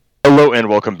and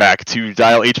welcome back to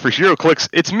Dial H for Hero Clicks.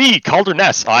 It's me, Calder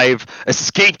Ness. I've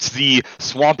escaped the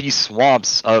swampy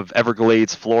swamps of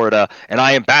Everglades, Florida, and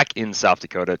I am back in South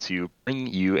Dakota to bring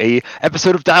you a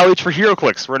episode of Dial H for Hero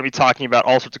Clicks. We're going to be talking about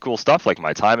all sorts of cool stuff, like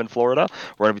my time in Florida.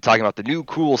 We're going to be talking about the new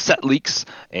cool set leaks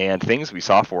and things we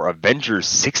saw for Avengers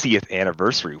 60th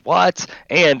anniversary. What?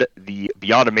 And the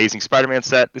Beyond Amazing Spider-Man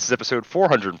set. This is episode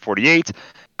 448.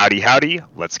 Howdy, howdy,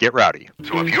 let's get rowdy.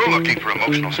 So if you're looking for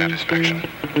emotional satisfaction,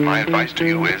 my advice to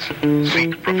you is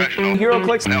seek professional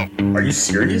HeroClix? No. Are you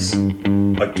serious?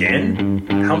 Again?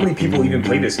 How many people even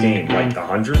play this game? Like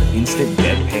 100? Instant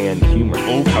deadpan humor.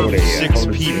 Over 6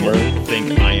 people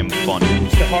think I am funny.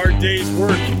 It's the hard day's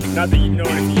work. Not that you know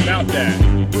anything about that.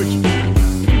 Which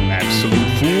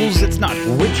Absolute fools, it's not.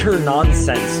 Witcher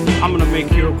nonsense. I'm gonna make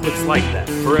HeroClix like that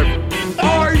forever.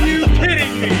 Are you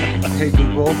kidding me? Hey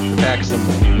Google, attack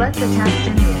symbol. Let's attack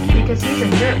Simeon because he's a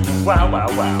jerk. Wow, wow,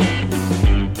 wow.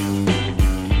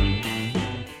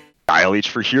 Dial H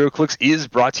for HeroClix is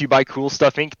brought to you by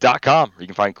CoolStuffInc.com, where you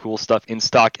can find cool stuff in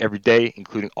stock every day,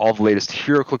 including all the latest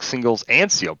HeroClix singles and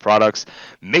sealed products.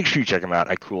 Make sure you check them out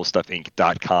at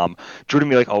CoolStuffInc.com. Joining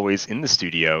me, like always, in the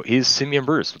studio is Simeon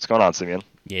Bruce. What's going on, Simeon?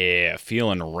 Yeah,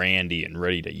 feeling randy and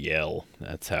ready to yell.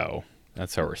 That's how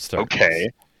we're starting. Okay.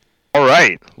 All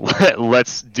right.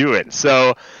 Let's do it.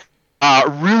 So,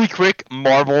 really quick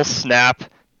Marvel Snap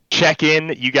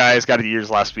check-in. You guys got yours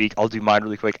last week. I'll do mine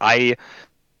really quick. I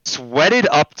sweated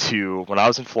up to, when I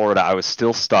was in Florida, I was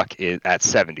still stuck at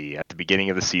 70 at the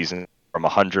beginning of the season. From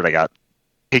 100, I got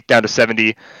kicked down to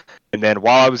 70. And then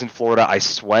while I was in Florida, I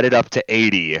sweated up to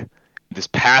 80. This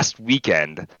past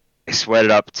weekend, I sweated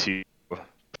up to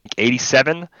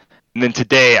 87. And then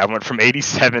today, I went from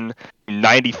 87 to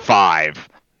 95.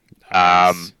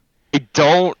 Nice.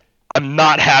 I'm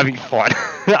not having fun.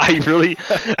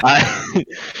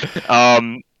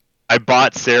 I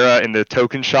bought Sarah in the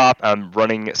token shop. I'm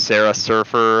running Sarah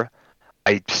Surfer.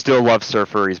 I still love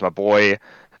Surfer. He's my boy.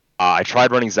 I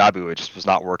tried running Zabu. It just was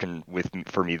not working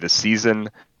for me this season.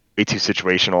 Way too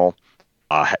situational.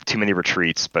 Had too many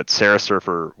retreats. But Sarah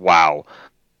Surfer, wow.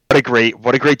 What a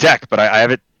great deck. But I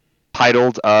have it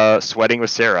titled Sweating with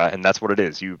Sarah, and that's what it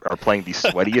is. You are playing the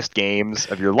sweatiest games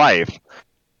of your life.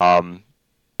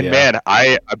 Man,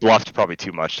 I bluffed probably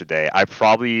too much today. I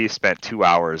probably spent 2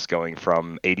 hours going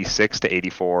from 86 to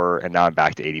 84, and now I'm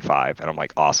back to 85, and I'm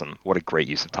like, awesome. What a great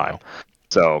use of time.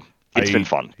 So, it's been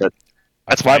fun.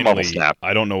 That's my Marvel Snap.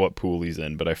 I don't know what pool he's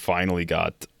in, but I finally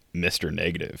got Mr.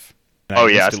 Negative. And Oh,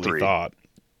 I yeah, it's instantly 3. thought,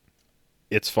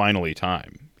 it's finally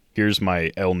time. Here's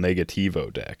my El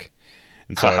Negativo deck.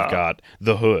 And so I've got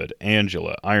The Hood,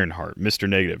 Angela, Ironheart, Mr.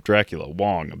 Negative, Dracula,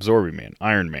 Wong, Absorbing Man,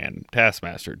 Iron Man,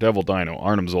 Taskmaster, Devil Dino,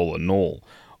 Arnim Zola, Null.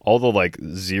 All the like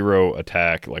zero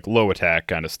attack, like low attack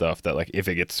kind of stuff that like if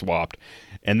it gets swapped.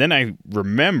 And then I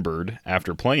remembered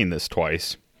after playing this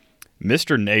twice,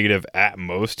 Mr. Negative at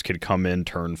most could come in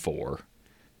turn 4.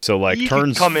 So like He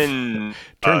turns could come in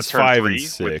turns turn 5 3 and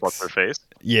 6. with what's her face.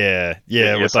 Yeah,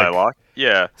 Yeah, with like Psylocke.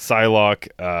 Yeah.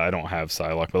 Psylocke, I don't have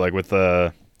Psylocke, but like with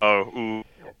the Oh, ooh.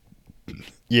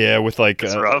 yeah, with like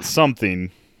It's rough. something,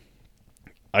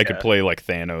 I could play like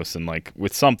Thanos, and like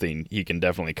with something, he can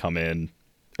definitely come in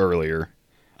earlier.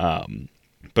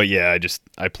 But yeah,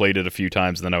 I played it a few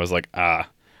times, and then I was like, I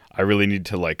really need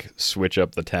to like switch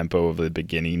up the tempo of the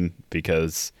beginning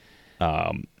because,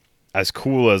 as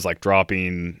cool as like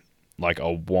dropping like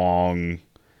a Wong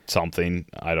something,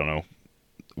 I don't know,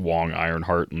 Wong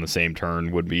Ironheart in the same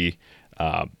turn would be,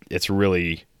 it's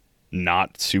really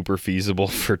not super feasible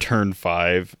for turn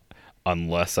 5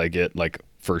 unless I get like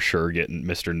for sure getting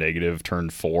Mr. Negative turn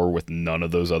 4 with none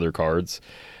of those other cards.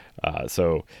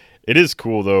 So it is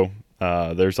cool though.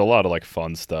 There's a lot of like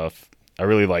fun stuff. I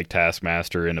really like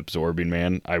Taskmaster and Absorbing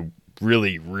Man. I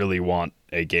really, really want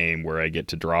a game where I get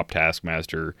to drop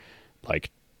Taskmaster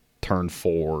like turn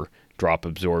 4, drop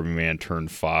Absorbing Man turn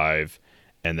 5,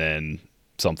 and then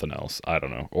something else. I don't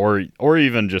know. Or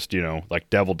even just, like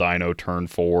Devil Dino turn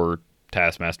 4,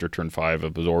 Taskmaster turn 5,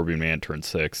 Absorbing Man turn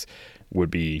 6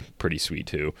 would be pretty sweet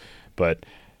too. But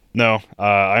no,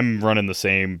 I'm running the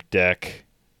same deck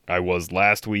I was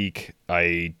last week.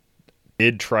 I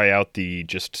did try out the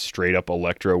just straight up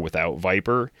Electro without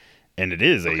Viper, and it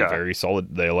is a very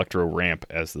solid, the Electro ramp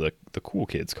as the cool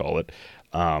kids call it.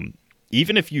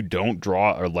 Even if you don't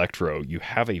draw Electro, you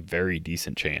have a very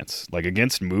decent chance. Like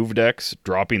against move decks,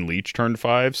 dropping Leech turn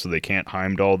 5, so they can't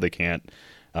Heimdall, they can't,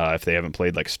 if they haven't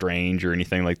played like Strange or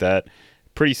anything like that.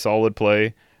 Pretty solid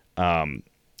play.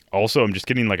 Also, I'm just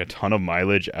getting like a ton of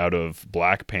mileage out of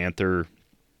Black Panther.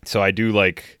 So I do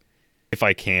like, if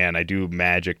I can, I do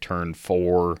Magic turn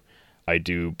 4. I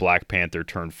do Black Panther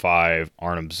turn 5,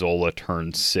 Arnim Zola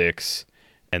turn 6,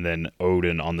 and then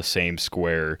Odin on the same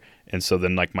square. And so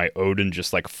then like my Odin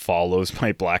just like follows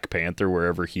my Black Panther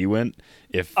wherever he went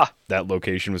if that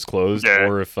location was closed,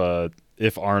 or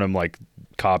if Arnim like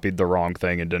copied the wrong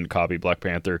thing and didn't copy Black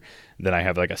Panther, then I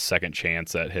have like a second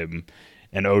chance at him.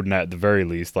 And Odin at the very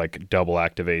least like double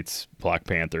activates Black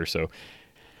Panther. So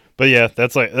but yeah,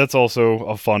 that's also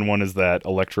a fun one, is that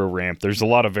Electro Ramp. There's a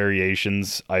lot of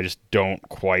variations. I just don't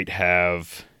quite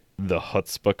have the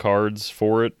Chutzpah cards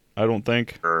for it, I don't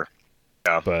think. Sure.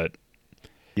 Yeah. But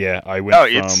yeah, I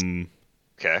went from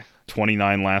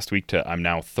 29 last week to I'm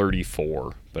now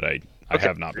 34, but I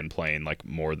have not been playing like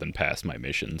more than past my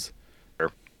missions.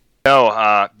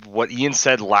 No, what Ian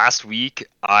said last week,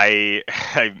 I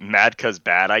mad cause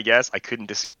bad, I guess. I couldn't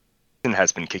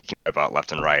has been kicking my butt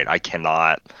left and right. I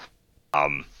cannot,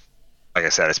 like I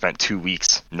said, I spent 2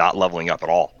 weeks not leveling up at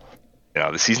all. You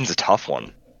know, the season's a tough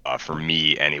one for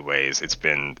me anyways. It's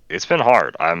been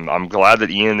hard. I'm glad that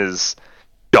Ian is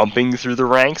jumping through the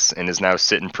ranks and is now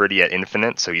sitting pretty at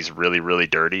infinite, so he's really, really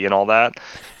dirty and all that.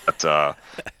 But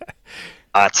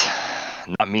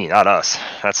not me, not us.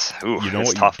 That's you know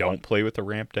what tough you don't play with the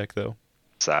ramp deck though?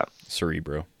 What's that?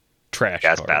 Cerebro. Trash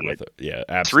that's card bad. with it. Yeah,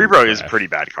 absolutely. Cerebro trash. is pretty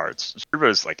bad cards. Cerebro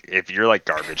is like, if you're like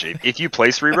garbage, if you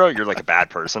play Cerebro, you're like a bad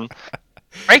person.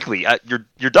 Frankly,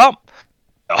 you're dumb.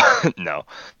 No.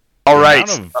 All right.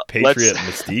 The amount of Patriot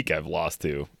Mystique I've lost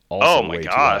to. Also oh my way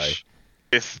gosh.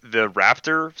 With the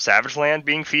Raptor Savage Land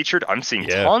being featured, I'm seeing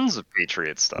tons of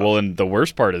Patriot stuff. Well, and the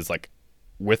worst part is like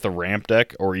with the ramp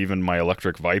deck or even my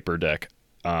Electric Viper deck,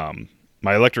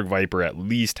 my Electric Viper at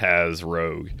least has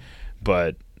Rogue,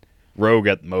 but Rogue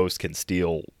at most can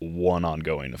steal one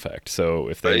ongoing effect. So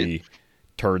if they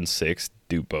turn 6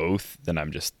 do both, then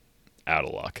I'm just out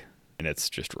of luck, and it's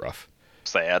just rough.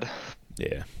 Sad.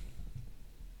 Yeah.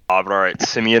 But all right,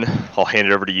 Simeon, I'll hand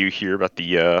it over to you here about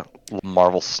the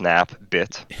Marvel Snap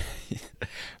bit.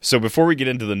 So before we get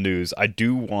into the news, I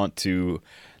do want to,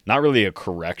 not really a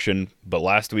correction, but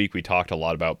last week we talked a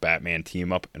lot about Batman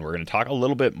Team Up, and we're going to talk a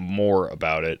little bit more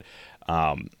about it.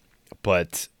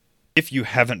 But if you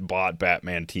haven't bought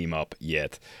Batman Team Up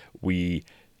yet, we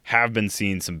have been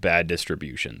seeing some bad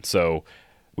distribution. So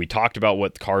we talked about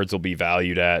what cards will be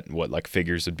valued at, what like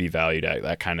figures would be valued at,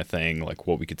 that kind of thing, like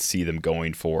what we could see them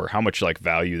going for, how much like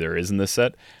value there is in this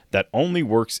set. That only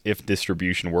works if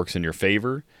distribution works in your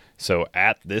favor. So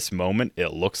at this moment,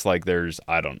 it looks like there's,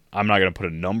 I'm not going to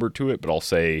put a number to it, but I'll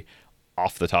say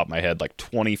off the top of my head, like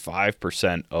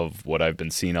 25% of what I've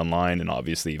been seeing online, and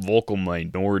obviously vocal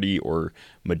minority or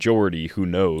majority, who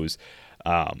knows,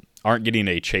 aren't getting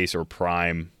a chase or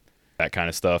prime, that kind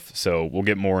of stuff. So we'll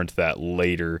get more into that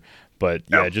later. But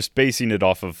yeah, just basing it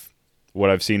off of what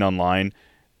I've seen online,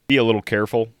 be a little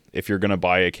careful if you're going to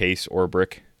buy a case or a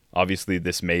brick. Obviously,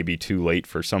 this may be too late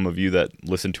for some of you that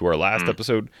listened to our last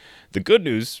episode. The good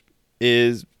news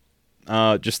is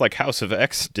just like House of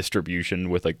X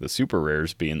distribution with like the super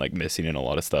rares being like missing in a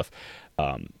lot of stuff.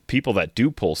 People that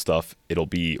do pull stuff, it'll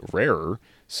be rarer,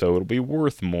 so it'll be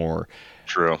worth more.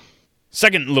 True.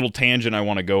 Second little tangent I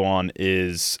want to go on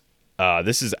is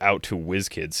this is out to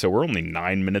WizKids, so we're only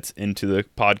 9 minutes into the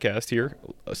podcast here,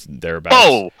 thereabouts.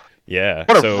 Oh, yeah!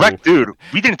 What a wreck, dude!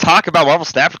 We didn't talk about Marvel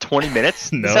Snap for 20 minutes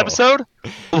this episode.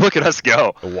 Look at us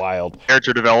go! Wild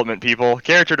character development, people.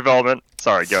 Character development.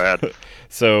 Sorry, go ahead.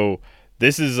 So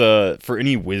this is for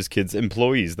any WizKids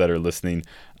employees that are listening.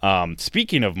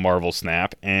 Speaking of Marvel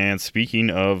Snap, and speaking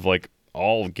of like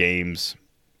all games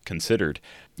considered,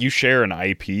 you share an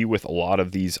IP with a lot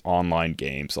of these online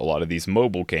games, a lot of these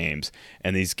mobile games,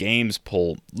 and these games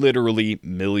pull literally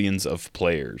millions of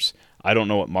players. I don't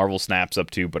know what Marvel Snap's up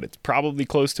to, but it's probably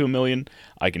close to 1 million.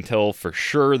 I can tell for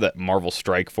sure that Marvel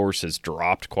Strike Force has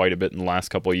dropped quite a bit in the last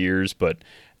couple of years, but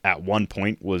at one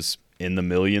point was in the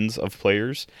millions of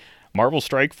players. Marvel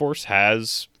Strike Force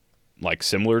has, like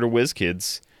similar to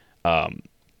WizKids,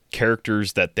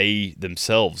 characters that they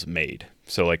themselves made.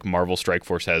 So like Marvel Strike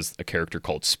Force has a character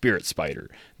called Spirit Spider.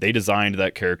 They designed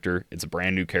that character. It's a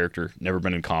brand new character, never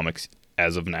been in comics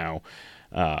as of now.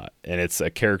 And it's a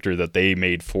character that they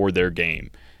made for their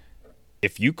game.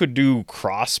 If you could do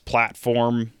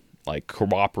cross-platform like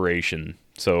cooperation,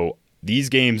 so these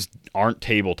games aren't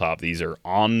tabletop, these are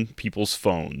on people's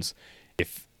phones.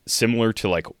 If similar to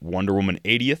like Wonder Woman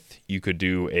 80th, you could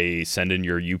do send in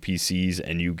your UPCs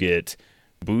and you get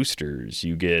boosters,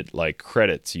 you get like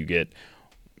credits, you get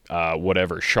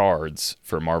whatever shards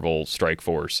for Marvel Strike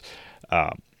Force,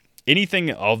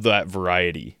 anything of that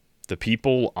variety. The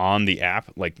people on the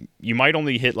app, like you might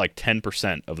only hit like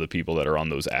 10% of the people that are on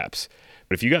those apps,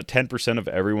 but if you got 10% of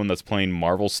everyone that's playing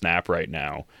Marvel Snap right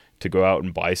now, to go out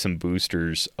and buy some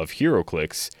boosters of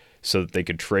HeroClix so that they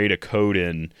could trade a code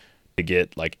in to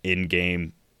get like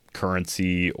in-game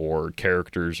currency or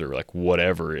characters or like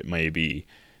whatever it may be.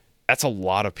 That's a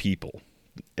lot of people.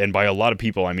 And by a lot of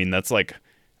people, I mean that's like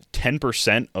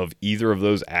 10% of either of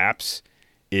those apps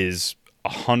is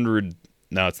 100.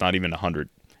 No, it's not even 100.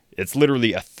 It's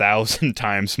literally 1,000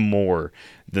 times more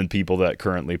than people that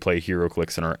currently play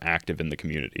HeroClix and are active in the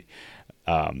community.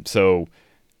 So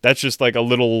that's just like a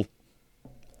little,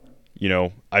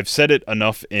 I've said it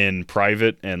enough in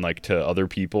private and like to other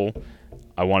people.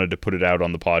 I wanted to put it out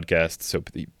on the podcast so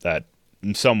that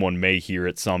someone may hear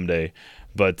it someday.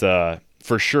 But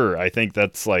for sure, I think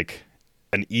that's like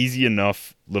an easy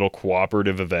enough little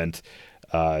cooperative event.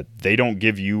 They don't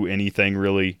give you anything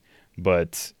really,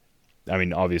 but I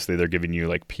mean, obviously they're giving you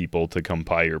like people to come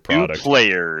buy your product. New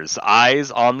players,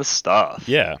 eyes on the stuff.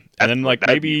 Yeah, and then like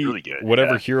maybe really good,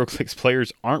 whatever HeroClix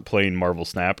players aren't playing Marvel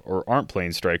Snap or aren't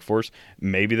playing Strike Force,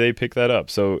 maybe they pick that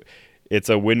up. So it's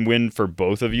a win-win for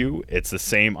both of you. It's the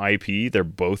same IP. They're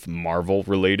both Marvel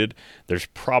related. There's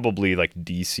probably like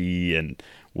DC and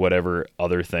whatever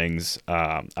other things.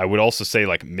 I would also say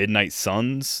like Midnight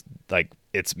Suns, like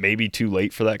it's maybe too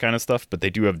late for that kind of stuff, but they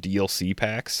do have DLC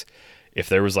packs. If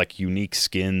there was like unique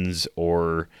skins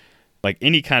or like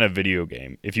any kind of video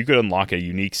game, if you could unlock a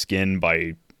unique skin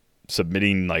by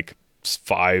submitting like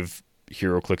 5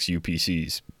 HeroClix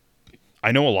UPCs,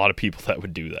 I know a lot of people that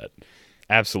would do that.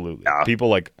 Absolutely. Yeah. People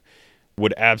like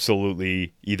would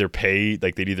absolutely either pay,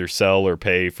 like they'd either sell or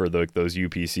pay for those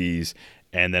UPCs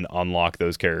and then unlock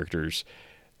those characters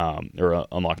or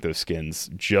unlock those skins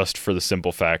just for the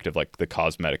simple fact of like the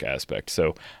cosmetic aspect.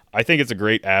 So I think it's a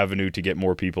great avenue to get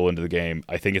more people into the game.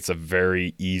 I think it's a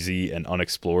very easy and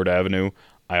unexplored avenue.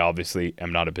 I obviously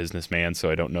am not a businessman,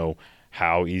 so I don't know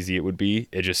how easy it would be.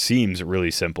 It just seems really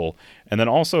simple. And then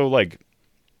also like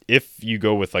if you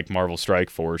go with like Marvel Strike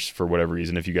Force for whatever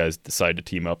reason, if you guys decide to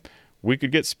team up, we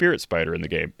could get Spirit Spider in the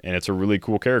game, and it's a really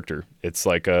cool character. It's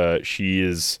like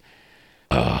she's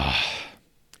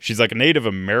like a Native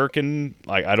American.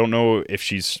 Like I don't know if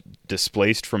she's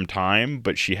displaced from time,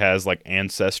 but she has like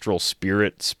ancestral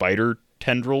spirit spider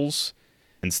tendrils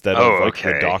instead of like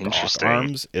the Doc Ock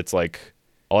arms. It's like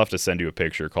I'll have to send you a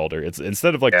picture called her. It's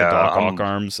instead of like the Doc Ock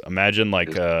arms. Imagine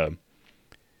like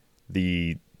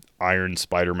the Iron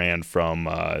Spider-Man from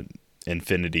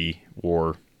Infinity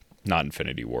War, not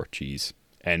Infinity War. Jeez,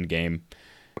 Endgame.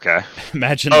 Okay.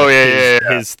 Imagine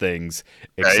his things,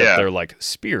 except they're like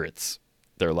spirits.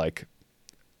 They're like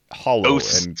hollow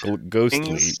and ghostly.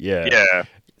 Things? Yeah.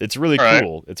 It's really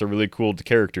cool. It's a really cool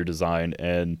character design,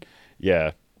 and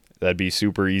yeah, that'd be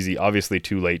super easy. Obviously,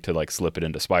 too late to like slip it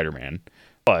into Spider-Man,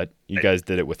 but you guys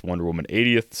did it with Wonder Woman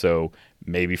 80th, so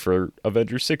maybe for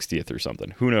Avengers 60th or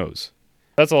something. Who knows?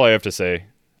 That's all I have to say.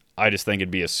 I just think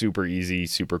it'd be a super easy,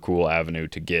 super cool avenue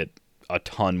to get a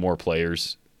ton more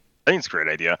players. I think it's a great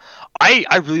idea.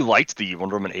 I really liked the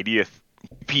Wonder Woman 80th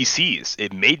PCs.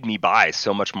 It made me buy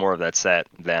so much more of that set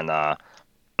than I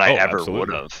ever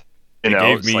would have.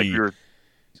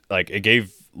 It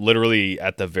gave literally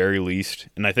at the very least,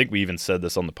 and I think we even said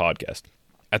this on the podcast,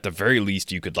 at the very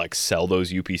least you could like sell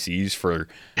those UPCs for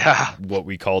what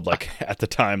we called like at the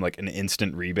time like an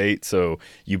instant rebate. So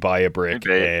you buy a brick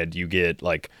and you get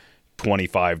like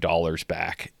 $25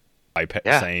 back by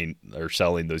saying or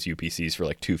selling those UPCs for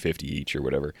like $2.50 each or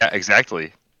whatever. Yeah,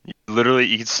 exactly.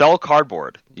 You could sell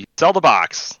cardboard. You could sell the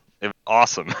box. It was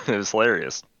awesome. It was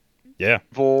hilarious. Yeah.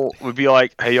 People would be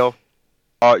like, "Hey, yo,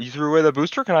 you threw away the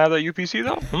booster? Can I have that UPC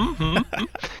though?"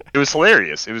 It was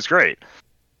hilarious. It was great.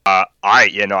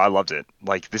 I loved it.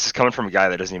 Like, this is coming from a guy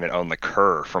that doesn't even own the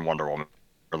Kerr from Wonder Woman.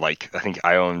 Or like, I think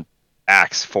I own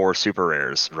Axe 4 super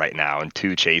rares right now and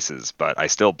 2 chases, but I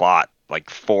still bought like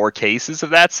 4 cases of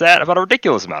that set. I bought a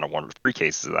ridiculous amount of 3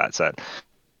 cases of that set.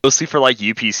 Mostly for like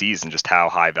UPCs and just how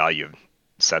high value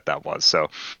set that was. So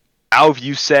now if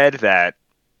you said that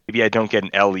maybe I don't get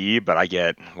an LE, but I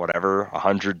get whatever,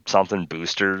 100 something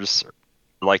boosters,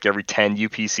 like every 10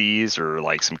 UPCs or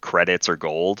like some credits or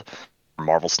gold for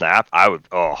Marvel Snap, I would,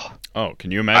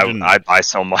 can you imagine? I'd buy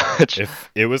so much.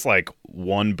 If it was like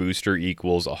 1 booster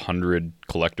equals 100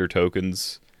 collector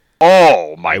tokens.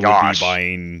 Oh my gosh. I would be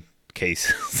buying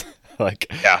cases.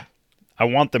 Yeah. I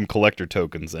want them collector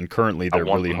tokens, and currently they're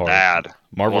really hard. Bad.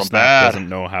 Marvel Snap doesn't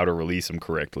know how to release them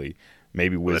correctly.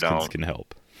 Maybe WizKids can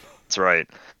help. That's right.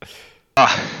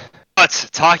 But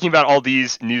talking about all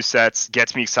these new sets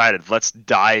gets me excited. Let's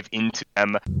dive into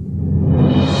them.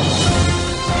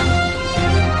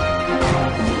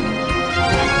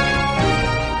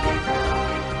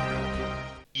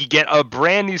 You get a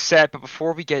brand new set, but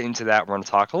before we get into that, we're going to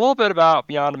talk a little bit about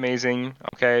Beyond Amazing.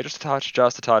 Okay, just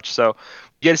a touch. So you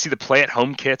get to see the Play at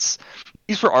Home kits.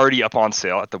 These were already up on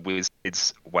sale at the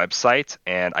WizKids website,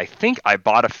 and I think I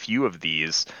bought a few of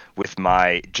these with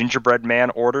my Gingerbread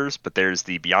Man orders, but there's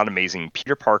the Beyond Amazing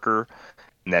Peter Parker,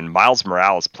 and then Miles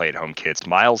Morales Play at Home kits.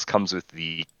 Miles comes with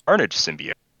the Carnage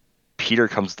symbiote. Peter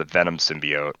comes with the Venom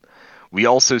symbiote. We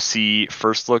also see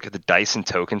first look at the Dyson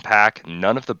token pack.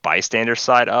 None of the bystander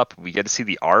side up. We get to see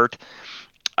the art.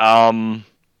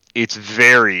 It's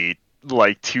very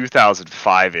like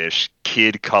 2005-ish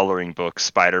kid coloring book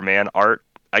Spider-Man art,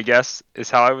 I guess is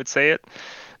how I would say it.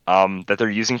 That they're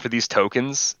using for these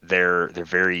tokens. They're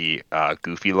very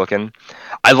goofy looking.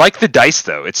 I like the dice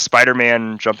though. It's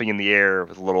Spider-Man jumping in the air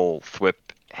with a little thwip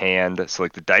hand. So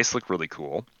like the dice look really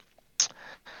cool.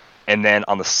 And then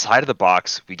on the side of the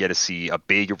box, we get to see a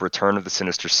big return of the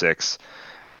Sinister Six.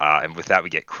 And with that, we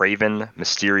get Kraven,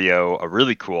 Mysterio, a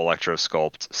really cool Electro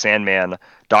sculpt, Sandman,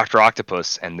 Dr.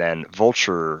 Octopus, and then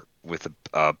Vulture with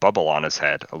a bubble on his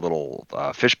head. A little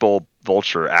fishbowl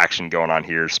Vulture action going on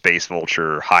here. Space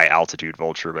Vulture, high altitude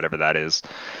Vulture, whatever that is.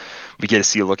 We get to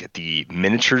see a look at the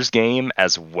miniatures game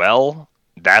as well.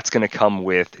 That's going to come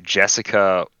with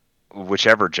Jessica,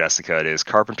 whichever Jessica it is,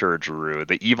 Carpenter or Giroux,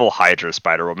 the evil Hydra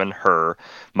Spider-Woman, her,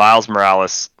 Miles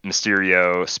Morales,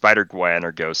 Mysterio, Spider-Gwen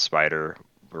or Ghost Spider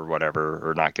or whatever,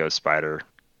 or not Ghost Spider.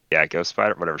 Yeah, Ghost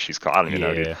Spider, whatever she's called. I don't even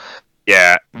know. Dude.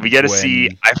 Yeah, we get to see,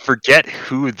 I forget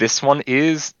who this one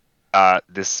is,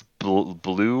 this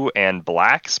blue and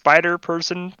black spider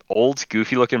person, old,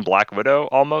 goofy-looking Black Widow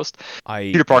almost.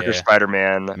 Peter Parker,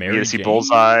 Spider-Man. We get to see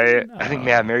Bullseye. I think,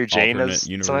 Mary Jane is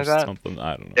something like that.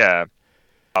 I don't know. Yeah.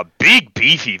 A big,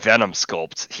 beefy Venom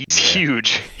sculpt. He's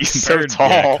huge. He's so tall.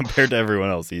 Yeah, compared to everyone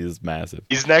else, he is massive.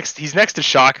 He's next to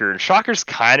Shocker. Shocker's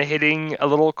kind of hitting a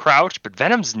little crouch, but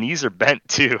Venom's knees are bent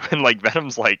too. And like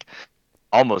Venom's like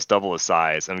almost double his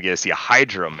size. And we get to see a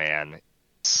Hydro Man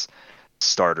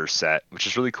starter set, which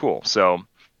is really cool. So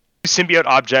symbiote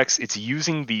objects, it's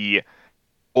using the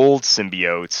old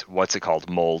symbiote, what's it called?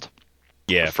 Mold.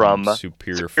 Yeah, from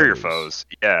Superior Foes.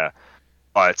 Yeah.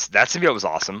 But that symbiote was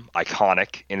awesome,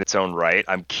 iconic in its own right.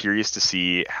 I'm curious to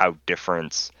see how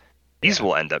different these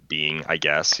will end up being, I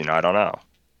guess. I don't know.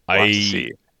 We'll have to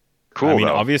see. Cool, I mean,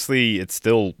 though. obviously, it's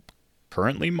still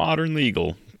currently modern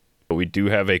legal, but we do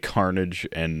have a Carnage,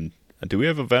 and do we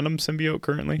have a Venom symbiote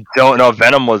currently? No,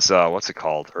 Venom was, what's it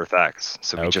called? Earth X.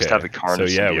 So we just have the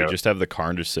Carnage symbiote. We just have the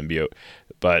Carnage symbiote.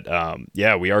 But,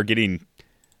 we are getting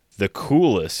the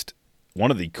coolest,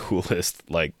 one of the coolest,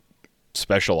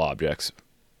 special objects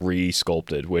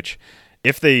re-sculpted, which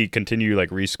if they continue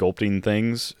re-sculpting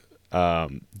things,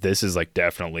 this is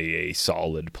definitely a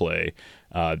solid play.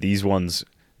 These ones,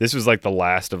 this was the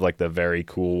last of the very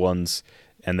cool ones,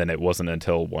 and then it wasn't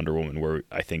until Wonder Woman where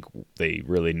I think they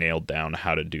really nailed down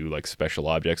how to do special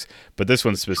objects. But this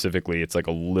one specifically, it's a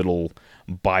little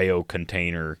bio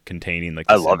container containing the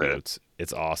I love symbiotes.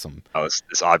 It's awesome. Oh,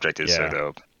 this object is so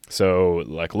dope. So,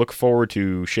 look forward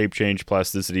to shape change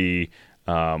plasticity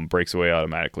breaks away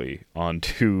automatically on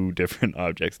 2 different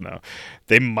objects now.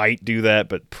 They might do that,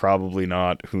 but probably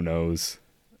not. Who knows?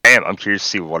 Damn, I'm curious to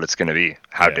see what it's going to be,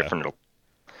 how different it'll.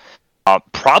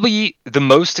 Probably the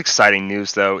most exciting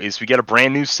news, though, is we get a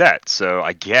brand new set. So,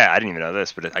 I didn't even know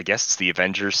this, but I guess it's the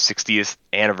Avengers 60th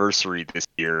anniversary this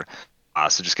year.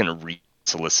 So, just going to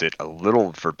re-solicit a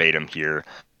little verbatim here.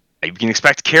 You can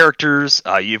expect characters,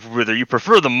 whether you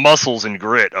prefer the muscles and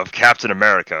grit of Captain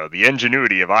America, the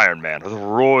ingenuity of Iron Man, or the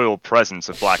royal presence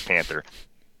of Black Panther.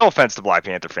 No offense to Black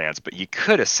Panther fans, but you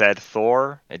could have said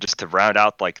Thor, and just to round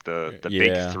out the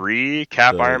big 3,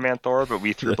 Cap, Iron Man, Thor, but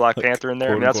we threw Black Panther in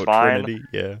there, and that's fine.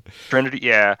 Trinity,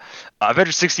 yeah.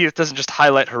 Avengers 60th doesn't just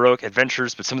highlight heroic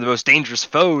adventures, but some of the most dangerous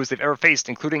foes they've ever faced,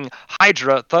 including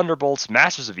Hydra, Thunderbolts,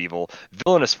 Masters of Evil,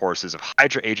 villainous forces of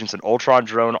Hydra agents, and Ultron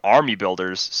drone army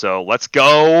builders. So let's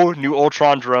go, new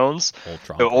Ultron drones.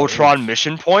 Ultron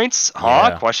mission points, huh?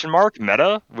 Yeah. Question mark,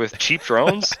 meta with cheap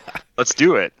drones. Let's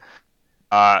do it.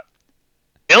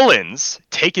 Villains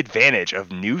take advantage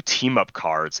of new team-up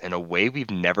cards in a way we've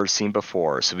never seen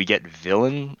before. So we get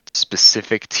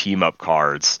villain-specific team-up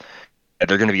cards that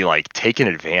they're going to be taken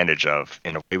advantage of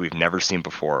in a way we've never seen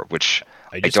before, which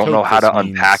I don't know how to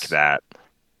unpack that.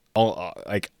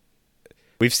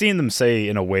 We've seen them say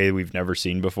in a way we've never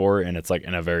seen before, and it's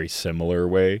in a very similar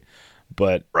way.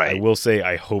 But I will say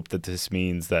I hope that this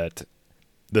means that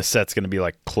the set's going to be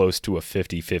close to a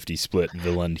 50-50 split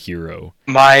villain hero.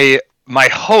 My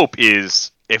hope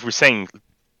is, if we're saying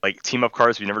team up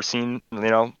cards we've never seen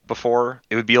before,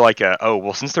 it would be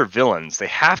since they're villains, they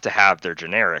have to have their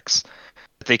generics.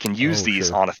 They can use these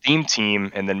sure. on a theme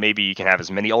team, and then maybe you can have as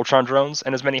many Ultron drones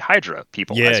and as many Hydra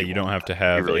people. Yeah, as you don't want. have to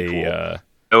have That'd be really a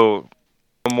cool.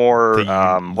 No more.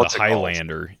 the What's it called?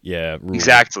 Highlander. Yeah, rule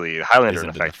Exactly, the Highlander in isn't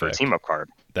in effect for a effect. team up card.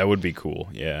 That would be cool.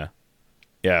 Yeah,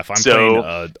 yeah. If I'm So- playing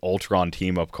a Ultron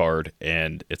team up card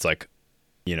and it's like,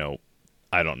 you know,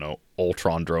 I don't know,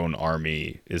 Ultron drone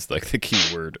army is like the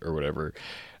keyword or whatever.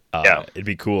 Yeah. It'd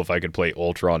be cool if I could play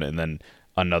Ultron and then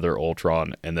another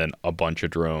Ultron and then a bunch of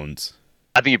drones.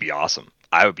 I think it'd be awesome.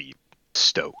 I would be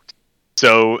stoked.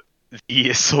 So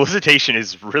the solicitation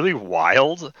is really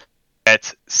wild.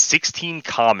 At 16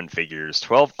 common figures,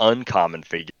 12 uncommon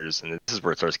figures, and this is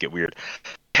where it starts to get weird.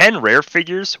 10 rare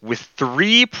figures with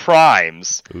 3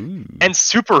 primes, Ooh. and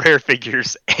super rare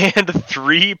figures and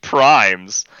 3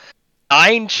 primes,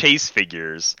 9 chase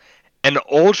figures, an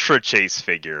ultra chase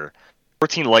figure,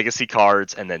 14 legacy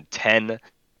cards, and then 10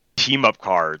 team up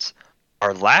cards.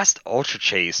 Our last ultra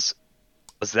chase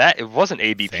was that it wasn't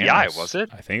ABPI, Thanos. was it?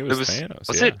 I think it was Thanos.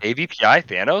 Was yeah. it ABPI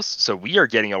Thanos? So we are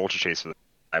getting an ultra chase for the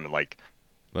time in like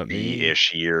Let me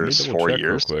 3-ish years, let me double 4 check years.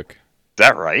 real Is quick.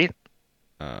 that right?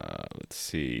 Let's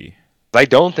see. I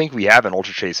don't think we have an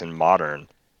ultra chase in modern.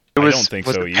 I don't think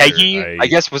was so it either. Peggy? I- I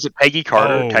guess was it Peggy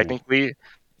Carter Oh, technically?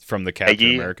 From the Captain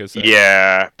Peggy, America set?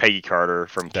 yeah, Peggy Carter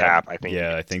from That- Cap. I think.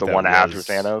 yeah, I it's think the that one after was-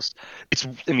 Thanos. It's,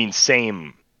 I mean,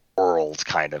 same world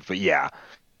kind of, but yeah.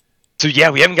 So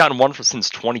yeah, we haven't gotten one since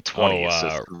 2020.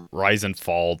 Rise and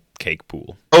Fall Cake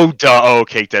Pool. Oh, duh. Oh,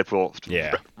 okay, Deadpool.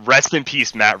 Yeah. Rest in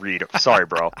peace, Matt Reed. Sorry,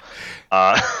 bro.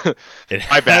 It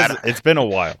My bad. It's been a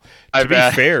while. My To be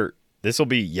bad. fair, this will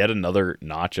be yet another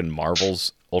notch in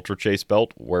Marvel's Ultra Chase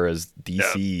belt, whereas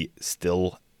DC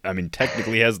still, I mean,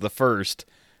 technically has the first,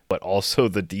 but also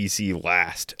the DC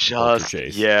last Ultra Just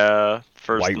Chase. yeah,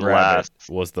 first White and Rabbit last.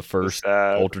 was the first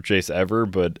sad. Ultra Chase ever,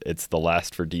 but it's the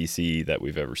last for DC that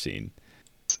we've ever seen.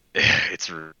 It's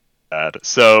really bad.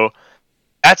 So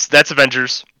that's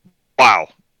Avengers. Wow.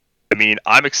 I mean,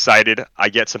 I'm excited. I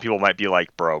get some people might be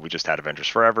like, bro, we just had Avengers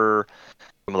Forever.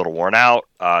 I'm a little worn out.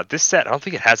 This set, I don't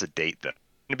think it has a date though. It's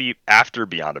gonna be after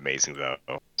Beyond Amazing though.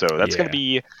 So that's gonna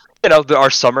Yeah. be, our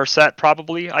summer set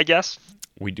probably, I guess.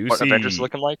 We do What see Avengers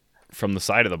looking like? from the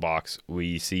side of the box,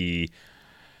 we see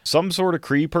some sort of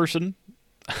Kree person.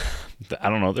 I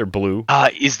don't know. They're blue.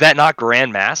 Is that not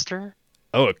Grandmaster?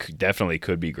 Oh, it definitely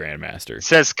could be Grandmaster. It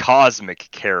says cosmic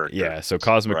character. Yeah, so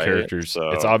cosmic right? characters. So-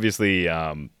 It's obviously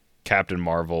Captain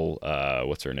Marvel.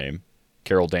 What's her name?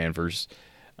 Carol Danvers.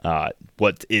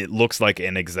 What it looks like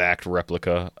an exact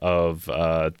replica of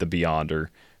the Beyonder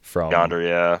from Yonder,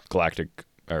 yeah. Galactic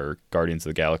or Guardians of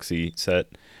the Galaxy set.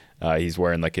 He's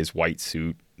wearing like his white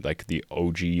suit, like the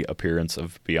OG appearance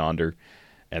of Beyonder,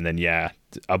 and then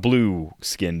a blue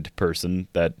skinned person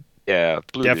that Yeah,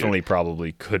 blue definitely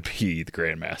probably could be the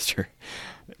Grandmaster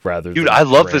rather Dude, than I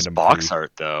love this random box Kree.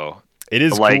 art though. It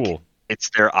is Like, cool. It's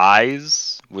their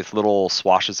eyes with little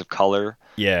swashes of color.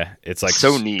 Yeah, it's like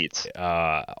So neat.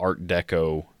 Art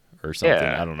Deco or something.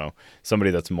 Yeah. I don't know.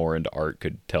 Somebody that's more into art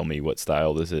could tell me what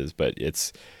style this is, but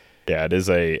it is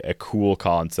a cool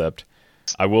concept.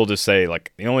 I will just say,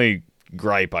 like, the only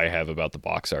gripe I have about the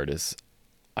box art is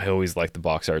I always like the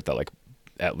box art that like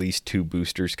at least 2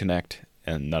 boosters connect,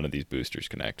 and none of these boosters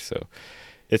connect, so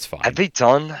it's fine. Have they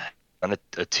done a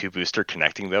 2 booster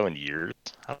connecting though in years?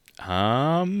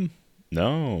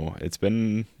 No, it's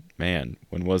been, man,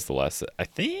 when was the last? I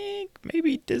think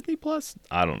maybe Disney Plus.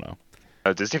 I don't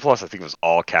know. Disney Plus, I think it was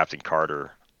all Captain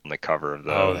Carter on the cover of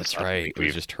those. Oh, that's I don't right. think It was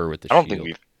we've- just her with the I don't shield. think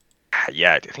we've.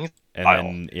 Yeah, I think it's And Wow.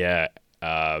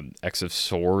 then X of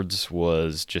Swords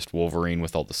was just Wolverine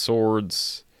with all the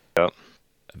swords. Yep.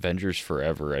 Avengers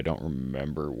Forever. I don't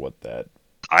remember what that.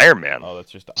 Iron Man. Oh,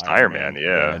 that's just Iron Man,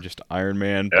 yeah. just Iron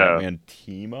Man, Yeah. Batman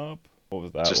team up. What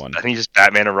was that Just, one? I think just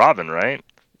Batman and Robin, right?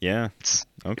 Yeah. It's,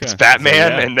 Okay. it's Batman So,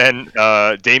 yeah. and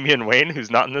then Damian Wayne, who's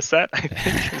not in the set. I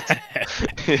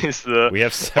think is the we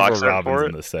have several box art Robins for in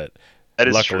it. the set. That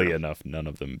is Luckily true. enough, none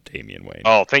of them Damian Wayne.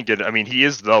 Oh, thank goodness. I mean, he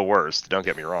is the worst. Don't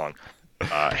get me wrong.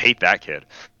 Hate that kid.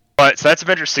 But so that's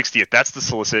Avengers 60th. That's the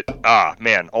solicit.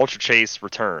 Man, Ultra Chase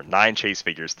return. 9 chase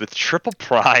figures. The triple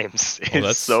primes is Well,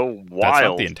 that's so That's not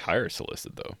wild. the entire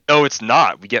solicit though. No, it's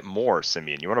not. We get more,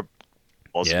 Simeon. You want to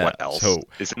tell us Yeah, what else so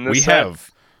is in this we set?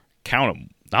 have, count them,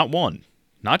 not 1,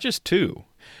 not just 2.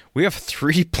 We have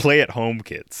 3 play-at-home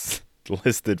kits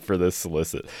listed for this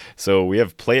solicit. So we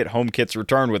have play-at-home kits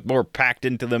returned with more packed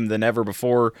into them than ever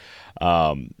before,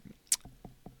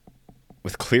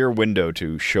 with clear window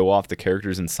to show off the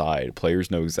characters inside.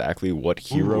 Players know exactly what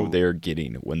hero they're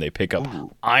getting when they pick up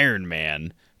Iron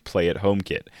Man play-at-home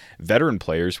kit. Veteran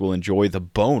players will enjoy the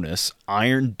bonus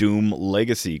Iron Doom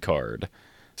Legacy card.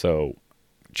 So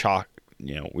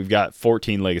we've got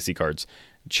 14 legacy cards.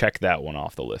 Check that one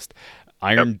off the list.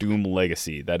 Iron Doom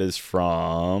Legacy. That is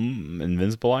from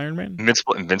Invincible Iron Man?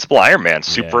 Invincible Iron Man.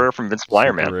 Super rare from Invincible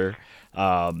Iron Man. Rare.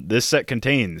 This set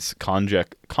contains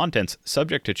contents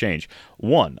subject to change.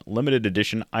 1. Limited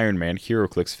edition Iron Man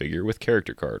HeroClix figure with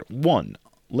character card. 1.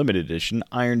 Limited edition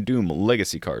Iron Doom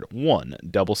Legacy card. 1.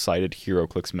 Double-sided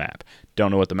HeroClix map.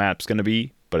 Don't know what the map's going to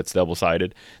be, but it's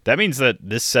double-sided. That means that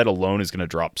this set alone is going to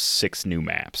drop 6 new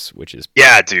maps, which is...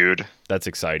 Yeah, dude. That's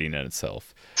exciting in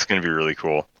itself. It's going to be really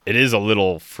cool. It is a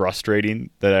little frustrating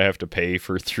that I have to pay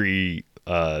for 3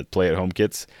 play-at-home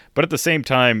kits, but at the same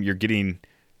time, you're getting...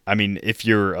 I mean, if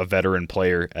you're a veteran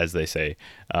player, as they say,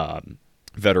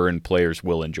 veteran players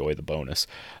will enjoy the bonus.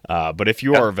 But if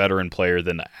you are a veteran player,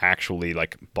 then actually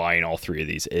like buying all 3 of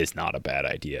these is not a bad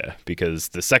idea, because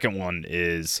the second one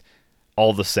is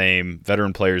all the same.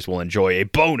 Veteran players will enjoy a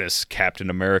bonus Captain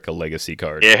America Legacy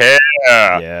card.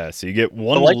 Yeah, so you get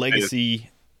one Legacy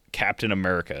Captain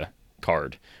America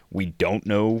card. We don't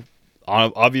know.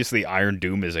 Obviously, Iron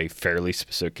Doom is a fairly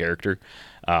specific character.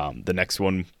 The next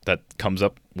one that comes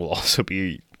up will also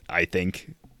be, I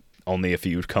think, only a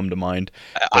few come to mind.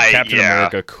 But Captain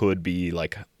America could be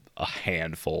like a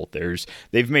handful.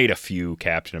 They've made a few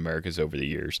Captain Americas over the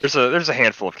years. There's a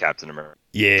handful of Captain America.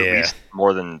 Yeah, at least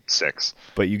more than 6.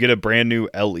 But you get a brand new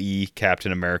LE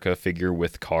Captain America figure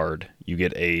with card. You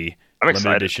get a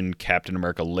limited edition Captain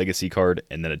America Legacy card,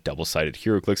 and then a double-sided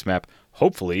HeroClix map.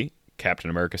 Hopefully, Captain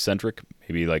America centric.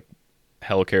 Maybe like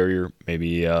Helicarrier.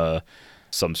 Maybe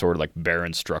some sort of like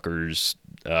Baron Strucker's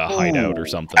hideout or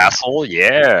something. Castle,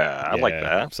 yeah, I like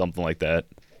that. Something like that.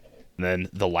 And then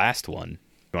the last one.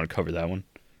 You want to cover that one?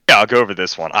 Yeah, I'll go over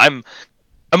this one. I'm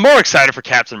more excited for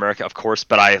Captain America, of course,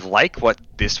 but I like what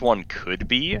this one could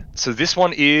be. So this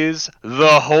one is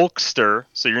the Hulkster.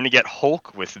 So you're going to get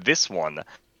Hulk with this one.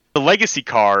 The Legacy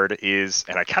card is,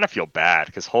 and I kind of feel bad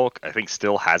because Hulk, I think,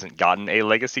 still hasn't gotten a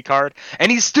Legacy card,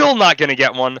 and he's still not going to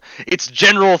get one. It's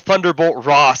General Thunderbolt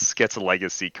Ross gets a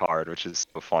Legacy card, which is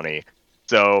so funny.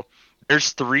 So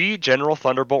there's 3 General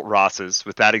Thunderbolt Rosses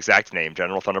with that exact name,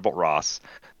 General Thunderbolt Ross.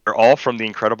 They're all from the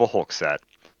Incredible Hulk set.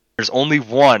 There's only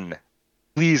one.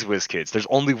 Please, WizKids, there's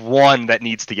only one that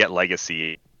needs to get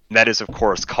Legacy. And that is, of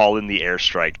course, Call in the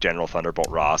Airstrike General Thunderbolt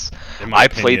Ross. I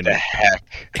played the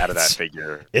heck out of that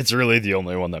figure. It's really the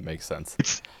only one that makes sense.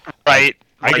 It's right.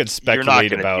 I could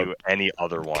speculate about do any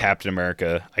other one. Captain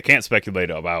America. I can't speculate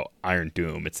about Iron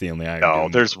Doom. It's the only Iron Doom. No,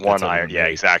 there's one Iron. Yeah,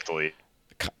 exactly.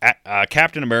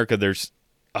 Captain America, there's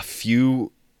a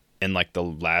few in like the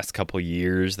last couple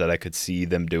years that I could see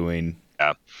them doing.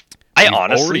 Yeah. I've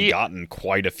already gotten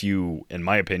quite a few, in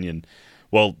my opinion.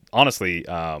 Well, honestly,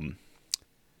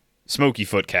 Smoky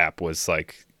Foot Cap was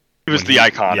like... He was the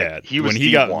iconic. Yeah, he was when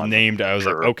he got named, I was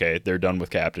like, okay, they're done with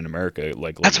Captain America.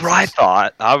 Like, that's what I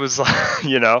thought. I was like,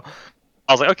 I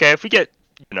was like, okay, if we get,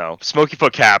 Smoky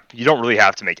Foot Cap, you don't really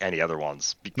have to make any other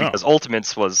ones. Because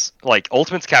Ultimates was,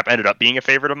 Ultimates Cap ended up being a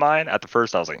favorite of mine. At the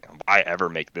first, I was like, why ever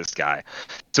make this guy?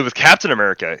 So with Captain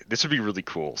America, this would be really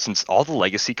cool. Since all the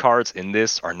Legacy cards in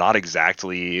this are not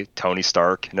exactly Tony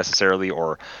Stark, necessarily,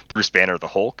 or Bruce Banner the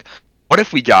Hulk, what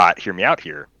if we got, hear me out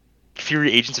here,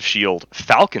 Fury Agents of S.H.I.E.L.D.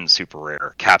 Falcon Super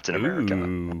Rare Captain America,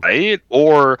 right?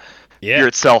 Or here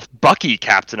itself, Bucky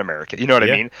Captain America. You know what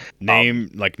I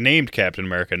mean? Named Captain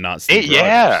America, not Steve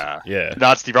Rogers. Yeah.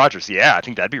 Not Steve Rogers. Yeah, I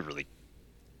think that'd be really...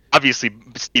 Obviously,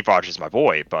 Steve Rogers is my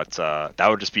boy, but that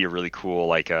would just be a really cool,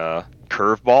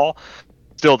 curveball.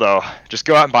 Still, though, just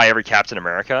go out and buy every Captain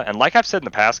America. And like I've said in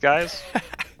the past, guys...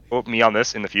 quote me on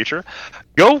this in the future,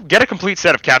 go get a complete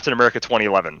set of Captain America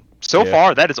 2011. So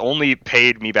far, that has only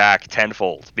paid me back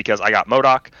tenfold, because I got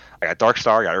MODOK, I got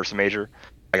Darkstar, I got Ursa Major,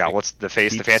 I got the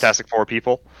Fantastic Four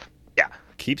people. Yeah.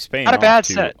 Keeps paying off. Not a bad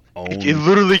to set. It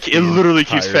literally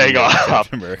keeps paying off.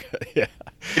 Captain America. Yeah.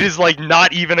 It is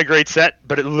not even a great set,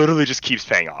 but it literally just keeps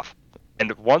paying off.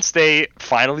 And once they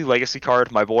finally Legacy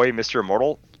card my boy Mr.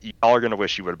 Immortal, y'all are going to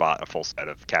wish you would have bought a full set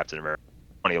of Captain America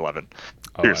 2011.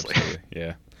 Seriously. Absolutely.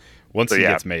 Yeah. Once he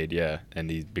gets made, and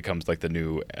he becomes like the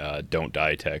new don't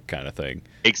die tech kind of thing.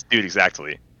 Dude,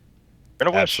 exactly.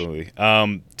 Absolutely.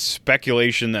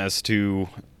 Speculation as to,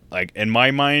 in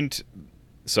my mind,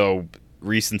 so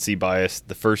recency bias,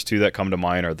 the first 2 that come to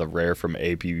mind are the rare from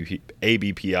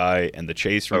ABPI and the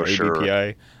chase from ABPI.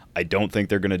 Sure. I don't think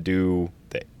they're going to do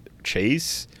the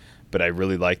chase, but I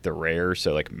really like the rare,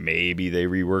 so maybe they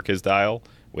rework his dial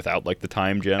without the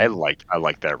time gem. I like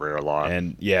that rare a lot.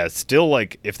 And still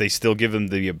if they still give him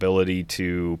the ability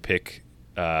to pick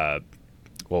ESD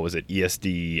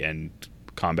and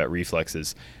combat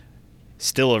reflexes,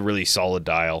 still a really solid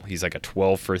dial. He's a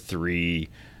 12 for 3.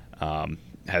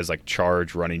 has like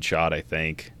charge, running shot. I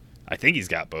think he's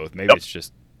got both. Maybe Yep. it's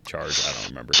just charge. I don't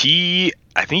remember.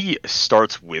 I think he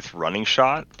starts with running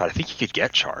shot, but I think he could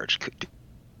get charge.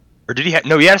 Or did he have?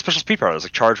 No, he had a special speed power. It was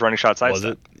like charge, running shot, sidestep.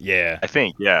 Was it? Yeah. I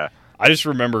think, yeah. I just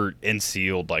remember in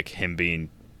sealed like him being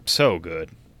so good.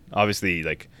 Obviously,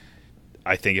 like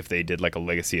I think if they did like a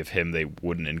legacy of him, they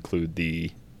wouldn't include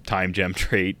the time gem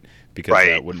trait because Right.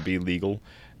 that wouldn't be legal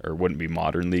or wouldn't be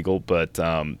modern legal. But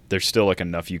there's still like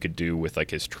enough you could do with like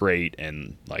his trait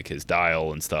and like his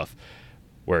dial and stuff,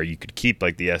 where you could keep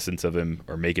like the essence of him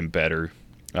or make him better.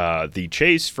 The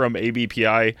chase from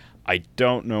ABPI, I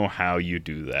don't know how you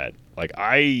do that. Like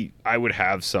I would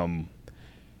have some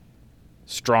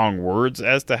strong words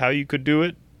as to how you could do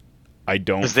it. I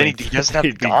don't Because then he think doesn't have the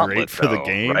they'd be gauntlet great for the though,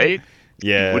 game, right?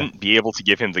 Yeah. You wouldn't be able to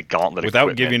give him the gauntlet Without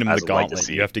equipment giving him as the a gauntlet,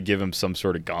 legacy. you have to give him some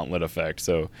sort of gauntlet effect.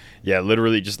 So yeah,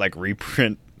 literally just like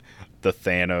reprint the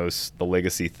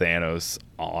legacy Thanos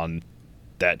on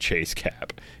that chase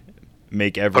cap.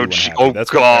 Make everyone happy. Oh, That's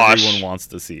gosh. what everyone wants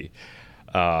to see.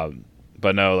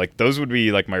 But no, like those would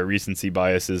be like my recency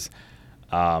biases.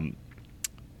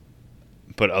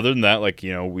 But other than that, like,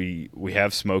 you know, we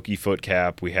have Smoky Foot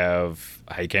Cap. We have,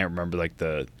 I can't remember, like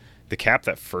the cap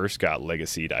that first got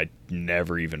legacied. I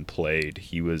never even played.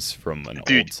 He was from an old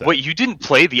Dude, set. wait, you didn't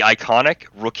play the iconic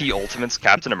Rookie Ultimates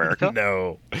Captain America?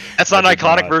 No. That's not I an did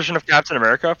iconic not. version of Captain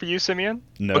America for you, Simeon?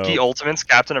 No. Rookie Ultimates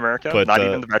Captain America? But, Not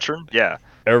even the veteran? Yeah.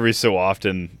 Every so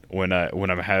often when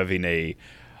I'm having a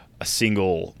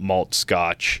single malt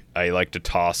scotch, I like to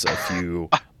toss a few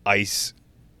ice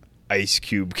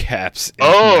cube caps into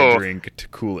my Oh. drink to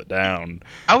cool it down.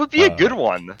 That would be a good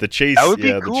one. The chase, That would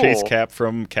be the chase cool. cap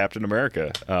from Captain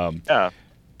America. Yeah.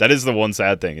 That is the one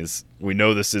sad thing is we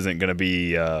know this isn't going to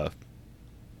be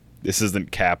this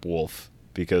isn't Cap Wolf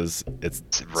because it's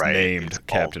Right. named It's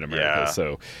Captain all- America, yeah.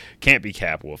 so can't be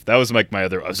Cap Wolf. That was like my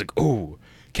other. I was like, ooh,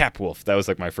 Cap Wolf. That was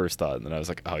like my first thought, and then I was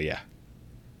like, oh yeah,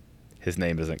 his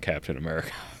name isn't Captain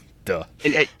America. Duh.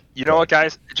 And, hey, you know what,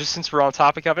 guys? Just since we're on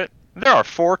topic of it, there are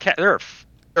 5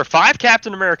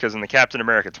 Captain Americas in the Captain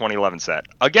America 2011 set.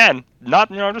 Again, not,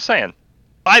 you know, I'm just saying,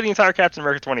 buy the entire Captain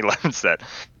America 2011 set.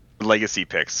 Legacy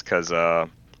picks, because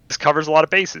this covers a lot of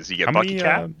bases. You get How Bucky many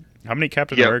Cap. how many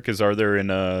Captain Yeah. Americas are there in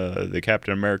the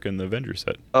Captain America and the Avengers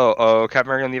set? Captain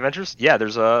America and the Avengers? Yeah,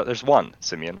 there's one,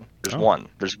 Simeon. There's Oh. one.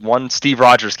 There's one Steve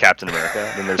Rogers Captain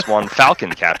America, then there's one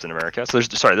Falcon Captain America. So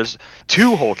there's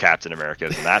 2 whole Captain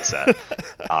Americas in that set.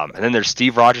 And then there's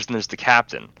Steve Rogers and there's the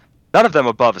Captain. None of them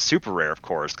above a super rare, of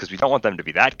course, because we don't want them to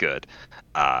be that good.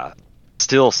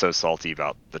 Still so salty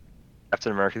about the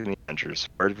Captain America and the Avengers.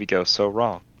 Where did we go so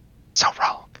wrong? So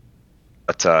wrong.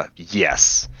 But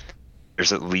yes, there's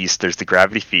the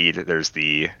gravity feed, there's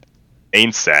the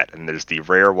main set, and there's the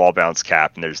rare wall bounce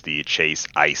cap, and there's the chase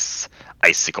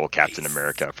icicle Captain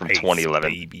America from Ace,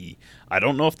 2011. Baby. I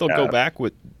don't know if they'll go back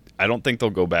with. I don't think they'll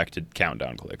go back to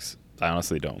countdown clicks. I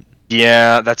honestly don't.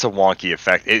 Yeah, that's a wonky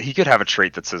effect. He could have a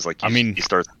trait that says like, I mean-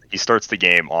 he starts the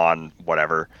game on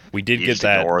whatever. We did You get just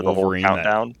that ignore the whole Wolverine that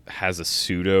countdown. has a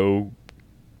pseudo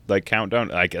like countdown.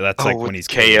 Like that's like with when he's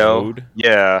KO. KO'd.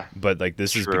 Yeah, But like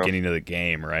this is True. beginning of the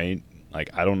game, right? Like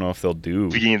I don't know if they'll do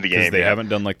Beginning of the 'cause game, they yeah. haven't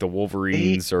done like the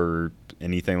Wolverines or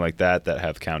anything like that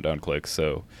have countdown clicks.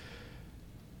 So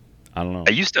I don't know.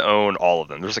 I used to own all of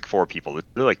them. There's like 4 people.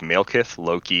 They're like Malekith,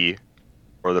 Loki,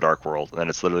 or the Dark World, and then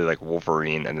it's literally like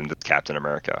Wolverine, and then the Captain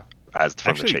America as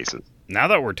from Actually, the chases. Now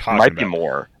that we're It talking might be about,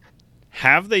 more.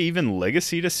 have they even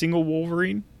legacied a single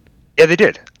Wolverine? Yeah, they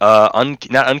did. Not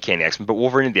Uncanny X-Men, but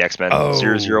Wolverine and the X-Men Oh.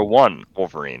 001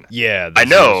 Wolverine. Yeah, the I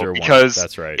know 001. because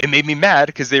that's right. it made me mad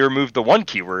because they removed the one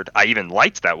keyword I even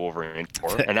liked that Wolverine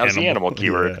for, and that was the Animal, animal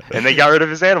keyword, yeah. and they got rid of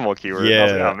his animal keyword. And I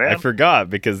was Yeah, like, oh, man. I forgot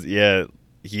because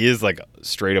he is like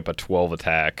straight up a 12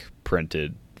 attack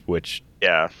printed, which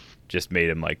Yeah, just made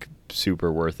him like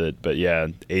super worth it. But yeah,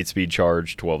 8 speed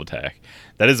charge, 12 attack.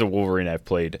 That is a Wolverine I've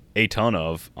played a ton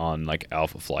of on like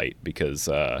Alpha Flight because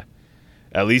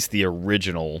at least the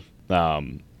original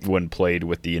when played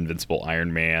with the Invincible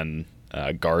Iron Man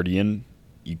Guardian,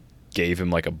 you gave him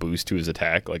like a boost to his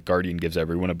attack. Like Guardian gives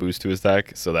everyone a boost to his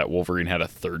attack, so that Wolverine had a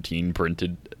 13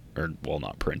 printed, or well,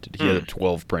 not printed. He had a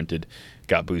 12 printed,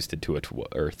 got boosted to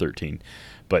a 13.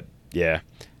 But yeah,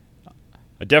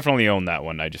 I definitely own that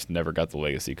one. I just never got the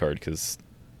Legacy card because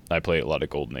I play a lot of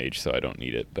Golden Age, so I don't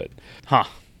need it. But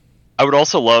I would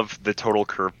also love the total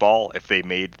curveball if they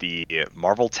made the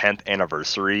Marvel 10th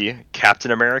anniversary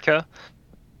Captain America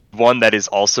one that is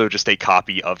also just a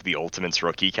copy of the Ultimates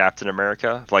rookie Captain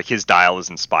America. Like his dial is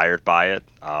inspired by it.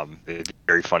 It'd be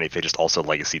very funny if they just also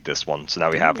legacied this one. So now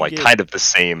we Didn't have we like get- kind of the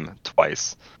same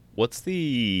twice.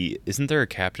 isn't there a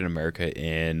Captain America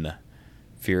in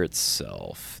Fear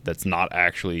itself. That's not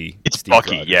actually. It's Steve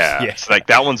Bucky, Rogers. yeah. It's like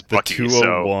that one's The Bucky.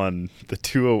 201, the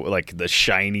 20, like the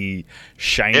shiny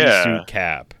Yeah. suit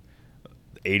cap.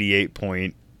 88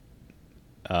 point.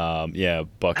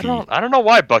 Bucky. I don't know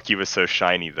why Bucky was so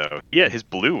shiny though. Yeah, his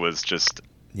blue was just.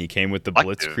 He came with the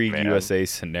Selective, Blitzkrieg man. USA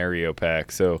scenario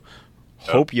pack. So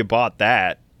hope you bought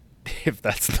that if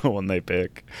that's the one they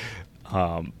pick.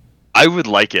 I would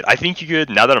like it. I think you could.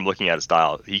 Now that I'm looking at his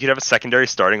style, he could have a secondary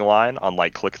starting line on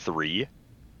like click 3,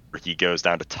 where he goes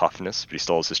down to toughness, but he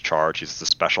still has his charge. He's the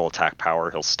special attack power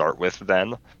he'll start with. Then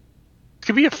this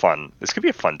could be a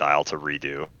fun dial to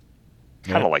redo.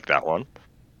 Kind of Yeah. like that one.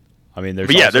 I mean, there's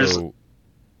But yeah, also,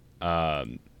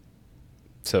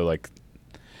 so like,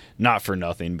 not for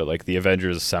nothing, but like the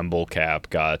Avengers Assemble cap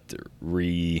got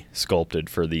re-sculpted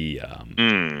for the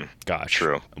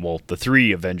True. Well, the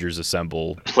 3 Avengers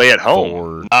Assemble Play at home,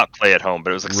 for not play at home,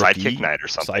 but it was like rookie- Sidekick Night or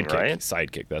something, right?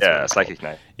 Sidekick. That's Yeah, what it's called. Sidekick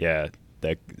Night. Yeah,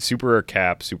 that Super Rare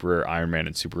Cap, Super Rare Iron Man,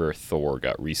 and Super Rare Thor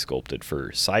got resculpted for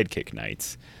Sidekick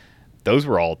Nights. Those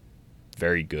were all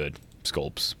very good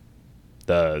sculpts.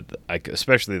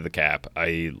 Especially the cap.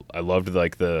 I loved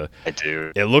like the. I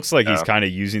do. It looks like he's Yeah. kind of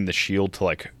using the shield to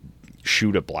like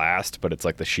shoot a blast, but it's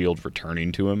like the shield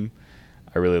returning to him.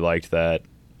 I really liked that.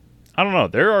 I don't know.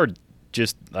 There are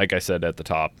just like I said at the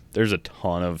top. There's a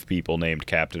ton of people named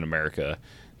Captain America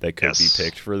that could Yes. be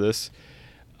picked for this.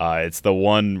 It's the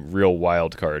one real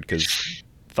wild card because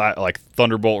like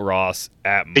Thunderbolt Ross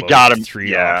at They most got him,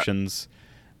 3 yeah. options.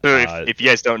 So Uh, if you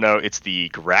guys don't know, it's the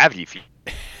gravity field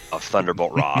of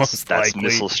Thunderbolt Ross. Most That's likely.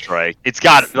 Missile Strike. It's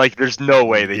got like there's no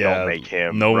way they don't make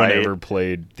him. No right? one ever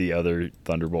played the other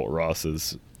Thunderbolt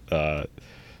Rosses.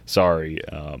 Sorry.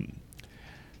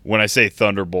 When I say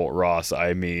Thunderbolt Ross,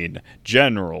 I mean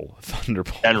General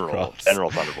Thunderbolt Ross.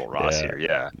 General Thunderbolt Ross Yeah. here.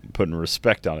 Yeah. Putting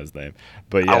respect on his name.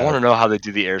 But yeah, I want to know how they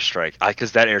do the airstrike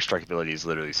because that airstrike ability is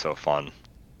literally so fun.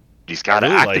 He's got to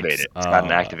really activate liked, it. It's got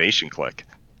an uh, activation click.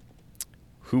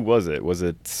 who was it? Was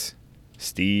it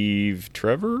Steve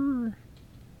Trevor?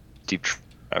 Steve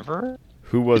Trevor?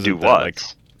 Who was Do it that what? like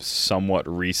somewhat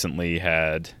recently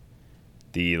had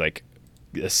the like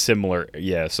a similar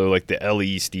so like the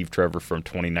LE Steve Trevor from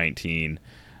 2019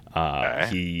 Okay.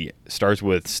 he starts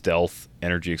with stealth,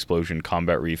 energy explosion,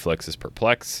 combat reflexes,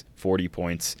 perplex, 40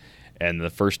 points, and the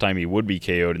first time he would be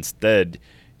KO'd, instead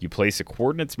you place a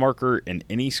coordinates marker in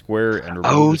any square and remove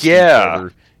Oh, the Steve yeah.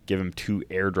 Trevor. Give him 2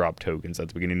 airdrop tokens at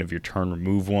the beginning of your turn.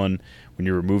 Remove one. When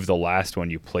you remove the last one,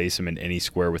 you place him in any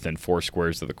square within 4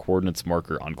 squares of the coordinates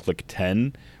marker on click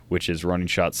 10, which is running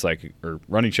shot psychic or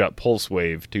running shot pulse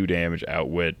wave, 2 damage,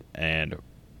 outwit, and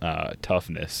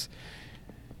toughness.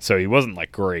 So he wasn't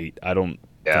like great. I don't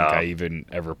think I even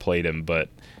ever played him, but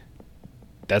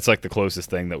that's like the closest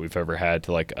thing that we've ever had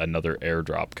to like another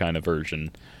airdrop kind of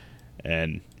version.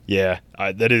 And yeah,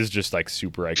 that is just like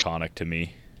super iconic to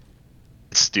me.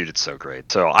 Dude, it's so great.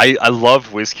 So I love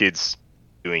WizKids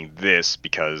doing this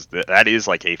because that is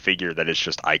like a figure that is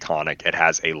just iconic. It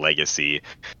has a legacy.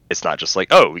 It's not just like,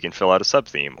 oh, we can fill out a sub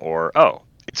theme, or oh,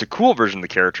 it's a cool version of the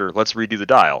character. Let's redo the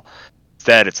dial.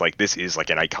 Instead, it's like this is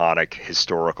like an iconic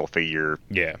historical figure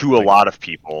Yeah, to a lot of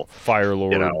people.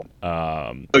 Firelord. You know.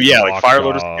 Um, So yeah, like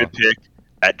Firelord is a Lockjaw, good pick.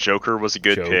 That Joker was a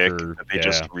good pick Joker, that they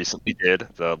just recently did.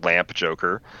 The Lamp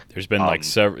Joker. There's been like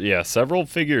several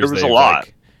figures. There was a they've, lot.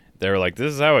 Like, they were like,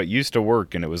 this is how it used to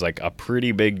work, and it was like a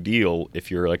pretty big deal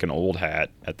if you're like an old hat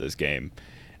at this game.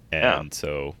 And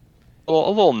so, A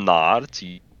little nod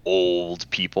to old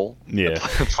people yeah,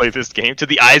 that play this game, to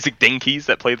the Isaac Dinkies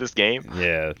that play this game.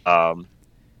 yeah. Um,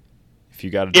 If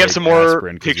you got to we have take some more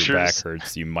aspirin because your back pictures.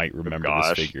 hurts, you might remember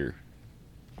gosh. this figure.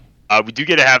 We do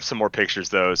get to have some more pictures,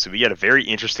 though. So we get a very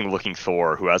interesting-looking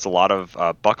Thor who has a lot of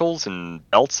buckles and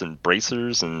belts and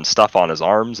bracers and stuff on his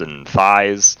arms and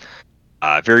thighs.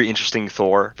 Very interesting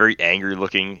Thor, very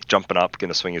angry-looking, jumping up, going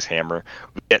to swing his hammer.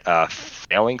 We get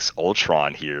Phalanx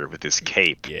Ultron here with his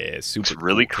cape. Yeah, super It's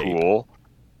really cape. cool.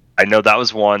 I know that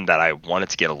was one that I wanted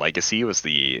to get a legacy, was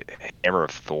the Hammer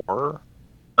of Thor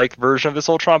like version of this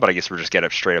Ultron, but I guess we're just getting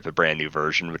straight up a brand new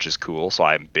version, which is cool. So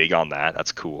I'm big on that.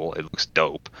 That's cool. It looks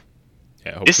dope.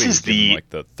 Yeah, hopefully This he's is giving, the- like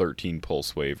the 13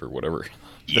 pulse wave or whatever.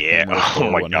 Yeah. Number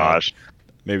Oh my 419. gosh.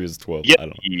 Maybe it's 12. Yeah. I don't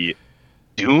know. The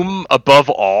Doom Above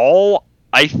All.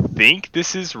 I think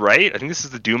this is right. I think this is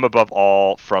the Doom Above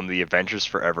All from the Avengers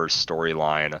Forever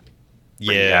storyline. Where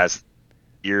he Yeah, has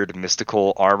weird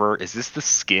mystical armor. Is this the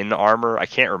skin armor? I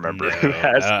can't remember No, who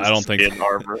has I the don't think skin so.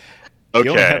 armor. he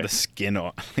only had Okay. the skin,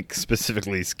 like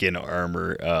specifically skin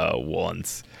armor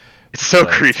once. It's so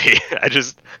but- creepy.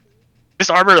 This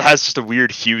armor has just a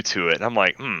weird hue to it. I'm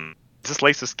like, Is this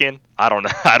lace of skin? I don't know.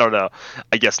 I don't know.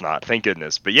 I guess not. Thank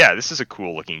goodness. But yeah, this is a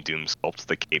cool looking Doom sculpt.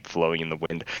 The cape flowing in the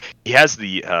wind. He has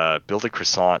the Build a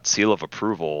Croissant seal of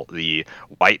approval, the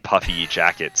white puffy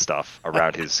jacket stuff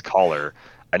around his collar.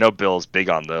 I know Bill's big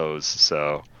on those,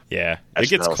 so Yeah, that it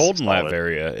gets smells cold in solid.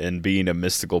 Latveria, and being a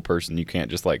mystical person, you can't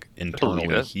just like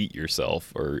internally it. heat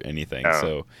yourself or anything. No.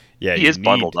 So yeah, He you is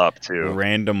bundled need up too.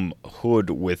 random hood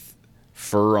with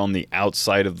fur on the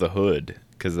outside of the hood,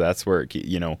 because that's where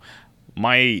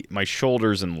my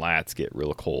shoulders and lats get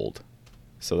real cold,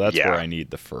 so that's Yeah. where I need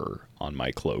the fur on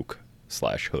my cloak /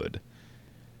 hood.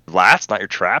 Lats, not your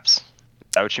traps. Is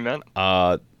that what you meant?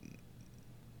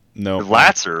 No, Your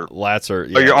lats are. lats are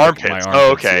Oh, your like armpits. my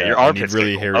Oh, okay, yeah, your I armpits need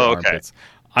really get hairy cold. Oh, okay. armpits.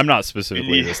 I'm not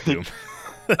specifically need- this Doom.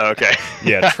 Okay.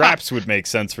 Yeah, traps would make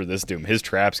sense for this Doom. His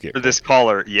traps get For this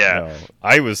collar, yeah. No,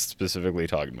 I was specifically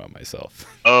talking about myself.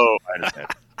 Oh, I understand.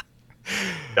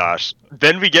 Gosh.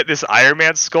 Then we get this Iron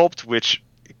Man sculpt, which,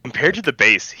 compared to the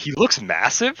base, he looks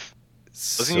massive.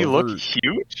 Doesn't he look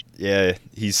huge? Yeah,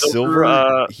 he's Silver,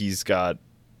 silver. He's got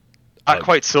Not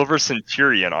quite Silver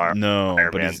Centurion arm. no,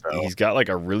 Iron but Man, though. he's got like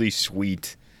a really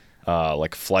sweet,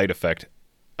 like flight effect,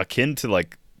 akin to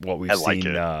like what we've I like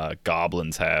seen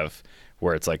goblins have,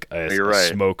 where it's like a You're right.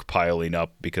 smoke piling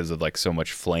up because of like so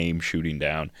much flame shooting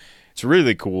down. It's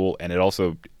really cool, and it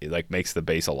also like makes the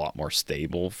base a lot more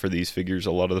stable for these figures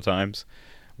a lot of the times.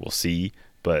 We'll see,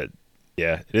 but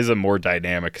yeah, it is a more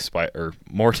dynamic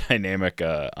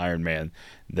Iron Man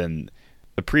than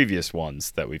the previous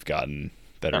ones that we've gotten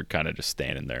that are kind of just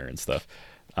standing there and stuff.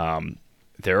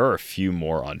 There are a few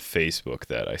more on Facebook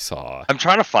that I saw. I'm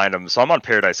trying to find them. So I'm on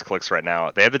Paradise Clicks right now.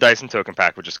 They have the Dyson Token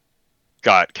Pack, which is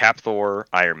got Cap, Thor,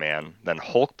 Iron Man, then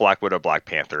Hulk, Black Widow, Black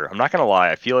Panther. I'm not going to lie.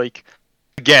 I feel like,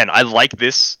 again, I like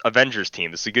this Avengers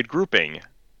team. This is a good grouping.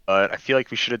 But I feel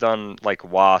like we should have done like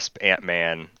Wasp,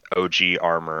 Ant-Man, OG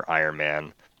Armor, Iron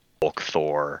Man, Hulk,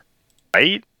 Thor,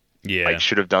 right? Yeah, Like,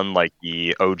 should have done like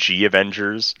the OG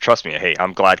Avengers. Trust me, hey,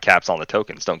 I'm glad Cap's on the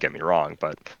tokens. Don't get me wrong,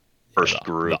 but first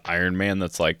group. the Iron Man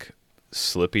that's like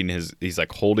slipping he's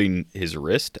like holding his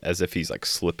wrist as if he's like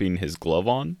slipping his glove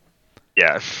on.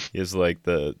 Yeah, He has like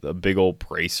the big old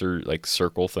bracer like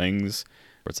circle things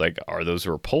where it's like, are those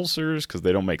repulsors? Because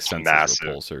they don't make sense Massive.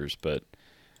 as repulsors. But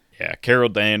yeah, Carol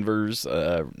Danvers,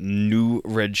 new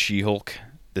Red She-Hulk.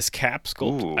 This Cap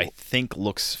sculpt Ooh. I think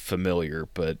looks familiar,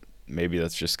 but maybe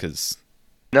that's just because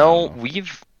no, Oh.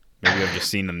 we've maybe I've just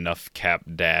seen enough Cap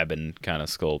dab and kind of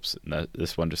sculpts. And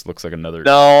this one just looks like another.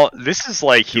 no. This is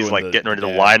like he's Doing like the getting ready to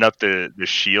dab. line up the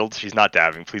shield. He's not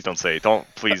dabbing. Please don't say. Don't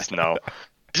please no.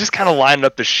 He's just kind of lining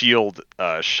up the shield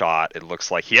shot. It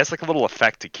looks like he has like a little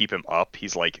effect to keep him up.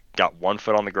 He's like got one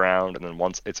foot on the ground and then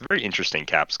once. It's a very interesting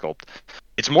Cap sculpt.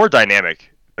 It's more dynamic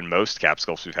than most Cap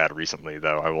sculpts we've had recently,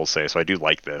 though. I will say. So I do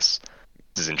like this.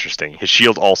 This is interesting. His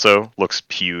shield also looks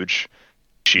huge.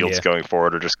 Shields Yeah. going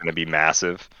forward are just going to be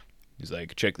massive. He's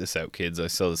like, check this out, kids. I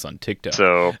saw this on TikTok.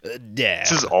 So Yeah.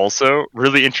 this is also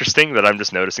really interesting that I'm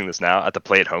just noticing this now at the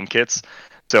Play at Home kits.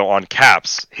 So on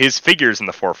Caps, his figure's in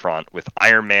the forefront with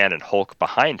Iron Man and Hulk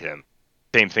behind him.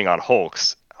 Same thing on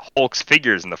Hulk's. Hulk's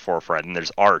figure's in the forefront, and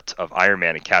there's art of Iron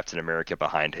Man and Captain America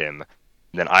behind him.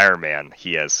 And then Iron Man,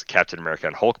 he has Captain America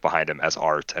and Hulk behind him as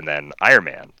art, and then Iron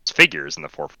Man's figure is in the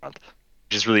forefront,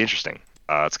 which is really interesting.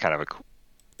 It's kind of a cool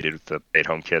did with the Play at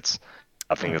Home kits.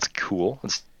 I think that's cool.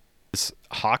 This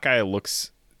Hawkeye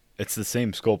looks. It's the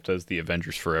same sculpt as the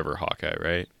Avengers Forever Hawkeye,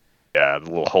 right? Yeah, the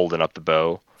little holding up the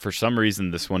bow. For some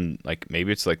reason, this one, like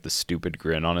maybe it's like the stupid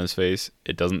grin on his face.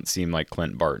 It doesn't seem like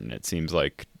Clint Barton. It seems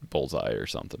like Bullseye or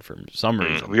something for some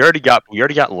reason. We already got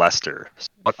Lester.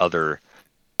 What other?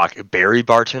 Barry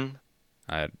Barton.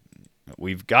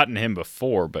 We've gotten him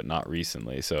before, but not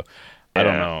recently. So I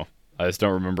don't Yeah. know. I just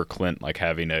don't remember Clint like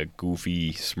having a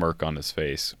goofy smirk on his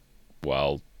face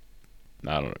while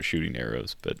I don't know shooting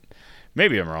arrows. But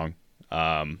maybe I'm wrong.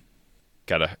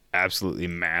 Got a absolutely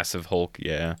massive Hulk.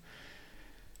 Yeah.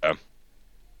 Yeah.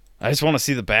 I just want to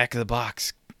see the back of the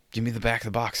box. Give me the back of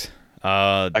the box.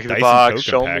 of the Dyson box, Token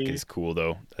show Pack me. is cool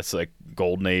though. That's like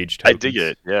Golden Age. I Tokens. dig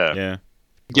it. Yeah. Yeah.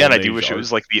 Again, I Golden do Age wish it art.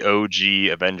 was like the OG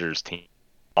Avengers team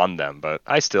on them, but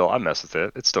I mess with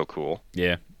it. It's still cool.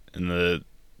 Yeah, and the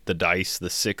dice, the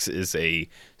 6 is a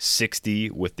 60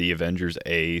 with the Avengers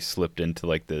A slipped into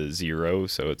like the 0,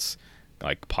 so it's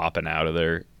like popping out of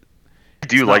there. I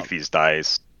do It's like not these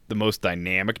dice. the most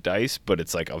dynamic dice, but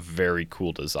it's like a very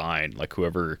cool design. Like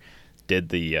whoever did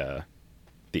the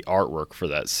artwork for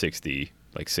that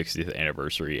 60th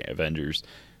anniversary Avengers,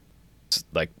 it's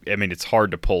like I mean it's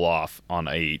hard to pull off on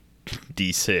a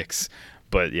D6,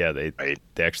 but yeah, they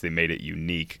actually made it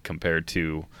unique compared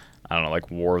to I don't know,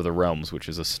 like War of the Realms, which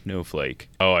is a snowflake.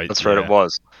 Oh, That's right, it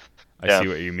was. I see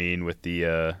what you mean with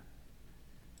the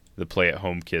play at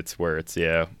home kits where it's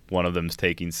one of them's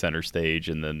taking center stage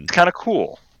and then It's kind of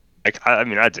cool. I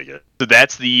mean, I dig it. So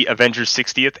that's the Avengers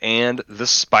 60th and the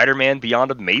Spider-Man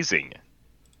Beyond Amazing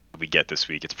we get this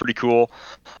week. It's pretty cool.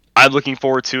 I'm looking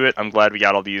forward to it. I'm glad we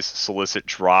got all these solicit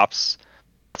drops.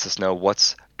 Lets us know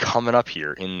what's coming up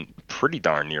here in pretty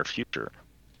darn near future.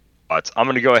 But I'm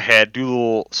going to go ahead, do a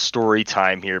little story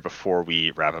time here before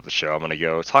we wrap up the show. I'm going to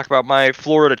go talk about my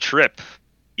Florida trip.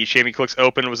 The Shaming Clicks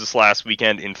Open was this last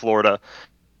weekend in Florida.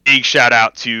 Big shout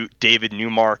out to David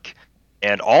Newmark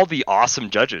and all the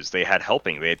awesome judges they had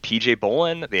helping. They had PJ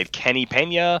Bolin, they had Kenny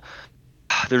Pena.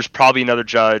 There's probably another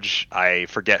judge. I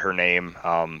forget her name,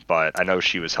 but I know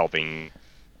she was helping.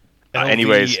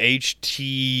 Anyways,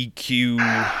 HTQ.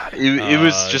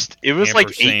 It was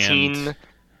like ampersand.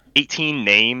 18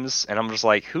 names, and I'm just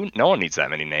like, no one needs that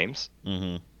many names.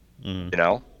 Mm-hmm. You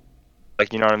know,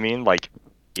 like, you know what I mean? Like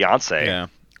Beyonce, Yeah.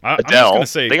 Adele. I'm just gonna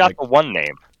say, they got like, the one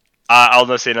name. I'll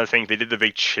just say another thing. They did the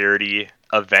big charity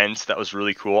event that was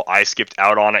really cool. I skipped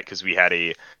out on it because we had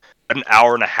an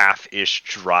hour and a half ish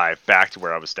drive back to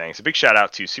where I was staying. So big shout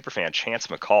out to superfan Chance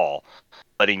McCall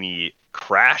letting me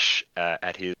crash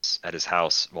at his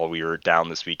house while we were down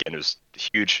this weekend. It was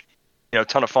huge,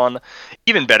 ton of fun.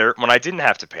 Even better when I didn't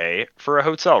have to pay for a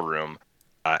hotel room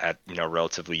at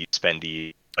relatively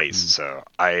spendy place. So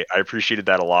I appreciated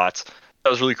that a lot. That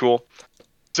was really cool.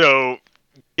 So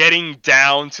getting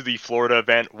down to the Florida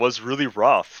event was really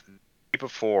rough. The day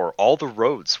before, all the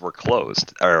roads were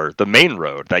closed, or the main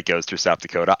road that goes through South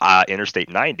Dakota, Interstate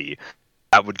 90,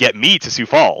 that would get me to Sioux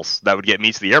Falls, that would get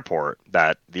me to the airport,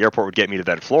 that the airport would get me to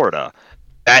then Florida.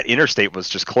 That interstate was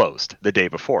just closed the day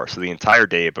before. So the entire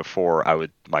day before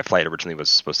my flight originally was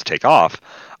supposed to take off,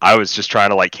 I was just trying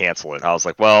to cancel it. I was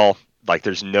like, well,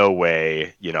 there's no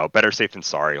way, better safe than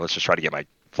sorry. Let's just try to get my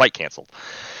flight canceled.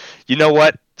 You know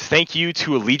what? Thank you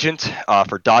to Allegiant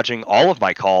for dodging all of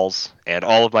my calls and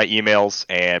all of my emails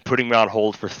and putting me on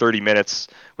hold for 30 minutes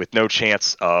with no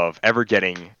chance of ever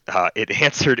getting it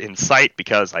answered in sight,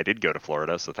 because I did go to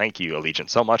Florida. So thank you,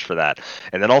 Allegiant, so much for that.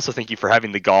 And then also thank you for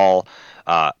having the gall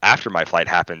after my flight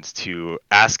happened to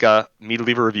ask me to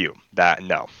leave a review. That's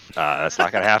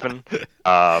not going to happen.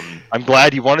 I'm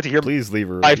glad you wanted to hear please leave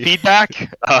my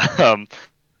feedback, but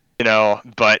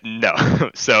no.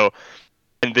 So.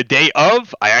 And the day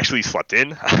of, I actually slept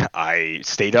in. I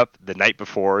stayed up the night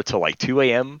before till 2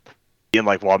 a.m. being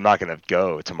well, I'm not going to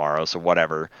go tomorrow, so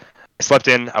whatever. I slept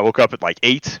in. I woke up at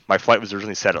 8. My flight was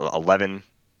originally set at 11,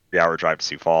 3-hour drive to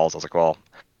Sioux Falls. I was like, well,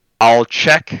 I'll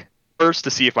check first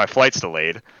to see if my flight's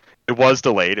delayed. It was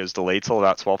delayed. It was delayed till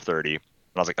about 12:30. And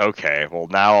I was like, okay, well,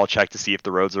 now I'll check to see if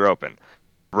the roads are open.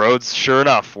 Roads, sure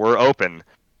enough, were open.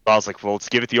 I was like, well, let's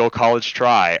give it the old college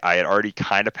try. I had already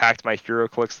kind of packed my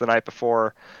HeroClix the night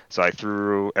before, so I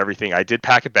threw everything. I did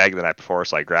pack a bag the night before,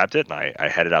 so I grabbed it, and I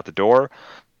headed out the door.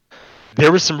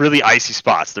 There were some really icy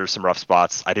spots. There were some rough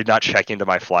spots. I did not check into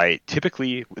my flight.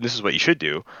 Typically, this is what you should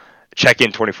do, check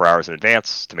in 24 hours in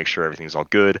advance to make sure everything's all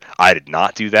good. I did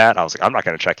not do that. I was like, I'm not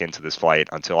going to check into this flight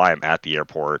until I am at the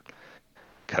airport,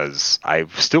 because I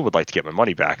still would like to get my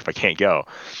money back if I can't go.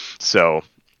 So...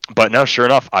 But no, sure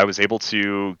enough, I was able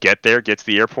to get there, get to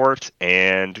the airport,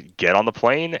 and get on the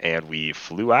plane, and we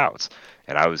flew out.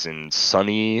 And I was in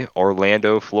sunny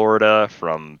Orlando, Florida,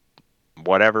 from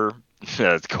whatever,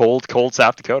 cold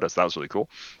South Dakota, so that was really cool.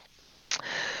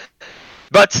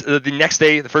 But the next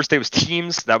day, the first day was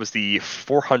teams. That was the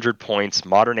 400 points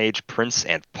Modern Age Prince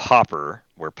and Pauper,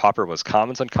 where Pauper was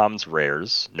commons, uncommons,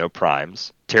 rares, no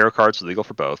primes. Tarot cards were legal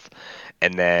for both.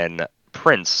 And then...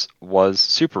 Prince was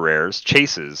super rares,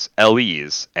 chases,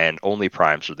 LEs, and only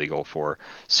primes are legal for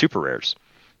super rares.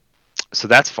 So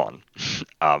that's fun.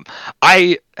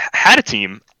 I had a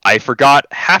team. I forgot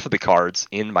half of the cards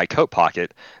in my coat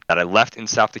pocket that I left in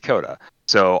South Dakota.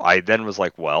 So I then was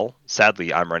like, well,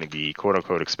 sadly, I'm running the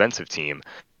quote-unquote expensive team.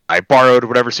 I borrowed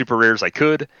whatever super rares I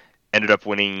could, ended up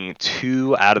winning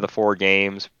 2 out of the 4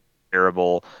 games.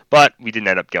 Terrible, but we didn't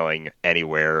end up going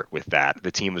anywhere with that. The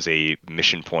team was a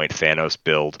Mission Point Thanos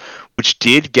build, which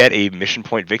did get a Mission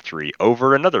Point victory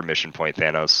over another Mission Point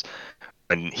Thanos.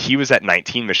 And he was at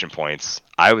 19 mission points.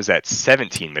 I was at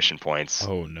 17 mission points.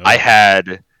 Oh no! I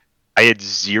had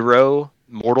 0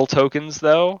 mortal tokens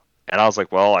though, and I was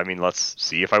like, well, I mean, let's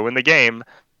see if I win the game.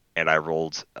 And I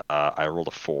rolled a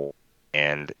 4,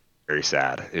 and very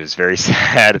sad. It was very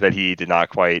sad that he did not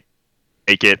quite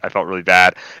make it. I felt really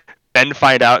bad. Then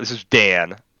find out this is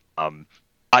Dan,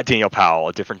 not Daniel Powell,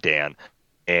 a different Dan,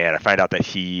 and I find out that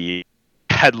he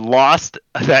had lost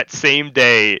that same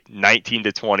day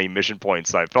 19-20 mission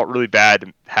points. So I felt really bad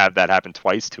to have that happen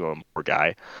twice to him, poor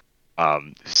guy.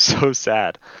 So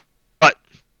sad. But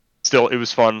still, it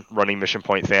was fun running Mission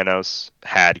Point Thanos.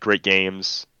 Had great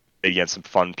games, played against some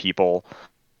fun people.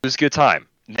 It was a good time.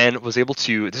 Then was able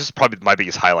to, this is probably my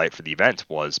biggest highlight for the event,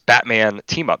 was Batman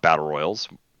Team-Up Battle Royals.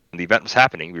 When the event was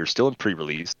happening, we were still in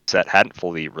pre-release. The set hadn't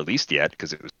fully released yet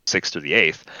because it was 6th or the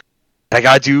 8th. I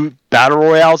gotta do Battle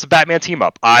Royales of Batman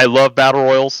Team-Up. I love Battle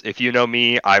Royals. If you know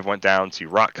me, I've went down to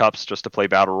Rock Cups just to play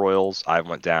Battle Royals. I've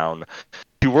went down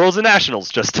to Worlds and Nationals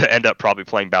just to end up probably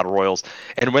playing Battle Royals.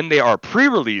 And when they are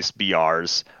pre-release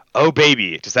BRs, oh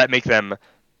baby, does that make them,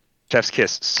 chef's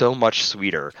kiss, so much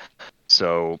sweeter.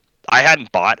 So I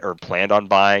hadn't bought or planned on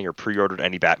buying or pre-ordered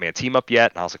any Batman Team-Up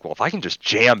yet. And I was like, well, if I can just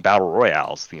jam Battle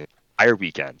Royales the entire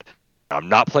weekend, I'm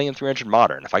not playing 300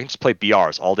 Modern. If I can just play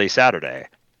BRs all day Saturday,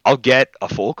 I'll get a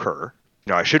full cur.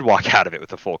 I should walk out of it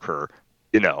with a full cur.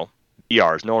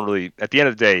 BRs. No one really, at the end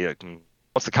of the day,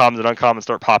 once the commons and uncommons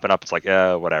start popping up, it's like,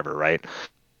 whatever, right?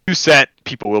 New set,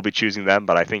 people will be choosing them,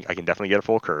 but I think I can definitely get a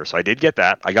full cur. So I did get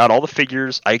that. I got all the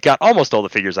figures. I got almost all the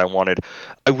figures I wanted.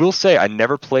 I will say I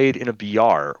never played in a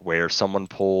BR where someone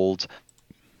pulled,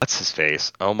 what's his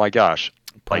face? Oh my gosh.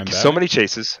 Prime like Batman? So many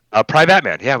chases. Prime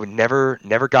Batman. Yeah, we never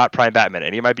got Prime Batman in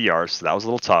any of my BRs, so that was a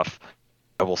little tough.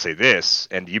 I will say this,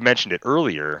 and you mentioned it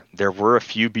earlier, there were a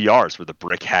few BRs where the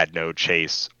brick had no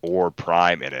chase or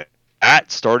prime in it.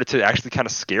 That started to actually kind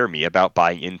of scare me about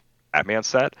buying in Batman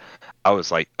set. I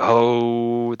was like,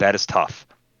 oh, that is tough.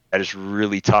 That is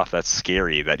really tough. That's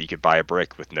scary that you could buy a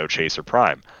brick with no chase or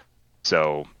prime.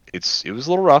 So it was a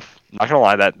little rough. Not gonna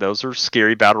lie, those are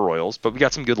scary battle royals, but we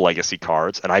got some good legacy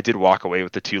cards, and I did walk away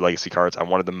with the 2 legacy cards I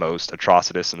wanted the most,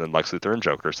 Atrocitus and then Lex Luthor and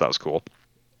Joker, so that was cool.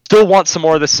 Still want some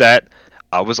more of the set.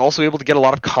 I was also able to get a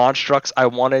lot of constructs I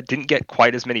wanted. Didn't get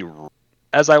quite as many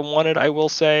as I wanted, I will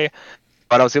say.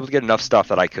 But I was able to get enough stuff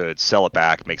that I could sell it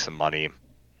back, make some money.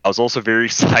 I was also very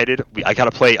excited. I got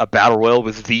to play a battle royal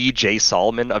with the Jay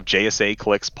Solomon of JSA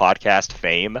Clicks podcast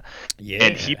fame. Yeah.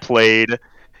 And he played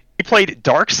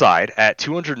Darkseid at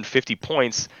 250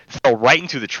 points, fell right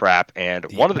into the trap, and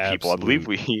one of the people, I believe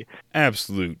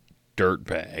absolute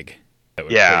dirtbag. That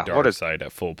would Yeah, play what a- Darkseid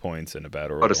at full points in a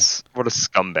battle royal. What a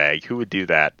scumbag. Who would do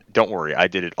that? Don't worry, I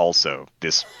did it also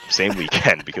this same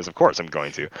weekend because of course I'm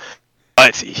going to.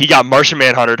 But he got Martian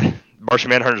Manhunter. Martian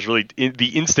Manhunter is really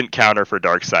the instant counter for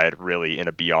Darkseid, really, in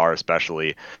a BR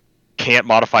especially. Can't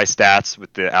modify stats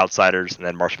with the Outsiders, and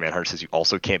then Martian Manhunter says you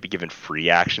also can't be given free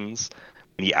actions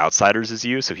when he Outsiders is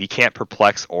you, so he can't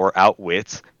perplex or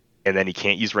outwit, and then he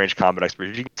can't use range combat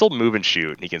expertise. He can still move and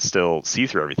shoot, and he can still see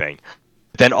through everything.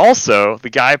 Then also, the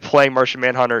guy playing Martian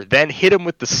Manhunter then hit him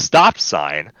with the stop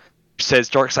sign, which says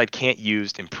Darkseid can't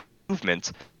use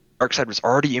improvement. Darkseid was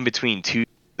already in between 2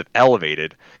 of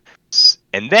elevated.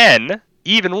 And then,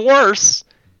 even worse,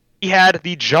 he had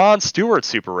the John Stewart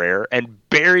super rare and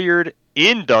barriered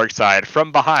in Darkseid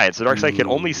from behind. So Darkseid can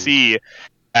only see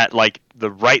at like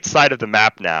the right side of the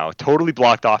map now, totally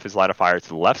blocked off his line of fire to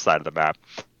the left side of the map.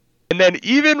 And then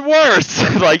even worse,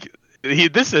 like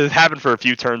this has happened for a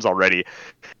few turns already.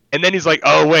 And then he's like,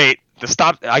 oh wait,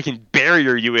 I can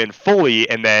barrier you in fully,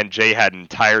 and then Jay had an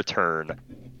entire turn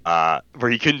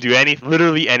where he couldn't do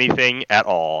literally anything at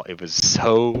all. It was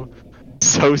so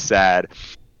sad.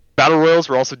 Battle Royals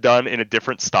were also done in a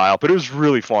different style, but it was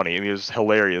really funny. I mean, it was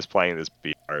hilarious playing this BR.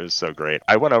 It was so great.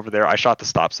 I went over there. I shot the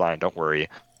stop sign. Don't worry.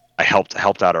 I helped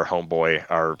out our homeboy,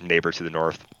 our neighbor to the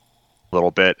north, a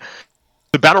little bit.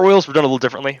 The Battle Royals were done a little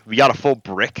differently. We got a full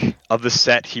brick of the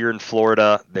set here in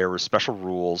Florida. There were special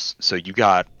rules. So you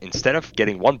got, instead of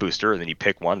getting 1 booster, and then you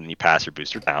pick one, and you pass your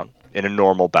booster down in a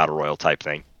normal Battle Royal type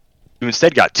thing, you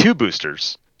instead got 2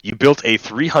 boosters. You built a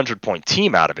 300-point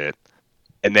team out of it,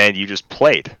 and then you just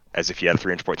played as if you had a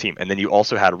 300-point team. And then you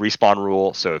also had a respawn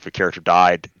rule, so if a character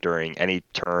died during any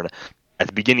turn, at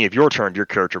the beginning of your turn, your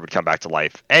character would come back to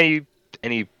life. Any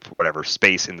whatever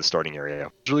space in the starting area.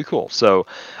 It was really cool. So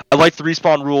I liked the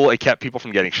respawn rule. It kept people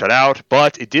from getting shut out,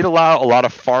 but it did allow a lot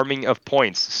of farming of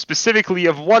points, specifically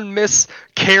of one Miss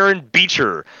Karen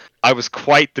Beecher. I was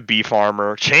quite the bee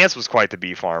farmer. Chance was quite the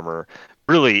bee farmer.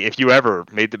 Really, if you ever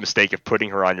made the mistake of putting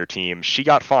her on your team, she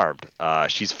got farmed.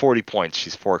 She's 40 points.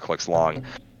 She's 4 clicks long.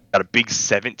 Got a big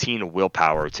 17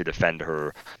 willpower to defend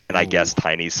her, and I guess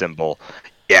tiny symbol.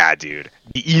 Yeah, dude.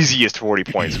 The easiest 40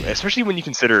 points, especially when you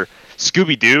consider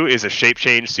Scooby-Doo is a shape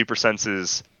change Super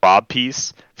Sense's Bob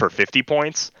piece for 50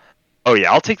 points. Oh,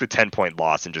 yeah, I'll take the 10-point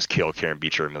loss and just kill Karen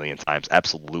Beecher a million times.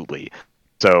 Absolutely.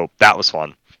 So that was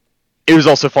fun. It was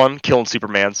also fun killing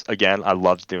Supermans. Again, I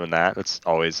loved doing that. That's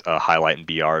always a highlight in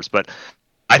BRs. But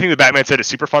I think the Batman set is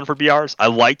super fun for BRs. I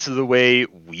liked the way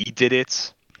we did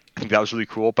it. I think that was really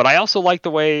cool. But I also like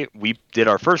the way we did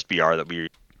our first BR that we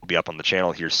will be up on the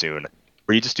channel here soon,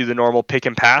 where you just do the normal pick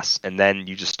and pass, and then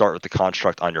you just start with the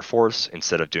construct on your force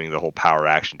instead of doing the whole power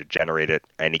action to generate it.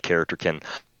 Any character can.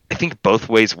 I think both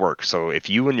ways work. So if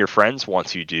you and your friends want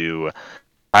to do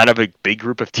kind of a big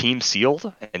group of team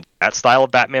sealed and that style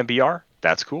of Batman BR,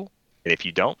 that's cool. And if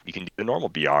you don't, you can do the normal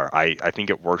BR. I think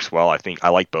it works well. I think I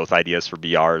like both ideas for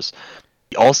BRs.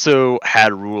 We also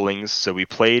had rulings, so we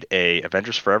played a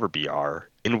Avengers Forever BR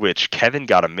in which Kevin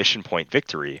got a mission point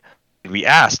victory. And we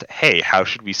asked, hey, how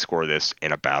should we score this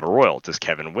in a battle royal? Does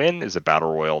Kevin win? Is the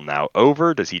battle royal now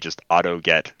over? Does he just auto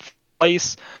get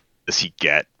place? Does he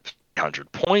get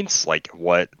 100 points? Like,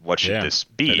 what should this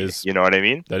be? You know what I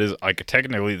mean? That is, like,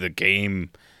 technically the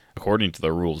game, according to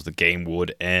the rules, the game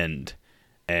would end,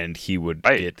 and he would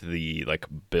get the, like,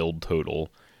 build total.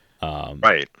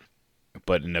 Right.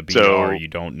 But in a BR, you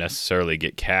don't necessarily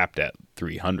get capped at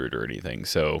 300 or anything,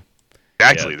 so...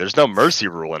 Exactly. There's no mercy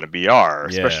rule in a BR,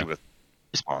 especially with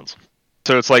respawns.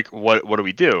 So it's like, what do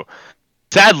we do?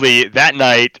 Sadly, that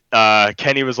night,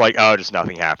 Kenny was like, oh, just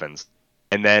nothing happens.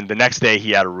 And then the next day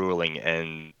he had a ruling,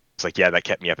 and it's like, yeah, that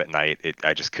kept me up at night.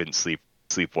 I just couldn't sleep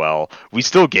well. We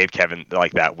still gave Kevin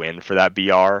like that win for that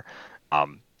BR,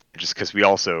 just because we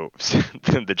also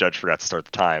the judge forgot to start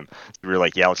the time. We were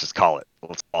like, yeah, let's just call it.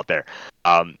 Let's call it there.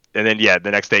 And then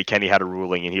the next day Kenny had a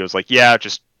ruling, and he was like, yeah,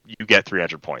 just you get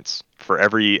 300 points for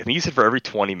every. I think he said for every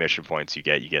 20 mission points you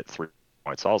get 3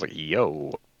 points. So I was like,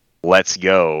 yo, let's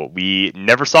go. We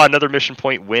never saw another mission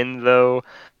point win though.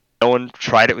 No one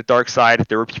tried it with Darkseid.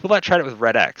 There were people that tried it with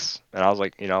Red X, and I was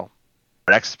like, Red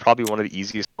X is probably one of the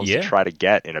easiest ones to try to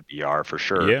get in a BR for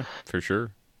sure. Yeah, for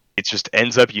sure. It just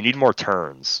ends up you need more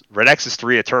turns. Red X is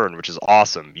 3 a turn, which is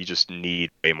awesome. You just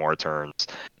need way more turns.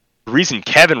 The reason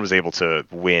Kevin was able to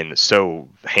win so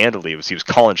handily was he was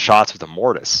calling shots with a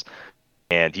Mortis,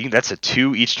 and that's a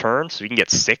 2 each turn, so you can get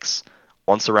 6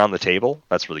 once around the table.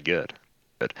 That's really good.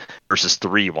 Versus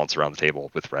 3 once around the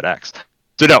table with Red X.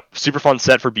 So no, super fun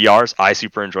set for BRs. I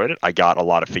super enjoyed it. I got a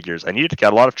lot of figures. I needed to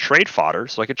get a lot of trade fodder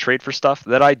so I could trade for stuff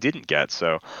that I didn't get.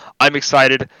 So I'm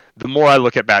excited. The more I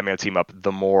look at Batman Team Up,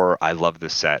 the more I love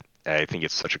this set. I think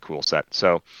it's such a cool set.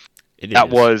 So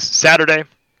that was Saturday.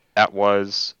 That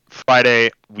was Friday.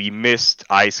 We missed.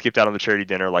 I skipped out on the charity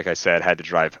dinner. Like I said, had to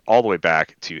drive all the way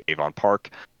back to Avon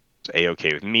Park. It was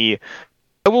A-okay with me.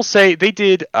 I will say they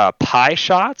did pie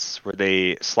shots where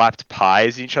they slapped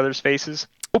pies in each other's faces.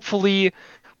 Hopefully,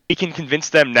 we can convince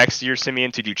them next year,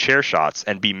 Simeon, to do chair shots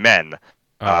and be men,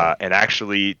 and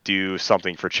actually do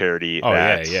something for charity. Oh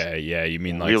yeah. You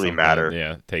mean like really matter?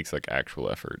 It takes like actual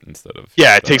effort instead of.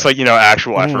 Yeah, it takes like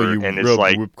actual effort, you and it's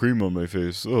like whipped cream on my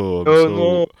face.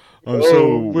 Oh, I'm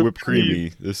so whipped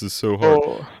creamy. This is so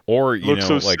hard. Or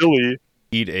so like silly.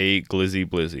 Eat a glizzy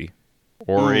blizzy,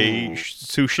 or a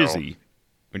sushizzy,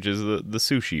 which is the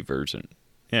sushi version.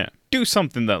 Yeah. Do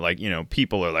something that, like,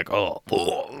 people are like, oh,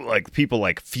 like, people,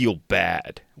 like, feel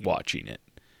bad watching it.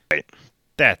 Right.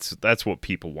 That's what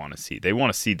people want to see. They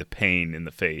want to see the pain in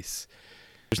the face.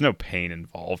 There's no pain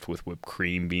involved with whipped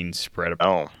cream being spread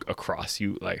across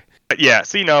you. Like, yeah,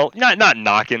 so, not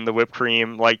knocking the whipped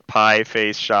cream, like, pie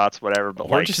face shots, whatever, but,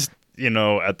 or just,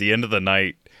 at the end of the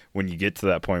night, when you get to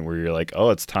that point where you're like,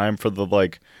 oh, it's time for the,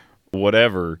 like,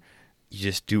 whatever... You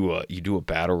just do a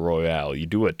battle royale. You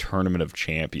do a tournament of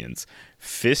champions,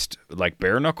 like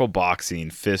bare knuckle boxing,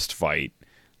 fist fight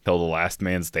till the last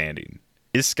man standing.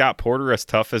 Is Scott Porter as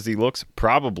tough as he looks?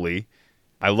 Probably.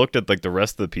 I looked at like the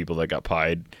rest of the people that got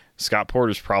pied. Scott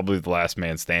Porter's probably the last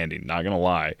man standing. Not gonna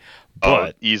lie,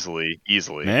 but easily.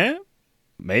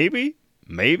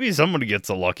 Maybe somebody gets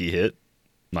a lucky hit.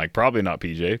 Like probably not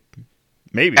PJ.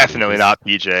 Maybe definitely not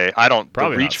PJ. I don't.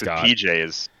 Probably the reach not with PJ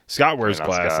is. Scott wears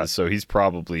glasses, so he's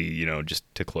probably, just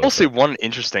to close. I'll say one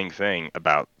interesting thing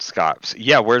about Scott.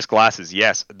 Yeah, wears glasses,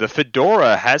 yes. The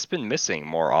fedora has been missing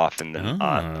more often than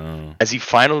not. Has he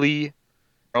finally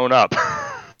grown up?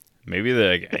 Maybe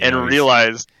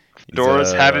realized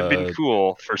fedoras haven't been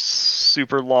cool for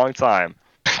super long time.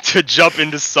 To jump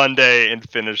into Sunday and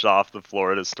finish off the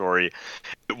Florida story,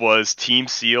 it was team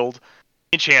sealed.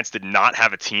 Chance did not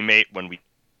have a teammate when we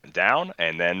down,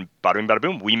 and then bada boom, bada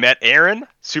boom, we met Aaron,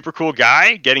 super cool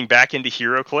guy, getting back into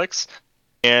HeroClix,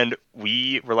 and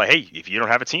we were like, hey, if you don't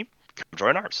have a team, come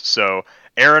join ours. So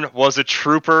Aaron was a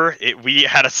trooper. We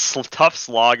had a tough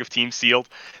slog of team sealed.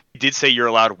 He did say you're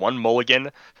allowed 1 mulligan,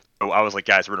 so I was like,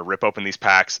 guys, we're gonna rip open these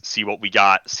packs, see what we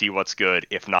got, see what's good.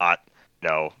 If not,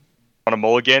 on a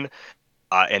mulligan.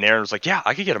 And Aaron was like, yeah,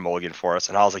 I could get a mulligan for us.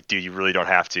 And I was like, dude, you really don't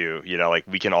have to. Like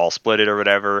we can all split it or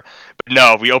whatever. But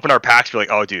no, we open our packs. We're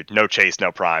like, oh, dude, no chase,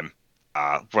 no prime.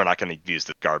 We're not going to use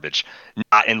this garbage.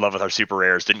 Not in love with our super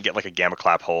rares. Didn't get like a Gamma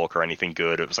Clap Hulk or anything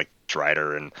good. It was like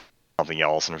Strider and something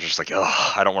else. And I was just like,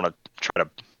 oh, I don't want to try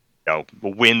to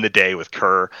win the day with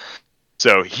Kerr.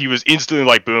 So he was instantly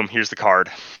like, boom, here's the card.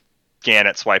 Scan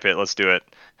it, swipe it, let's do it.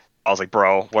 I was like,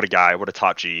 bro, what a guy, what a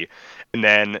top G. And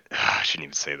then, I shouldn't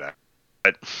even say that.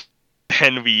 But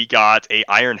then we got a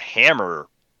Iron Hammer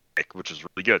pick, which was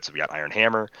really good. So we got Iron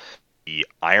Hammer, the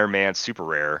Iron Man super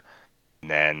rare,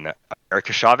 and then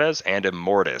America Chavez and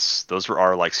Immortus. Those were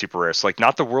our like super rares. So like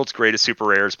not the world's greatest super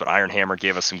rares, but Iron Hammer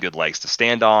gave us some good legs to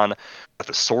stand on. With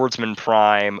the Swordsman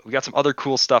Prime, we got some other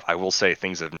cool stuff. I will say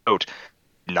things of note.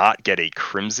 Not get a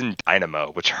Crimson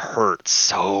Dynamo, which hurt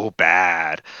so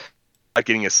bad. Not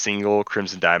getting a single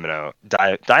Crimson Dynamo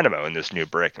in this new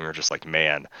brick, and we're just like,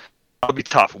 man, that'll be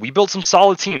tough. We built some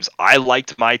solid teams. I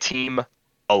liked my team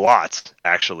a lot,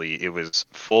 actually. It was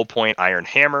full point Iron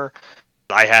Hammer.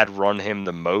 I had run him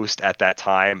the most at that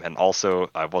time, and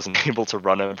also I wasn't able to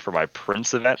run him for my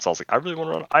Prince event, so I was like, I really want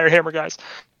to run Iron Hammer, guys.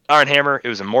 Iron Hammer, it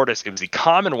was Immortus. It was the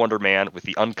common Wonder Man with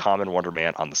the uncommon Wonder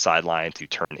Man on the sideline to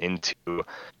turn into...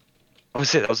 What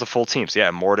was it? That was the full team. So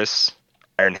yeah, Immortus,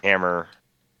 Iron Hammer,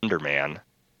 Wonder Man.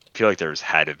 I feel like there's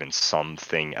had to have been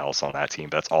something else on that team,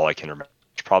 but that's all I can remember.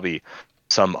 Probably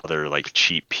some other like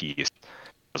cheap piece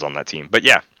was on that team. But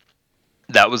yeah,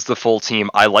 that was the full team.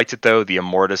 I liked it though. The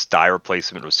Immortus die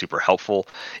replacement was super helpful.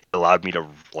 It allowed me to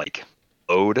like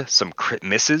load some crit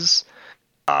misses,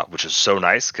 which is so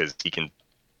nice because he can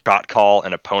shot call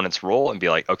an opponent's roll and be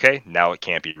like, okay, now it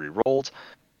can't be re-rolled.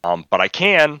 But I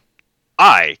can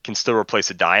still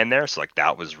replace a die in there. So like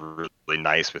that was really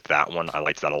nice with that one. I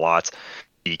liked that a lot.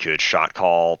 He could shot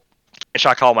call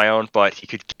my own, but he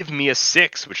could give me a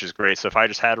 6, which is great. So if I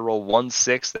just had to roll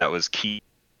 1/6, that was key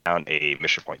down a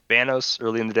mission point Thanos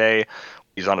early in the day.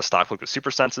 He's on a stock look with super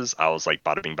senses. I was like,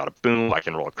 bada bing, bada boom. I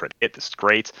can roll a crit hit. This is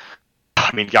great. I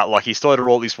mean, got lucky. Still had to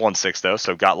roll at least 1/6 though,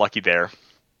 so got lucky there. It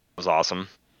was awesome.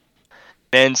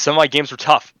 And some of my games were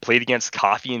tough. Played against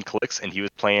Coffee and Clicks, and he was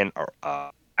playing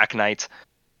Knight.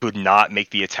 Could not make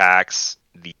the attacks.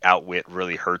 The outwit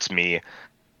really hurts me.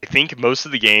 I think most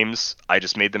of the games, I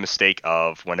just made the mistake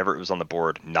of, whenever it was on the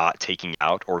board, not taking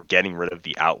out or getting rid of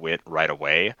the outwit right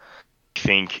away. I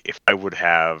think if I would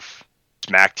have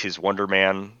smacked his Wonder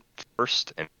Man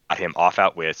first and got him off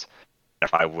outwit,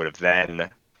 if I would have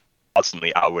then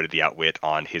constantly outwitted the outwit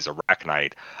on his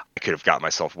Arachnite, I could have got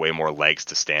myself way more legs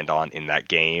to stand on in that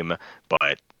game.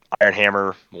 But Iron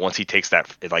Hammer, once he takes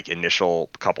that like initial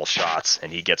couple shots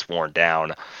and he gets worn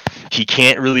down, he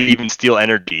can't really even steal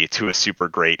energy to a super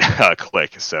great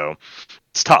click. So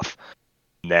it's tough.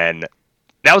 And then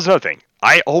that was another thing.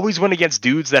 I always went against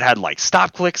dudes that had like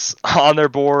stop clicks on their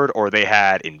board, or they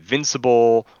had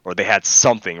invincible, or they had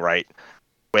something, right?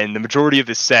 When the majority of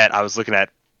this set, I was looking at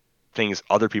things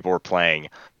other people were playing.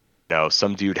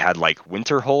 Some dude had like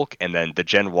Winter Hulk and then the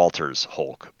Jen Walters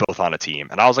Hulk, both on a team.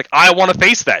 And I was like, I want to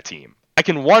face that team. I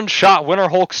can one-shot Winter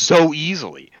Hulk so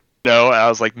easily. And I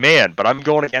was like, man, but I'm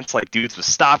going against like dudes with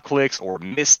stop clicks or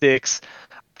mystics.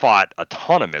 Fought a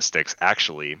ton of mystics,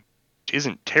 actually, which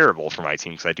isn't terrible for my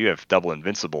team because I do have double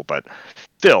invincible, but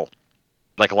still,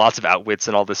 like lots of outwits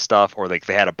and all this stuff, or like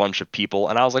they had a bunch of people.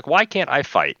 And I was like, why can't I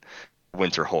fight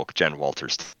Winter Hulk, Jen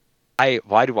Walters?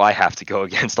 Why do I have to go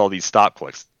against all these stop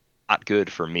clicks? Not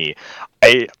good for me.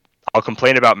 I'll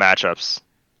complain about matchups.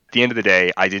 At the end of the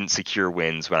day, I didn't secure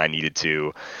wins when I needed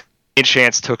to.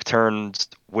 Chance took turns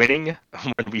winning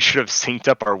when we should have synced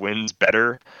up our wins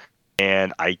better.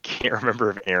 And I can't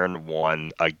remember if Aaron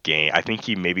won a game. I think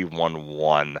he maybe won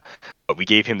one. But we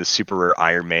gave him the Super Rare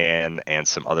Iron Man and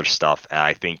some other stuff. And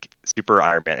I think Super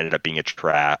Iron Man ended up being a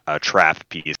trap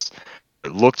piece.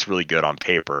 It looked really good on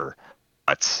paper,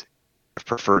 but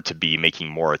preferred to be making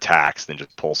more attacks than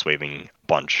just pulse waving a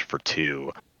bunch for 2,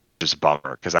 which is a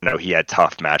bummer because I know he had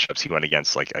tough matchups. He went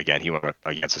against he went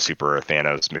against a super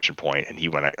Thanos mission point, and he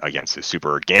went against a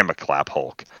super Gamma Clap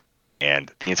Hulk.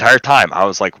 And the entire time I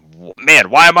was like,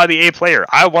 man, why am I the A player?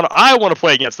 I want to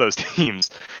play against those teams.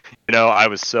 I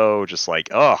was so just like,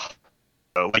 ugh.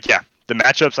 So yeah, the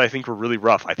matchups I think were really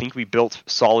rough. I think we built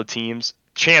solid teams.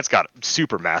 Chance got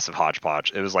super massive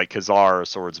hodgepodge. It was like Khazar,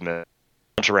 Swordsman,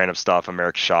 bunch of random stuff,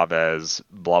 America Chavez,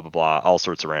 blah blah blah, all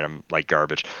sorts of random like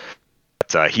garbage.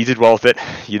 But he did well with it.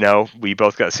 We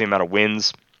both got the same amount of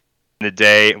wins in the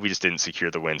day. We just didn't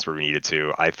secure the wins where we needed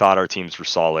to. I thought our teams were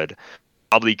solid.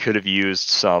 Probably could have used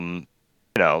some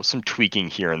tweaking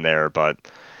here and there, but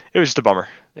it was just a bummer.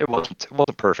 It wasn't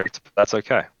perfect, but that's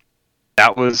okay.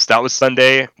 that was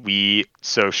Sunday.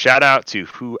 So shout out to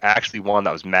who actually won.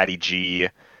 That was Matty G,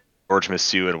 George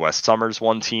Masu, and Wes Summers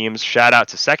won teams. Shout out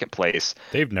to second place.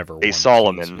 They've never A won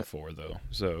Solomon teams before though,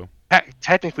 so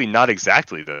Technically not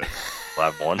exactly the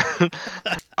lab one.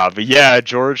 But yeah,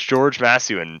 George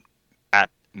Masu and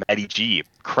Matty G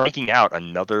cranking out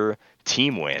another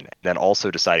team win, and then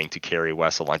also deciding to carry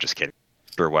Wes along. Just kidding.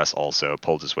 Sure, Wes also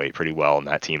pulled his weight pretty well in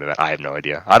that team event. I have no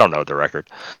idea. I don't know the record.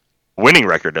 Winning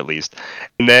record, at least.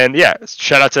 And then, yeah,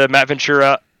 shout out to Matt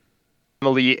Ventura,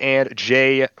 Emily, and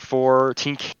Jay for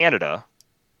Team Canada.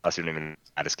 I don't even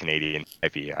that is Canadian.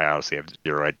 I honestly have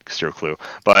zero clue.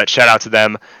 But shout out to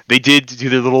them. They did do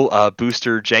their little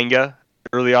booster Jenga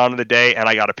early on in the day, and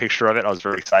I got a picture of it. I was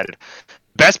very excited.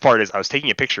 Best part is I was taking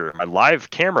a picture. My live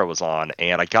camera was on,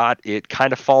 and I got it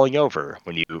kind of falling over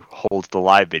when you hold the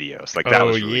live videos. Like that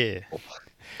was really cool.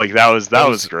 Like that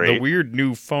was great. The weird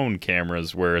new phone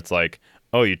cameras where it's like,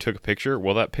 oh, you took a picture?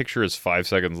 Well, that picture is 5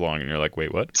 seconds long, and you're like,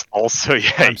 wait, what? It's also,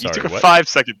 yeah, I'm you sorry, took a what?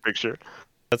 5-second picture.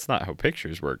 That's not how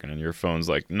pictures work. And your phone's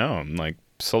like, no. I'm like,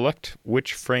 select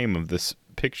which frame of this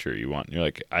picture you want. And you're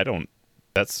like, I don't.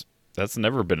 That's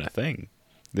never been a thing.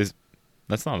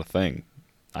 That's not a thing.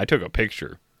 I took a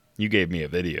picture. You gave me a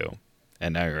video,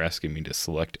 and now you're asking me to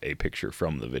select a picture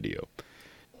from the video.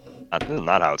 That's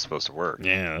not how it's supposed to work.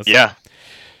 Yeah.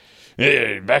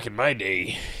 Yeah. Back in my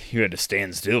day, you had to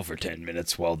stand still for 10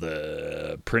 minutes while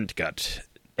the print got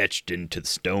etched into the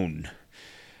stone.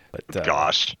 But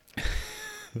Gosh.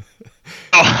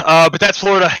 But that's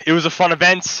Florida. It was a fun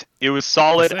event. It was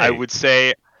solid, I would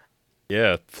say.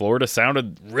 Yeah, Florida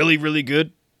sounded really, really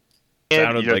good.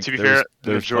 And, like to be fair,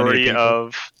 the majority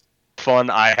of fun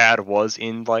I had was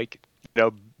in,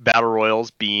 battle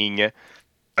royals being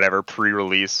whatever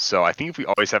pre-release. So I think if we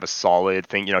always have a solid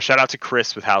thing, shout out to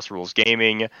Chris with House Rules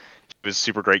Gaming. He was a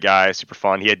super great guy, super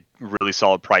fun. He had really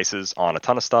solid prices on a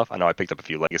ton of stuff. I know I picked up a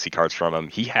few legacy cards from him.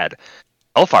 He had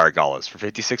Hellfire Galas for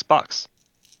 $56.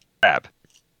 Fab. I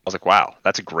was like, wow,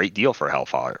 that's a great deal for a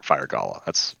Hellfire Gala.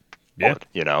 That's good,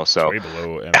 so way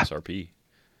below MSRP.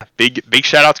 Big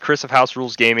shout out to Chris of House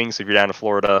Rules Gaming. So if you're down in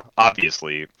Florida,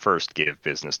 obviously first give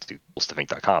business to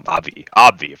coolstuffink.com.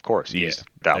 Obvi, of course. Use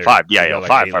Dial 5. Yeah,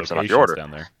 5% off your order. Down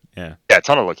there. Yeah, a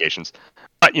ton of locations.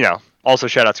 But also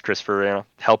shout out to Chris for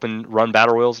helping run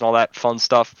battle royals and all that fun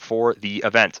stuff for the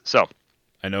event. So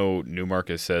I know Newmark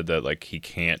has said that he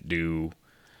can't do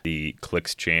the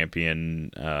Clicks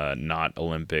Champion, not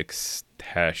Olympics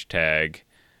hashtag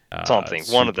something.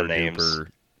 One of the names,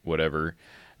 whatever.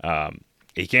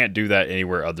 He can't do that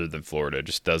anywhere other than Florida. It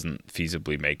just doesn't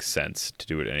feasibly make sense to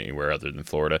do it anywhere other than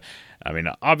Florida. I mean,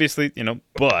 obviously,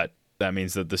 but that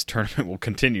means that this tournament will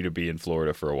continue to be in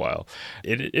Florida for a while.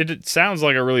 It sounds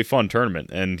like a really fun tournament,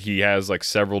 and he has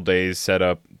several days set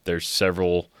up. There's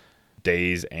several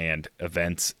days and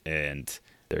events, and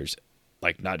there's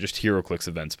not just HeroClix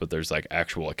events, but there's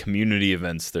actual community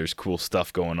events. There's cool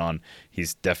stuff going on.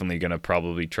 He's definitely going to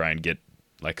probably try and get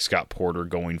Scott Porter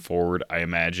going forward, I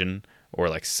imagine, or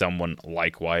someone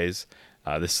likewise.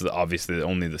 This is obviously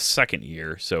only the second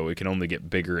year, so it can only get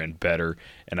bigger and better.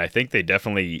 And I think they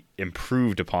definitely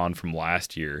improved upon from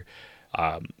last year.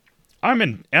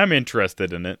 I'm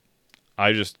interested in it.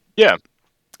 I just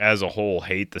as a whole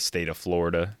hate the state of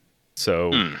Florida.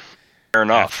 So fair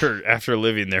enough. After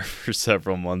living there for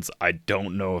several months, I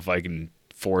don't know if I can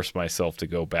force myself to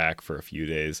go back for a few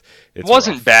days. It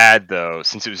wasn't bad though,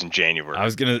 since it was in January. I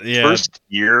was gonna first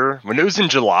year when it was in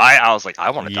July, I was like,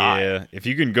 I want to die. Yeah, if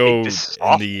you can go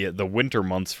in the winter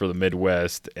months for the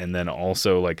Midwest, and then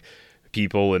also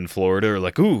people in Florida are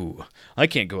like, ooh, I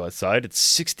can't go outside. It's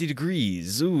 60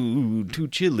 degrees. Ooh, too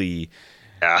chilly.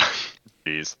 Yeah,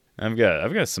 jeez. I've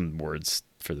got some words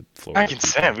for the Florida. I can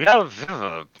say we have a bit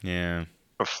of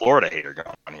a Florida hater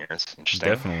going on here. It's interesting.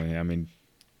 Definitely. I mean.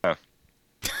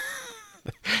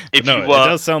 It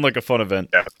does sound like a fun event.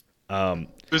 Yeah.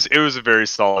 It was a very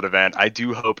solid event. I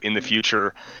do hope in the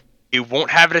future it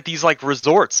won't have it at these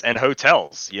resorts and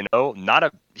hotels. Not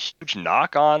a huge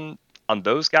knock on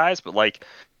those guys, but it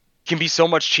can be so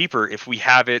much cheaper if we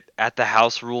have it at the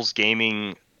House Rules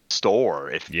Gaming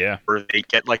store. Or they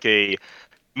get a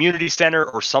community center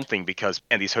or something, because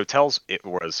these hotels, it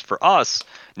was for us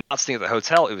not staying at the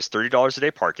hotel, it was $30 a day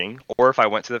parking, or if I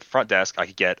went to the front desk I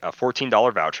could get a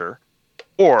 $14 voucher,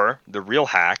 or the real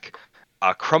hack,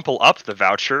 crumple up the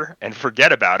voucher and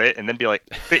forget about it, and then be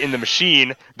fit in the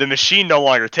machine no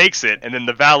longer takes it, and then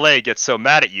the valet gets so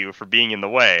mad at you for being in the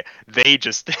way, they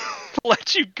just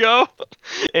let you go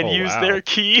and use their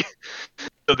key.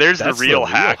 So that's the real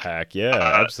hack. Yeah,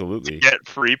 absolutely. To get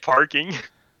free parking.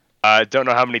 Don't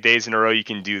know how many days in a row you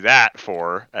can do that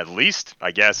for. At least,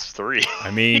 I guess, 3.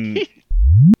 I mean,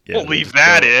 Yeah, We'll they leave just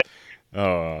that go- in.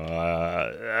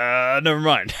 Oh, never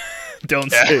mind. Don't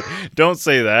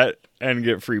say that and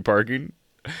get free parking.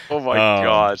 Oh my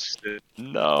gosh.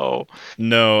 No.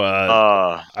 No,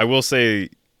 Uh, I will say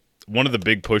one of the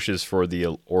big pushes for the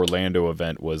Orlando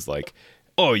event was like,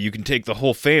 oh, you can take the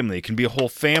whole family. It can be a whole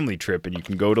family trip, and you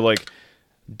can go to like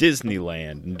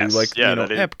Disneyland and do Yes, like yeah, you know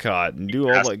that is Epcot and do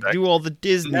all aspect. the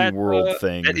Disney That, World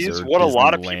things. that is or what a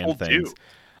lot of Disneyland people things. do.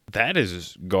 That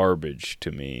is garbage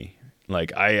to me.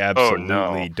 Like I Oh, absolutely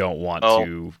no. don't want Well-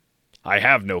 to. I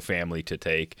have no family to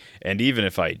take, and even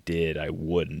if I did, I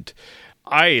wouldn't.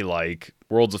 I like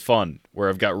Worlds of Fun, where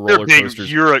I've got roller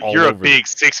coasters. You're all a over. big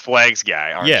Six Flags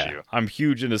guy, aren't Yeah, you? I'm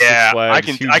huge into Yeah, Six Flags.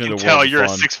 I huge can into tell Worlds of you're a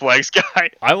Fun. Six Flags guy.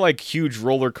 I like huge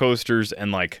roller coasters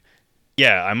and like,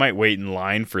 yeah, I might wait in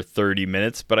line for 30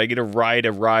 minutes, but I get to ride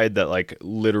a ride that like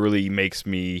literally makes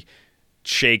me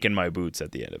shake in my boots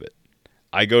at the end of it.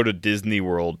 I go to Disney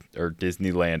World or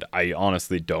Disneyland. I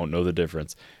honestly don't know the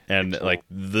difference. And like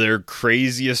their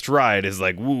craziest ride is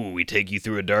like, woo, we take you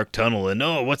through a dark tunnel and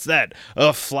oh, what's that?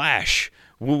 A flash.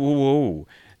 Woo, woo, woo.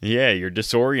 Yeah, you're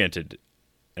disoriented.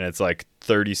 And it's like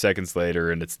 30 seconds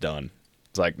later and it's done.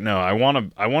 It's like, no, I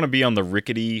want to be on the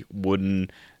rickety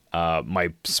wooden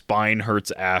my spine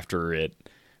hurts after it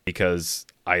because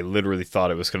I literally thought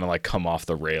it was going to like come off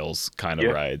the rails kind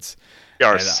of rides. We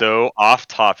are And, so off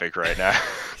topic right now.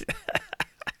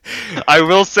 I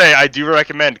will say I do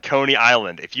recommend Coney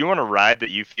Island. If you want a ride that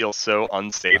you feel so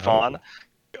unsafe on,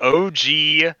 OG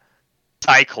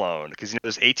Cyclone, because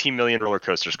there's 18 million roller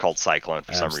coasters called Cyclone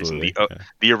for some reason. Absolutely,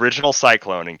 The original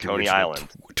Cyclone in Coney Island.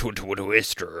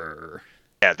 Twister.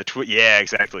 Yeah, yeah,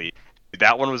 exactly.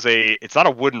 That one was it's not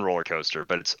a wooden roller coaster,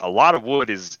 but it's a lot of wood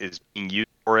is being used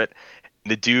for it.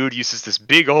 And the dude uses this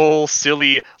big old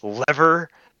silly lever,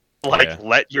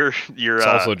 let your It's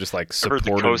also just like supported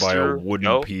by a coaster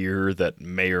wooden pier that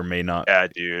may or may not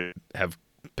dude. have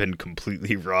been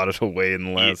completely rotted away in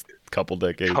the last couple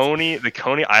decades. The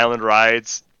Coney Island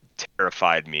rides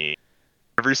terrified me.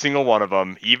 Every single one of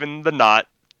them, even the not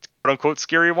quote unquote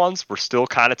scary ones, were still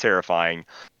kind of terrifying.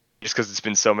 Just because it's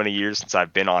been so many years since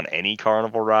I've been on any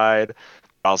carnival ride,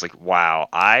 I was like, wow,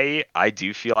 I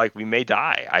do feel like we may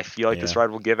die. I feel like this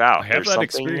ride will give out. I have that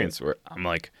experience where I'm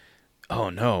like, oh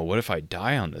no, what if I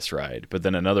die on this ride? But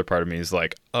then another part of me is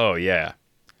like, oh yeah,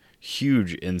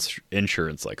 huge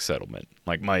insurance like settlement.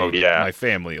 Like my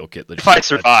family will get if I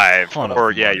survive, or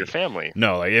your your family.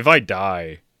 No, like if I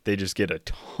die, they just get a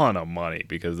ton of money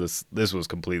because this was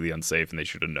completely unsafe and they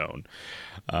should have known.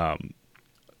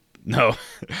 No,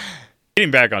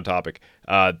 getting back on topic,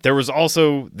 there was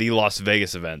also the Las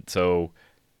Vegas event. So,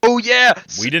 oh yeah,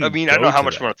 we didn't. I mean, I don't know how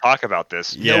much we want to talk about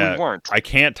this. Yeah, no, we weren't. I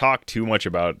can't talk too much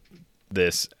about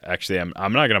this. Actually, I'm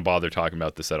not going to bother talking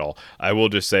about this at all. I will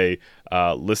just say,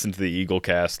 listen to the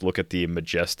Eaglecast. Look at the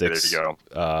Majestics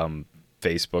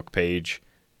Facebook page.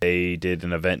 They did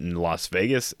an event in Las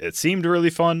Vegas. It seemed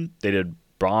really fun. They did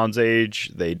Bronze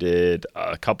Age. They did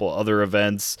a couple other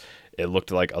events. It looked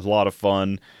like a lot of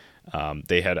fun.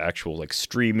 They had actual like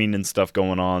streaming and stuff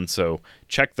going on, so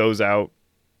check those out.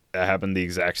 That happened the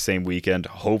exact same weekend.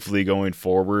 Hopefully going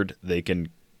forward they can,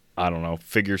 I don't know,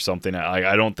 figure something out.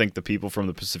 I don't think the people from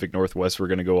the Pacific Northwest were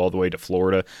going to go all the way to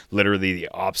Florida, literally the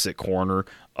opposite corner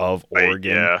of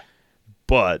Oregon. Yeah.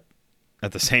 But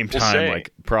at the same time,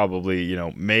 like probably,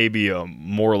 maybe a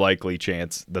more likely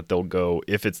chance that they'll go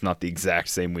if it's not the exact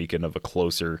same weekend of a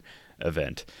closer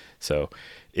event. So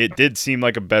it did seem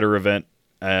like a better event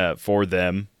for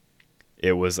them.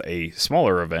 It was a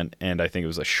smaller event, and I think it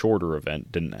was a shorter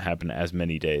event. Didn't happen as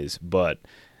many days, but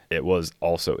it was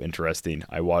also interesting.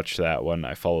 I watched that one.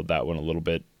 I followed that one a little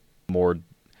bit more.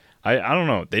 I don't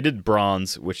know. They did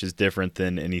bronze, which is different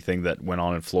than anything that went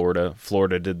on in Florida.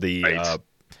 Florida did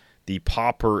the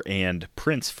Pauper and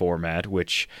Prince format,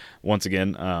 which, once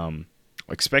again,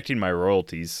 expecting my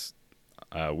royalties,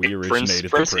 we originated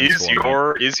Prince the Prince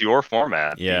format. is your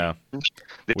format. Yeah.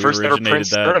 The first ever Prince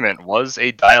tournament was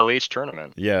a Dial H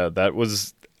tournament. Yeah, that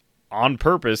was on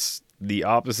purpose the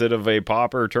opposite of a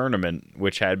Pauper tournament,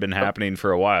 which had been happening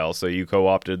for a while. So you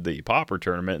co-opted the Pauper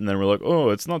tournament, and then we're like, oh,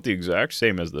 it's not the exact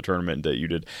same as the tournament that you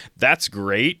did. That's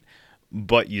great,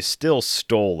 but you still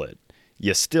stole it.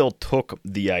 You still took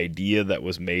the idea that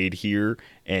was made here,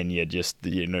 and you just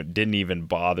didn't even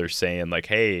bother saying like,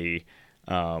 hey,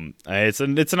 it's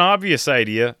an obvious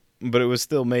idea, but it was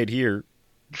still made here.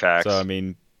 Facts. So I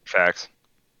mean, facts.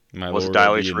 Was a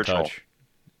Dial H original.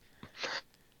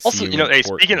 Also,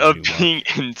 speaking of being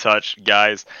in touch,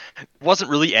 guys, wasn't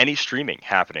really any streaming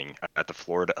happening at the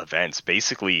Florida events.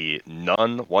 Basically,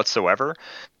 none whatsoever.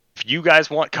 If you guys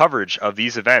want coverage of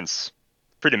these events,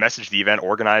 free to message the event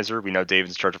organizer. We know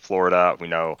David's in charge of Florida. We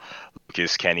know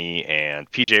Lucas, Kenny,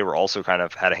 and PJ were also kind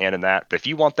of had a hand in that. But if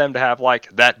you want them to have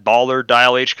like that baller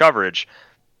Dial H coverage,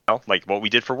 like what we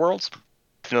did for Worlds,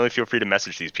 definitely feel free to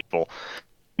message these people.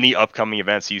 Any upcoming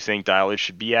events you think Dial H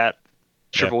should be at,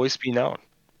 your voice be known.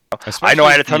 I know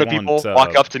I had a ton of people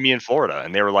walk up to me in Florida,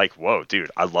 and they were like, "Whoa,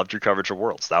 dude, I loved your coverage of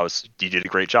Worlds. You did a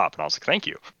great job." And I was like, "Thank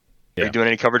you." Are you doing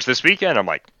any coverage this weekend? I'm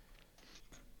like,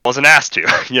 wasn't asked to,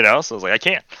 So I was like, I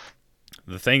can't.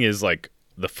 The thing is, like,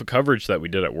 the coverage that we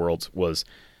did at Worlds was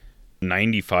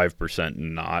 95%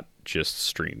 not just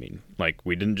streaming. Like,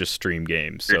 we didn't just stream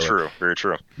games. Very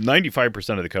true.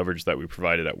 95% of the coverage that we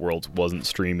provided at Worlds wasn't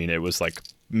streaming. It was like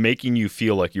making you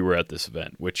feel like you were at this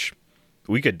event, which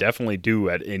we could definitely do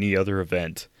at any other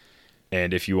event.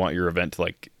 And if you want your event to,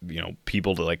 like,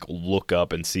 people to, like, look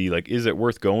up and see, like, is it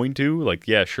worth going to? Like,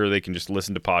 yeah, sure, they can just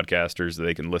listen to podcasters.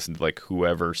 They can listen to, like,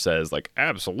 whoever says, like,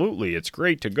 absolutely, it's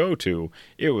great to go to.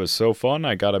 It was so fun.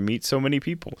 I got to meet so many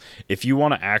people. If you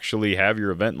want to actually have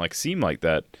your event, like, seem like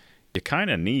that, you kind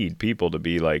of need people to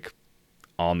be, like,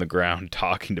 on the ground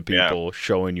talking to people,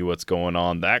 showing you what's going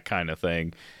on, that kind of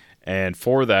thing. And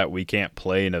for that, we can't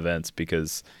play in events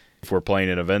because if we're playing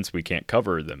in events, we can't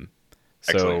cover them.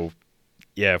 Excellent. So...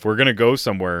 yeah, if we're going to go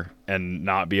somewhere and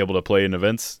not be able to play in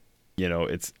events,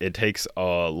 it takes a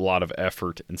lot of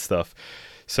effort and stuff.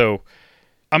 So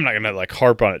I'm not going to, like,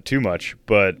 harp on it too much,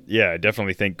 but yeah, I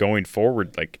definitely think going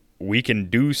forward, like, we can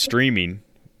do streaming.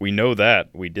 We know that.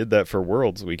 We did that for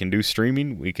Worlds. We can do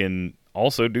streaming. We can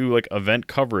also do, like, event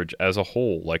coverage as a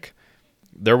whole. Like,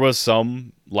 there was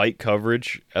some light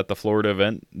coverage at the Florida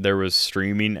event. There was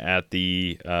streaming at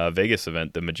the Vegas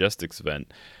event, the Majestics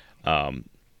event.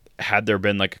 Had there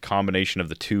been, like, a combination of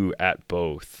the two at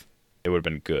both, it would have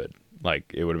been good.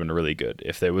 Like, it would have been really good.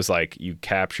 If there was, like, you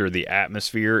capture the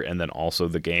atmosphere and then also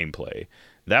the gameplay.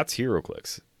 That's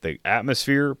HeroClix. The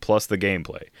atmosphere plus the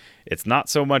gameplay. It's not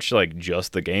so much, like,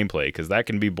 just the gameplay, because that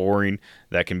can be boring,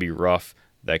 that can be rough,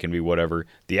 that can be whatever.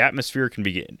 The atmosphere can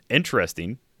be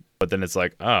interesting, but then it's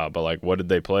like, but, like, what did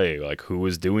they play? Like, who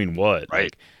was doing what? Right.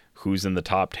 Like, who's in the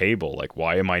top table? Like,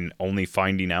 why am I only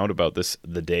finding out about this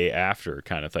the day after,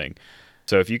 kind of thing?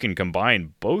 So if you can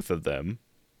combine both of them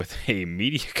with a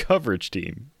media coverage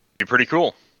team, it'd be pretty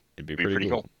cool. It'd be pretty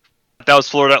cool. That was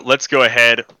Florida. Let's go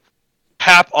ahead,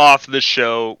 cap off the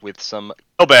show with some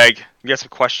mailbag. We got some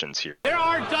questions here. There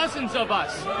are dozens of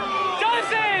us.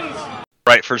 Dozens!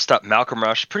 Right, first up, Malcolm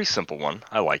Rush. Pretty simple one.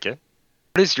 I like it.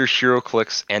 What is your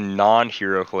HeroClix and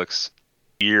non-HeroClix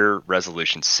year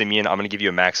resolution? Simeon, I'm going to give you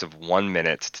a max of 1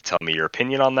 minute to tell me your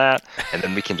opinion on that, and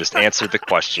then we can just answer the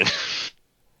question.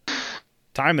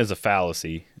 Time is a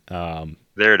fallacy.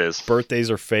 There it is. Birthdays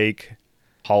are fake.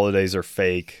 Holidays are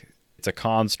fake. It's a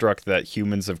construct that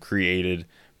humans have created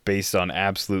based on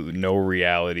absolutely no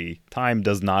reality. Time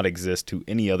does not exist to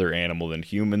any other animal than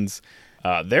humans.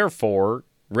 Therefore,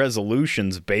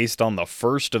 resolutions based on the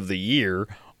first of the year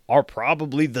are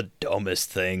probably the dumbest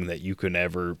thing that you can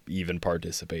ever even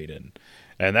participate in.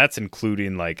 And that's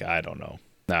including, like, I don't know.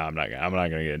 No, I'm not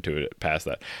going to get into it past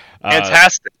that.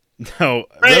 Fantastic. No,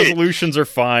 Great. Resolutions are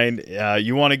fine.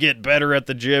 You want to get better at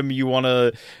the gym. You want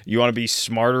to be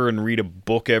smarter and read a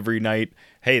book every night.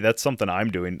 Hey, that's something I'm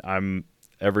doing. I'm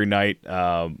every night,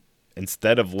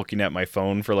 instead of looking at my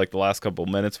phone for, like, the last couple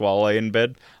minutes while I in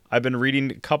bed, I've been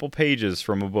reading a couple pages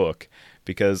from a book.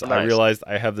 Because Nice. I realized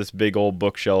I have this big old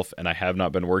bookshelf and I have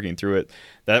not been working through it.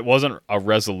 That wasn't a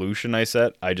resolution I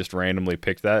set. I just randomly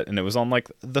picked that, and it was on, like,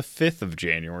 the 5th of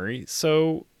January.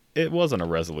 So it wasn't a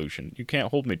resolution. You can't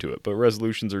hold me to it, but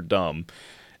resolutions are dumb.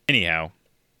 Anyhow,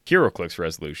 HeroClix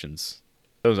resolutions.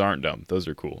 Those aren't dumb. Those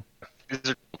are cool.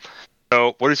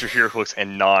 So, what is your HeroClix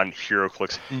and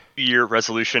non-HeroClix New Year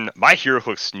resolution? My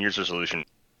HeroClix New Year's resolution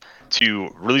to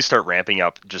really start ramping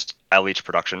up just LH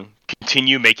production,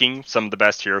 continue making some of the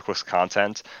best HeroClix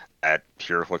content that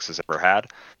HeroClix has ever had,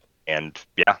 and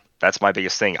yeah, that's my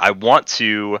biggest thing. I want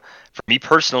to, for me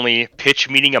personally, pitch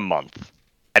meeting a month.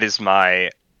 That is my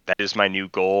new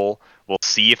goal. We'll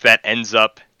see if that ends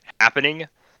up happening.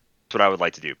 That's what I would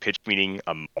like to do. Pitch meeting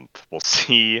a month. We'll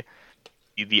see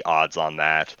the odds on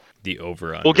that. The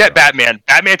over. We'll get Batman.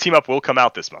 Batman Team Up will come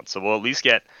out this month, so we'll at least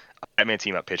get a Batman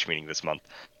Team Up pitch meeting this month.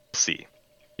 See.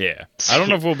 Yeah. I don't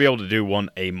know if we'll be able to do one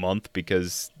a month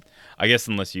because I guess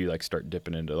unless you, like, start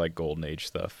dipping into, like, Golden Age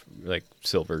stuff, like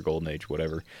Silver, Golden Age,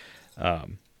 whatever. My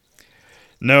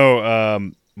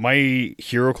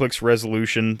HeroClix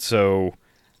resolution, so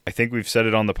I think we've said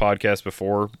it on the podcast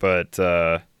before, but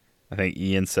I think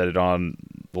Ian said it on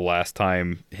the last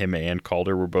time him and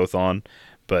Calder were both on,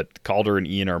 but Calder and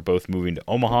Ian are both moving to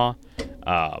Omaha.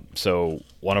 So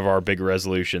one of our big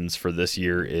resolutions for this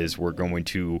year is we're going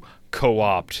to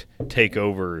co-opt, take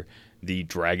over the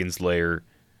Dragon's Lair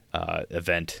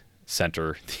event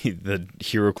center, the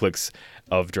HeroClix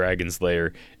of Dragon's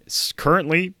Lair.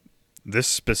 Currently, this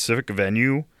specific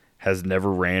venue has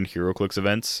never ran HeroClix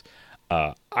events.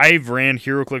 I've ran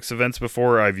HeroClix events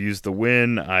before. I've used the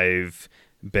win. I've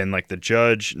been like the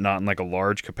judge, not in like a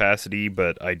large capacity,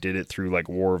 but I did it through like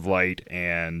War of Light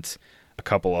and a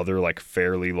couple other like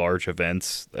fairly large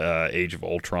events, Age of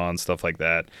Ultron, stuff like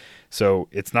that. So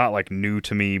it's not like new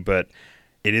to me, but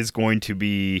it is going to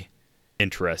be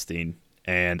interesting.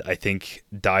 And I think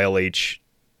Dial H,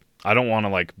 I don't want to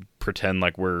like pretend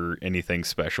like we're anything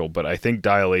special, but I think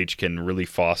Dial H can really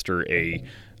foster a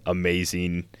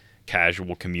amazing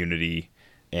casual community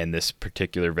in this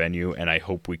particular venue, and I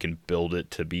hope we can build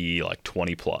it to be like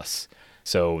 20 plus.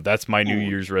 So that's my New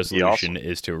Year's resolution,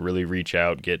 is to really reach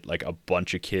out, get like a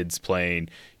bunch of kids playing,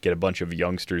 get a bunch of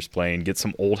youngsters playing, get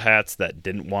some old hats that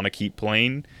didn't want to keep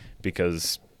playing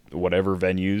because whatever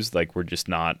venues, like we're just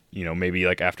not, maybe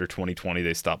like after 2020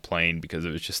 they stopped playing because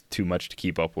it was just too much to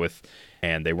keep up with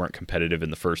and they weren't competitive in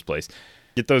the first place.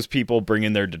 Get those people, bring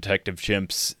in their Detective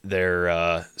Chimps,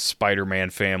 their Spider-Man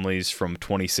families from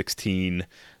 2016,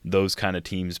 those kind of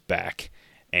teams back,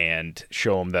 and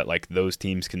show them that like those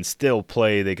teams can still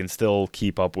play, they can still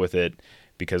keep up with it,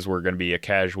 because we're going to be a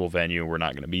casual venue. We're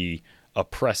not going to be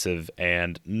oppressive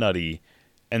and nutty.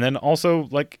 And then also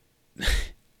like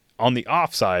on the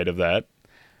off side of that,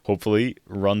 hopefully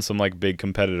run some like big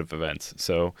competitive events.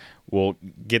 So we'll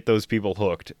get those people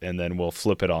hooked, and then we'll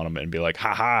flip it on them and be like,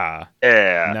 haha,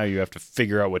 Yeah. now you have to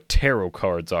figure out what tarot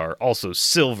cards are. Also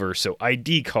silver, so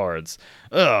ID cards.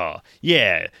 Oh,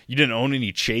 yeah, you didn't own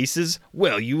any chases?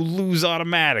 Well, you lose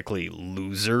automatically,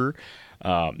 loser.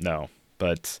 No,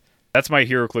 but that's my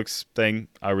HeroClix thing.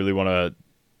 I really want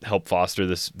to help foster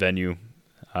this venue.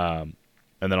 And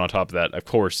then on top of that, of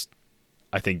course,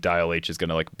 I think Dial H is going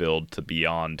to like build to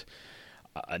beyond,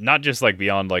 not just like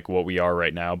beyond like what we are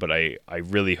right now, but I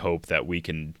really hope that we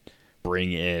can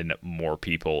bring in more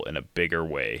people in a bigger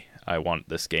way. I want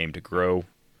this game to grow.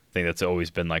 I think that's always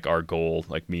been like our goal,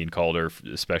 like me and Calder,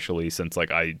 especially since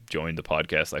like I joined the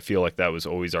podcast. I feel like that was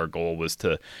always our goal, was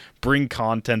to bring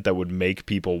content that would make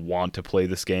people want to play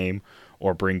this game,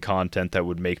 or bring content that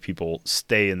would make people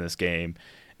stay in this game.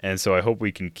 And so I hope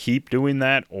we can keep doing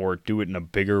that, or do it in a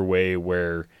bigger way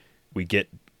where we get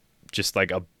just like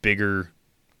a bigger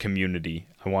community.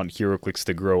 I want HeroClix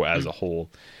to grow as a whole.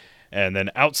 And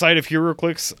then outside of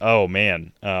HeroClix, oh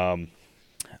man,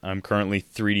 I'm currently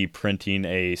 3D printing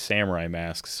a samurai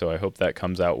mask, so I hope that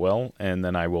comes out well. And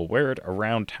then I will wear it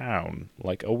around town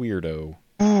like a weirdo.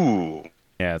 Ooh.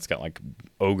 Yeah, it's got like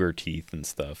ogre teeth and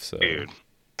stuff. So. Dude.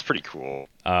 It's pretty cool.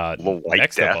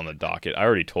 Next up on the docket, I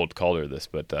already told Calder this,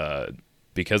 but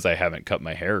because I haven't cut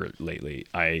my hair lately,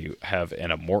 I have an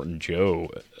Immortan Joe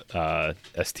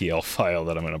STL file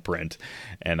that I'm going to print,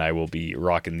 and I will be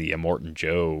rocking the Immortan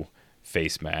Joe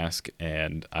face mask,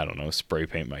 and I don't know, spray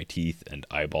paint my teeth and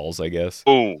eyeballs, I guess.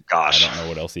 Oh gosh, I don't know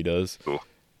what else he does. Ooh.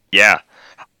 Yeah,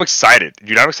 I'm excited,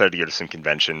 dude. I'm excited to go to some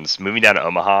conventions. Moving down to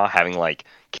Omaha, having like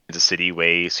Kansas City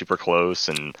way super close,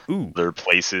 and other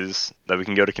places that we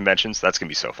can go to conventions. That's gonna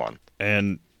be so fun.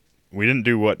 And we didn't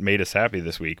do what made us happy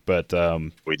this week, but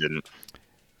we didn't.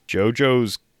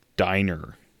 JoJo's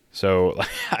Diner. So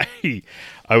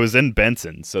I was in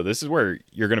Benson, so this is where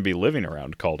you're gonna be living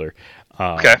around, Calder.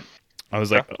 Okay. I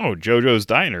was like, oh, JoJo's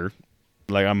Diner.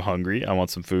 Like, I'm hungry. I want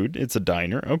some food. It's a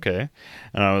diner. Okay.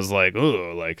 And I was like,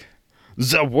 oh, like,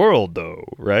 the world, though,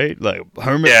 right? Like,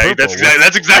 Hermit Purple.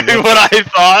 That's exactly what I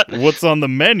thought. What's on the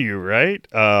menu, right?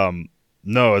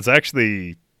 No, it's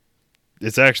actually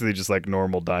just, like,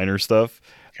 normal diner stuff.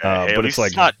 Okay, but it's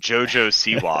like not JoJo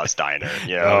Siwa's Diner.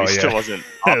 You know, oh, it still wasn't.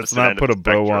 It's not put a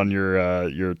bow on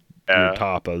your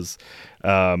tapas.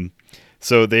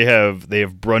 So they have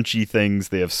brunchy things.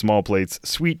 They have small plates,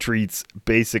 sweet treats,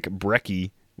 basic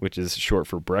brekkie, which is short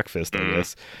for breakfast, I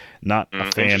guess. Not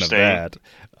a fan of that.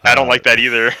 I don't like that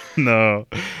either. No.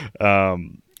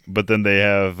 But then they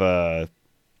have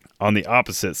on the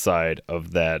opposite side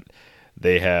of that,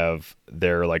 they have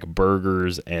their like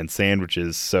burgers and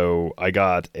sandwiches. So I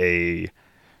got a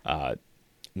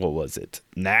what was it?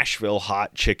 Nashville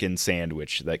hot chicken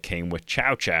sandwich that came with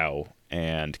chow chow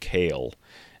and kale.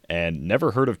 And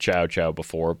never heard of chow chow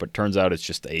before, but turns out it's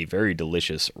just a very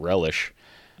delicious relish.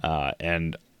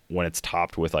 And when it's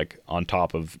topped with like on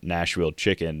top of Nashville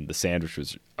chicken, the sandwich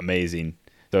was amazing.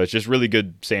 So it's just really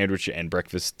good sandwich and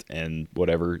breakfast and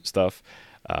whatever stuff.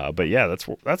 But yeah,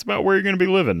 that's about where you're going to be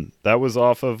living. That was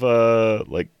off of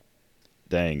like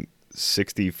dang,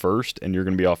 61st, and you're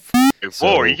gonna be off.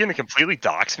 Whoa, are you gonna completely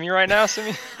dox me right now,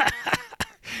 Simi?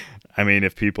 I mean,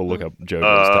 if people look up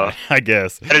JoJo's time, I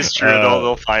guess That is true.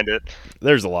 They'll find it.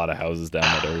 there's a lot of houses down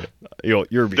that area.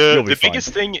 You'll be The fine.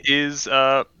 biggest thing is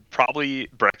probably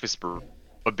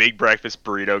a big breakfast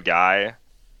burrito guy.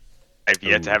 I've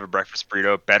yet to Ooh. have a breakfast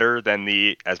burrito better than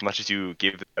as much as you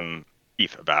give them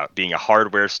beef about being a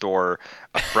hardware store,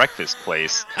 a breakfast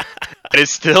place. It is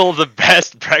still the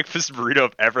best breakfast burrito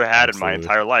I've ever had in my Absolutely.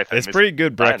 entire life. I It's miss pretty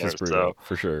good breakfast diners, burrito so,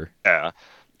 for sure. yeah.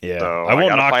 Yeah, So, I I won't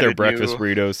gotta knock find their a breakfast new-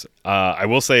 burritos. I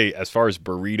will say, as far as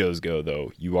burritos go,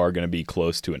 though, you are going to be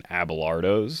close to an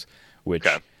Abelardo's, which,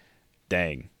 Okay.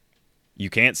 dang, you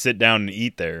can't sit down and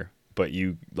eat there, but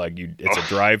it's a Oh.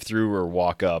 drive-through or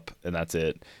walk up, and that's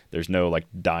it. There's no like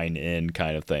dine-in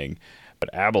kind of thing.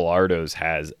 But Abelardo's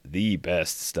has the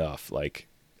best stuff, like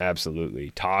absolutely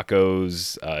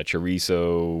tacos,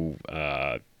 chorizo,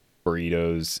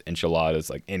 burritos,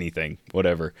 enchiladas, like anything,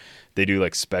 whatever. They do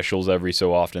like specials every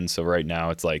so often. So right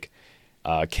now it's like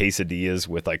quesadillas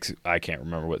with like I can't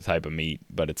remember what type of meat,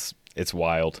 but it's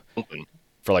wild.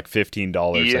 For like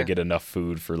 $15, Yeah. I get enough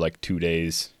food for like 2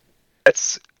 days.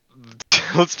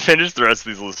 Let's finish the rest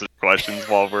of these listener questions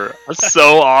while we're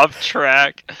so off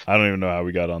track. I don't even know how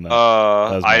we got on that.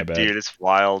 was my bad. Dude, it's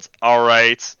wild. All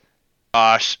right.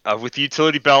 Gosh, with the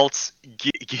utility belts,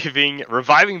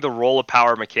 reviving the role of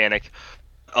power mechanic,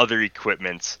 other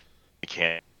equipment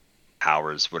mechanic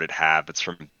powers would it have? It's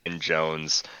from Ben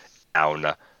Jones.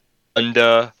 Down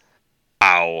under.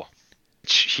 Wow.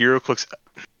 HeroClix.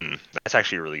 That's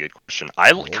actually a really good question.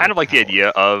 I kind of like the idea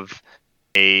of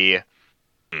a.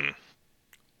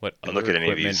 What and other look at any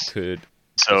of equipment these. could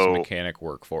this So mechanic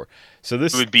work for? So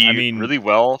this it would be I mean, really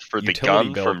well for the utility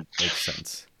gun belt from makes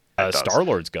sense. It does.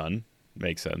 Star-Lord's gun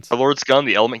makes sense. the Lord's gun,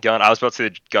 the Element gun. I was about to say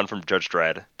the gun from Judge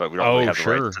Dredd, but we don't really Oh, have the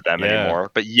sure. rights to them Yeah.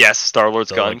 anymore. But yes, Star-Lord's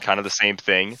So, gun, like, kind of the same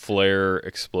thing. Flare,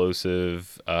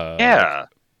 explosive, Yeah.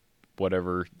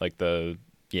 whatever, like the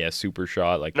super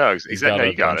shot. Like No, he's exactly. got No,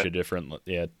 a you got bunch it. of different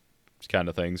kind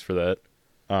of things for that.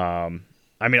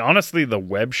 I mean, honestly, the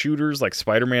web shooters, like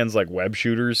Spider-Man's like web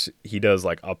shooters, he does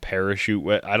like a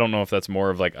parachute. I don't know if that's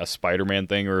more of like a Spider-Man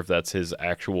thing or if that's his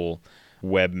actual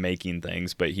web making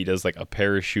things, but he does like a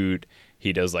parachute.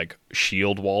 He does like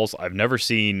shield walls. I've never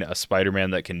seen a Spider-Man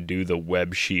that can do the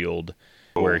web shield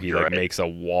where he you're like right. makes a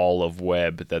wall of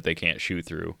web that they can't shoot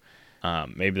through.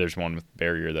 Maybe there's one with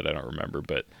barrier that I don't remember,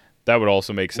 but that would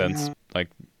also make sense. Like,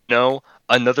 No,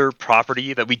 another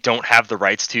property that we don't have the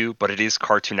rights to, but it is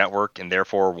Cartoon Network and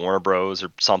therefore Warner Bros.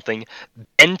 Or something.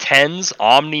 Ben 10's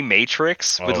Omni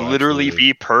Matrix would Oh, literally absolutely.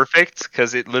 be perfect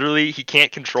because he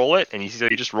can't control it, and you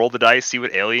just roll the dice, see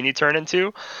what alien you turn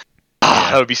into.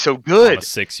 That would be so on good. a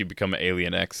 6, you become an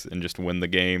Alien X and just win the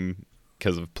game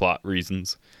because of plot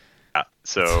reasons. Yeah,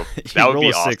 so You that would roll be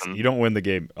a 6, awesome. you don't win the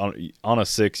game. On a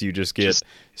 6, you just get Just-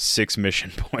 6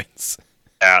 mission points.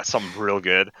 Yeah, something real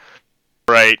good.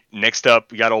 Right, next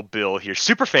up, we got old Bill here.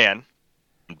 Superfan,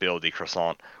 Bill de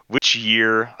Croissant. Which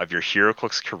year of your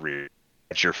HeroClix career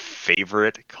is your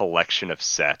favorite collection of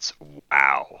sets?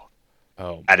 Wow.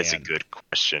 Oh, That is a man. good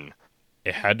question.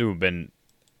 It had to have been,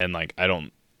 and like I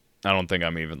don't think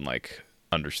I'm even like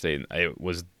understating. It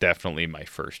was definitely my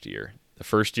first year. The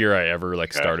first year I ever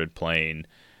like Okay. started playing,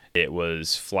 it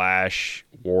was Flash,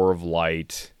 War of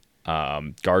Light,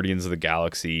 Guardians of the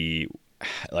Galaxy,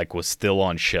 like was still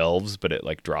on shelves, but it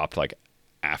like dropped like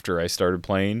after I started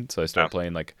playing. So I started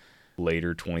playing like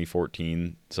later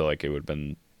 2014. So like it would have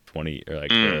been 20 or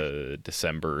like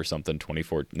December or something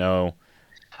 2014. No,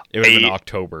 it would have been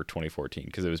October 2014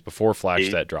 because it was before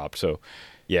Flash that dropped. So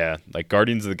yeah, like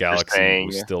Guardians of the Galaxy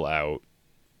was still out.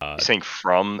 You saying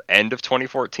from end of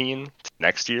 2014 to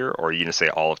next year, or are you gonna say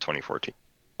all of 2014?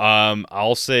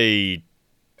 I'll say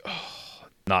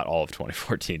not all of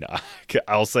 2014.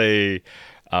 I'll say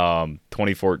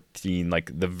 2014,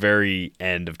 like the very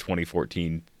end of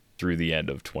 2014 through the end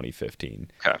of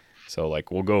 2015. Okay. So like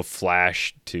we'll go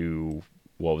Flash to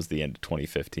what was the end of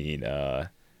 2015?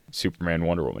 Superman,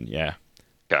 Wonder Woman. Yeah.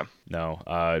 Okay. No.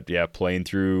 Yeah. Playing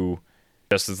through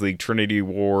Justice League Trinity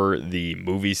War, the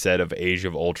movie set of Age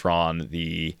of Ultron,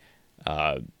 the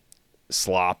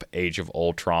slop Age of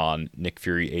Ultron, Nick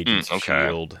Fury Agents of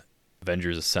S.H.I.E.L.D.,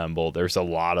 Avengers Assemble. There's a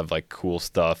lot of like cool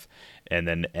stuff. And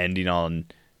then ending on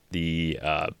the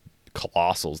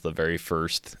Colossals, the very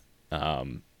first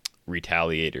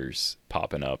Retaliators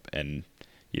popping up. And,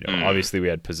 you know, obviously we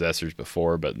had Possessors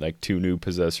before, but like 2 new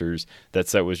Possessors. That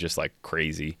set was just like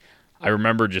crazy. I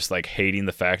remember just like hating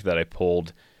the fact that I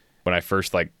pulled when I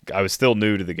first like I was still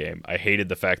new to the game. I hated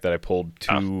the fact that I pulled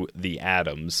 2 the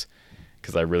Atoms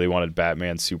because I really wanted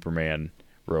Batman, Superman,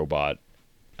 Robot,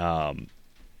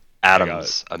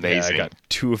 Adams, amazing. Yeah, I got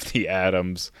 2 of the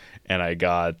Adams, and I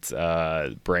got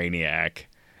Brainiac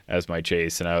as my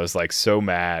chase, and I was like so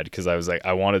mad because I was like,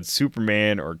 I wanted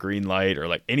Superman or Green Light or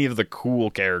like any of the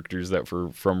cool characters that were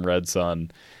from Red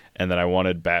Sun, and then I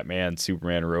wanted Batman,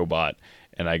 Superman, Robot,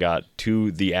 and I got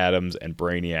 2 the Adams and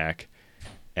Brainiac,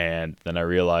 and then I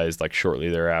realized like shortly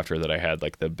thereafter that I had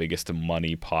like the biggest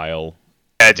money pile.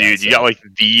 Yeah, dude, you got like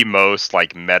the most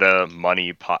like meta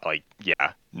money like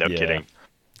no kidding.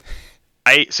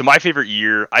 So my favorite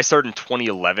year, I started in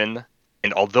 2011,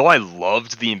 and although I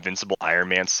loved the Invincible Iron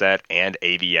Man set and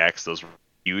AVX, those were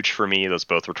huge for me. Those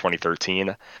both were 2013.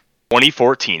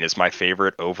 2014 is my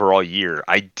favorite overall year.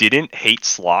 I didn't hate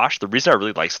Slosh. The reason I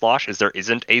really like Slosh is there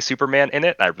isn't a Superman in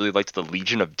it. I really liked the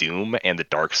Legion of Doom and the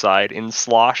Dark Side in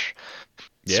Slosh.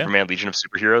 Yeah. Superman Legion of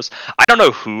Superheroes. I don't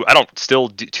know who. I don't still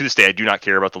to this day. I do not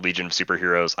care about the Legion of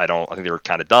Superheroes. I think they were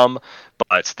kind of dumb.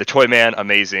 But the Toyman,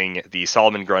 amazing. The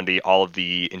Solomon Grundy, all of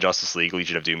the Injustice League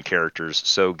Legion of Doom characters,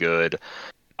 so good.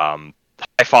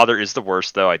 Highfather is the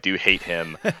worst though. I do hate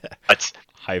him. But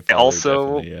Highfather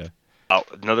also, yeah.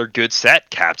 Another good set,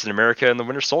 Captain America and the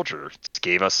Winter Soldier.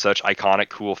 Gave us such iconic,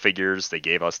 cool figures. They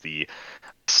gave us the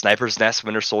Sniper's Nest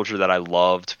Winter Soldier that I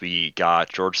loved. We got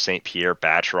George St. Pierre,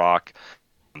 Batroc.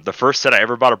 The first set I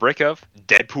ever bought a brick of,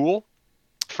 Deadpool.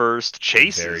 First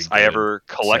chases I ever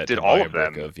collected all of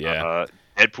them.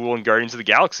 Deadpool and Guardians of the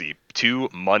Galaxy, 2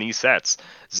 money sets.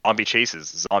 Zombie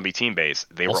Chases, Zombie Team Base.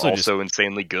 They were also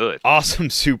insanely good. Awesome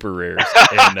super rares.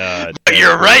 And,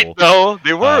 you're right, though.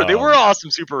 They were awesome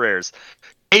super rares.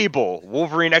 Abel,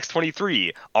 Wolverine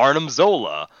X-23, Arnim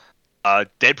Zola,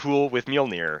 Deadpool with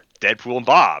Mjolnir, Deadpool and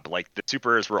Bob. Like, the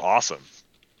super rares were awesome.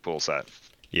 Cool set.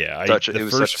 Yeah, the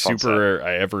first super rare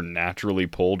I ever naturally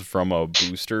pulled from a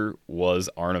booster was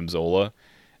Arnim Zola.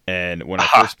 And when I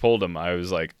first pulled him, I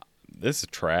was like, this is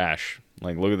trash.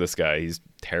 Like, look at this guy. He's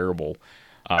terrible.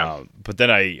 But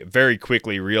then I very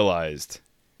quickly realized,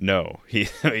 no,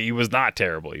 he was not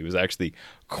terrible. He was actually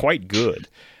quite good.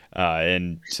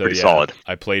 And so, yeah, solid.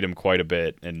 I played him quite a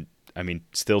bit. And, I mean,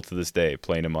 still to this day,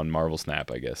 playing him on Marvel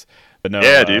Snap, I guess. But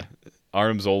no, dude.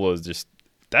 Arnim Zola is just...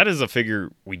 That is a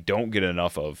figure we don't get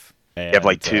enough of. And, we have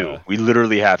like 2. We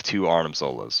literally have 2 Arnim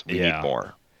Zolas. We need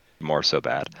more. More so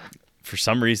bad. For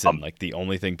some reason, like the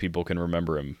only thing people can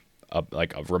remember him,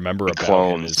 about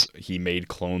clones. him is he made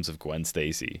clones of Gwen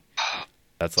Stacy.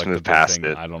 That's like the big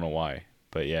thing. I don't know why,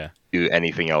 but yeah. Do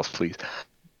anything else, please.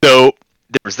 So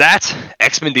there's that.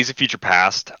 X-Men Days of Future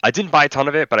Past. I didn't buy a ton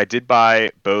of it, but I did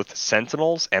buy both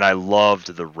Sentinels, and I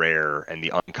loved the rare and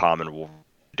the uncommon Wolverine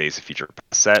Days of Future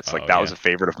Past sets. Like, that was a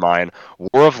favorite of mine.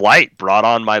 War of Light brought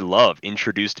on my love,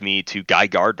 introduced me to Guy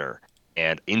Gardner,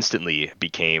 and instantly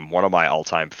became one of my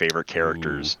all-time favorite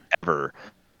characters ever.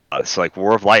 So, like,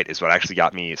 War of Light is what actually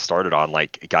got me started on,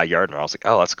 like, Guy Gardner. I was like,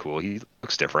 oh, that's cool. He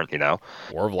looks different, you know?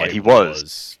 War of Light and he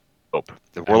was dope.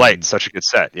 War of Light, such a good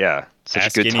set, yeah. Such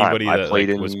ask a good time. Anybody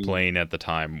that was playing at the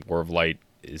time, War of Light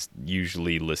is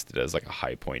usually listed as, like, a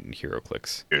high point in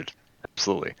HeroClix. Dude.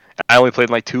 Absolutely. I only played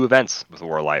like 2 events with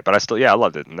War of Light, but I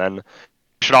loved it. And then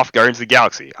finished off Guardians of the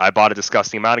Galaxy. I bought a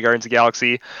disgusting amount of Guardians of the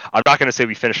Galaxy. I'm not going to say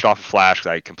we finished off with Flash because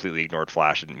I completely ignored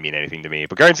Flash. It didn't mean anything to me.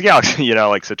 But Guardians of the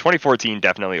Galaxy, so 2014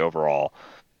 definitely overall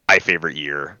my favorite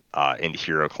year in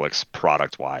HeroClix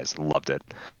product-wise. Loved it.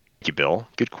 Thank you, Bill.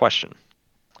 Good question.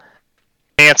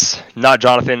 Ants, not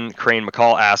Jonathan Crane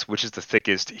McCall asks, which is the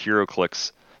thickest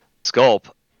HeroClix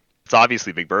sculpt? It's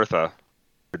obviously Big Bertha.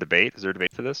 Is there a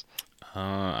debate for this?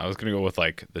 I was gonna go with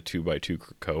like the 2x2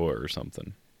 Krakoa or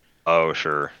something. Oh,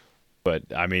 sure. But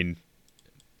I mean,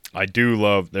 I do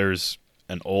love. There's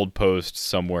an old post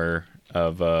somewhere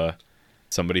of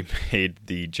somebody made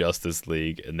the Justice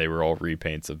League, and they were all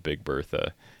repaints of Big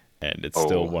Bertha, and it's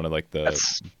still one of like the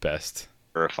best.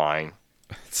 Terrifying.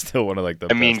 It's still one of like the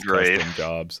best custom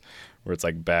jobs, where it's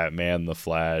like Batman, the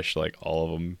Flash, like all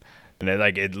of them. And then,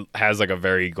 like, it has like a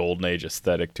very Golden Age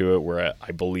aesthetic to it, where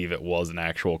I believe it was an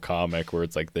actual comic, where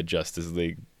it's like the Justice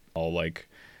League all like,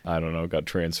 I don't know, got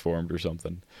transformed or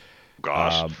something.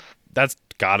 Gosh, that's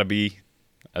gotta be,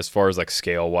 as far as like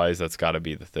scale wise, that's gotta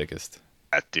be the thickest.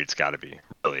 That dude's gotta be.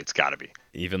 Really, it's gotta be.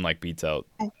 Even like beats out,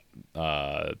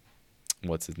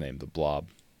 what's his name, the Blob.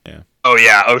 Yeah. Oh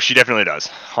yeah. Oh, she definitely does.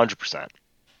 100%.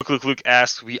 Luke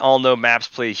asks, we all know maps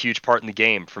play a huge part in the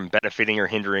game, from benefiting or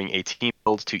hindering a team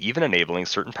build to even enabling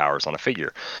certain powers on a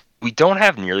figure. We don't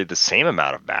have nearly the same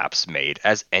amount of maps made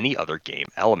as any other game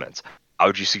element. How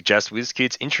would you suggest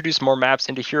WizKids introduce more maps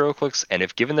into HeroClix, and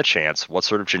if given the chance, what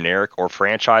sort of generic or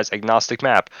franchise agnostic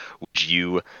map would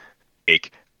you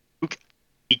make? We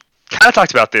kind of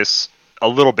talked about this a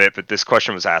little bit, but this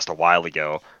question was asked a while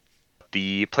ago.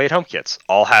 the Play at Home kits.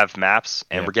 All have maps,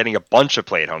 and Yeah. we're getting a bunch of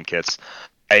Play at Home kits.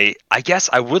 I guess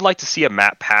I would like to see a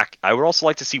map pack. I would also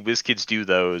like to see WizKids do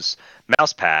those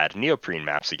mousepad neoprene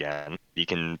maps again. You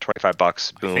can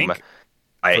 $25, I boom. think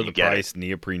I for the get it. price,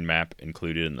 neoprene map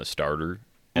included in the starter,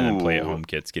 and then Play at Home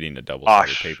kits getting a double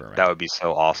Gosh, sided paper map. that would be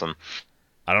so awesome.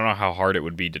 I don't know how hard it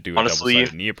would be to do Honestly, a double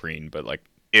sided neoprene, but like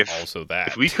If also that.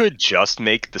 if we could just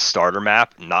make the starter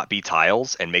map not be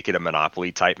tiles and make it a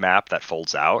Monopoly type map that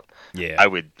folds out, yeah, I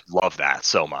would love that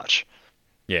so much.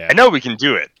 yeah, I know we can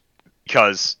do it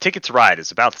because Ticket to Ride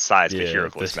is about the size of a yeah.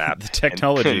 HeroClix map. The and-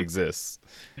 technology exists.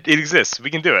 It exists. We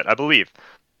can do it. I believe.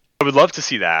 I would love to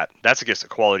see that. That's just a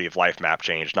quality of life map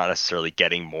change, not necessarily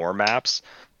getting more maps.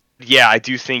 Yeah, I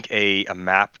do think a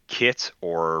map kit,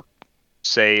 or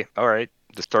say, all right,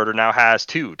 the starter now has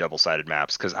 2 double-sided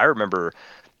maps, because I remember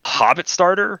Hobbit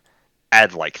starter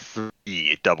had like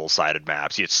 3 double-sided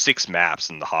maps. You had 6 maps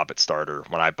in the Hobbit starter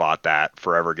when I bought that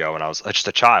forever ago, and I was just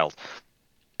a child.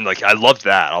 And like, I loved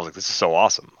that. I was like, this is so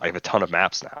awesome. I have a ton of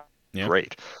maps now. Yeah.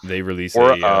 Great. They release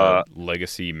Or, a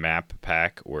legacy map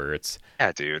pack where it's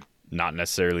Yeah, dude. not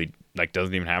necessarily like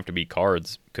doesn't even have to be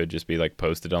cards. Could just be like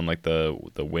posted on like the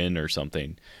win or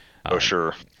something. Oh,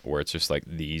 sure. Where it's just like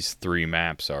these 3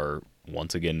 maps are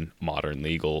once again modern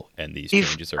legal, and these If-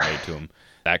 changes are made to them.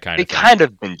 That kind They of thing. kind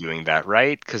of been doing that,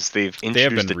 right? Because they've They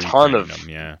have introduced been a ton reprinting of them,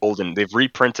 yeah. golden. They've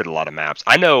reprinted a lot of maps.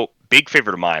 I know, big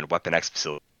favorite of mine, Weapon X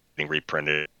Facility being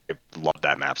reprinted. I love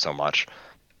that map so much.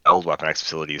 The old Weapon X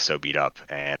Facility is so beat up,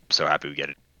 and I'm so happy we get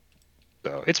it.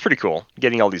 So it's pretty cool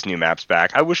getting all these new maps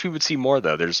back. I wish we would see more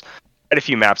though. There's quite a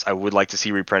few maps I would like to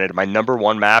see reprinted. My number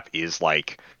 1 map is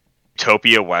like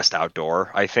Utopia West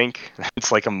Outdoor. I think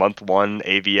it's like a month 1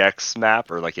 AVX map,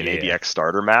 or like an Yeah. AVX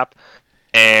starter map.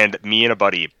 And me and a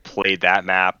buddy played that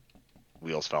map.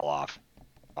 Wheels fell off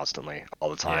constantly, all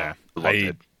the time. Yeah. Loved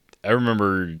it. I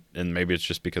remember, and maybe it's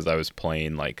just because I was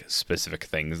playing like specific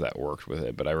things that worked with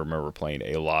it, but I remember playing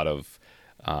a lot of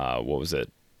what was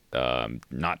it?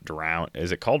 Not drowned.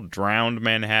 Is it called Drowned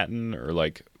Manhattan, or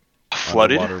like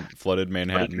Flooded. Flooded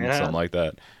Manhattan, Manhattan? something like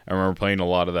that? I remember playing a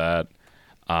lot of that.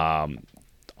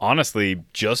 Honestly,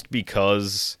 just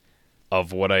because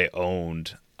of what I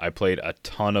owned, I played a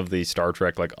ton of the Star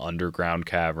Trek like underground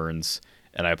caverns,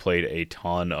 and I played a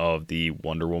ton of the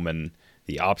Wonder Woman,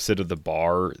 the opposite of the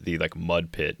bar, the like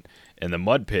mud pit. And the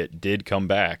mud pit did come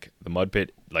back. The mud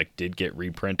pit like did get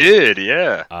reprinted. Did,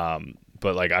 yeah.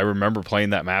 But like I remember playing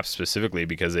that map specifically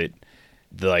because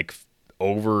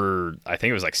over I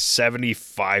think it was like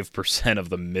 75% of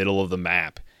the middle of the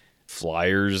map,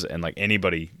 flyers and like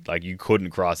anybody, like you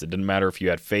couldn't cross it. Didn't matter if you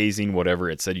had phasing,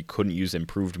 whatever, it said you couldn't use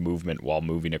improved movement while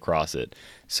moving across it.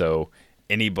 So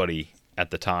anybody at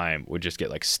the time would just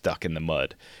get like stuck in the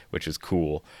mud, which is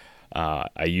cool.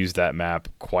 I used that map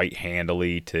quite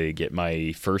handily to get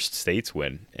my first states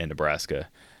win in Nebraska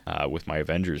with my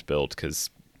Avengers build, because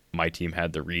my team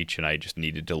had the reach and I just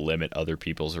needed to limit other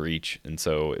people's reach. And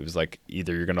so it was like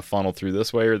either you're going to funnel through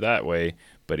this way or that way,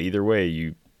 but either way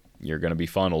you're going to be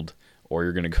funneled, or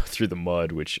you're going to go through the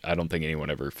mud, which I don't think anyone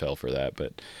ever fell for that.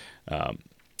 But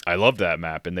I love that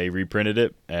map, and they reprinted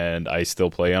it, and I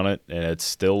still play on it, and it's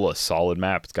still a solid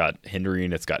map. It's got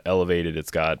hindering, it's got elevated,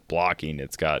 it's got blocking,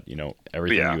 it's got,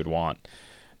 everything Yeah. you would want.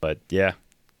 But yeah,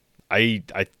 I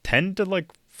tend to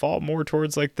like fall more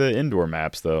towards like the indoor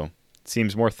maps though. It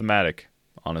seems more thematic,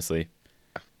 honestly.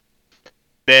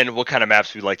 Then what kind of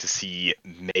maps would you like to see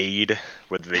made,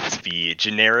 whether they just be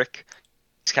generic?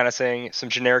 It's kind of saying some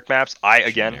generic maps.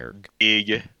 Generic.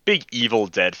 Big Evil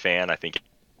Dead fan. I think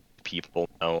people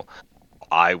know.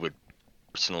 I would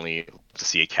personally love to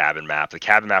see a cabin map. The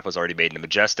cabin map was already made in a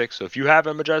Majestic, so if you have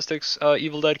a Majestic's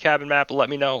Evil Dead cabin map, let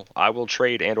me know. I will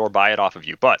trade and or buy it off of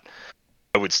you. But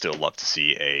I would still love to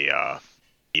see a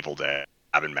Evil Dead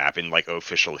cabin map in like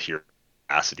official hero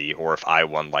capacity, or if I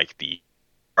won like the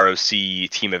ROC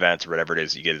team events or whatever it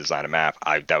is, you get to design a map.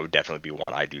 That would definitely be one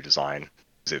I do design,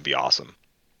 because it would be awesome.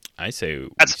 I say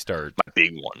That's my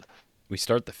big one. we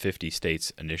start the 50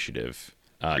 states initiative.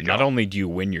 There you Not go. only do you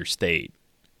win your state,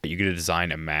 but you get to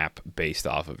design a map based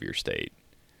off of your state.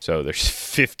 So there's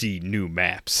 50 new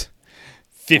maps,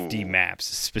 50 Ooh. maps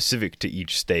specific to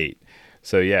each state.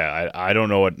 So yeah, I don't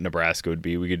know what Nebraska would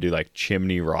be. We could do like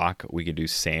Chimney Rock, we could do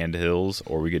Sand Hills,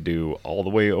 or we could do all the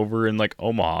way over in like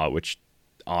Omaha, which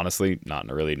honestly, not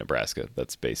really Nebraska.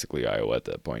 That's basically Iowa at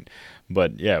that point.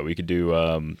 But yeah, we could do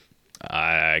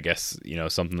I guess,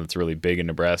 something that's really big in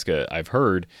Nebraska, I've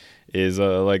heard, is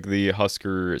like the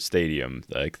Husker Stadium,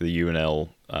 like the UNL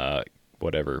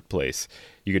whatever place.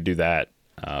 You could do that,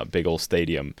 big old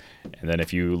stadium. And then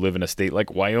if you live in a state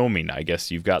like Wyoming, I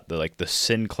guess you've got the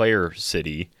Sinclair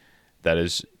city that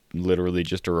is literally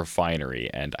just a refinery,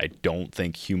 and I don't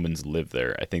think humans live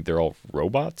there. I think they're all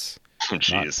robots. Not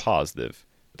Jeez. positive.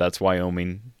 That's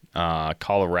Wyoming.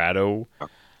 Colorado,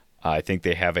 I think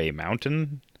they have a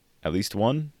mountain, at least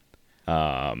one.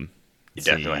 You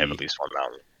definitely have at least one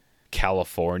mountain.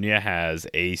 California has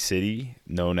a city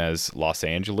known as Los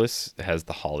Angeles. It has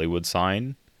the Hollywood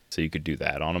sign, so you could do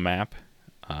that on a map.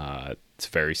 It's a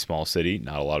very small city.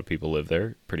 Not a lot of people live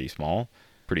there. Pretty small.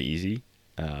 Pretty easy.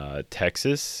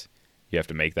 Texas, you have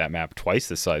to make that map twice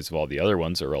the size of all the other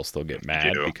ones, or else they'll get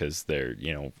mad because they're,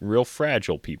 real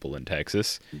fragile people in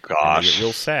Texas. Gosh. And they get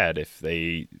real sad if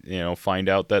they, find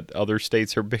out that other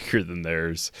states are bigger than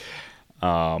theirs.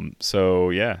 So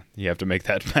yeah, you have to make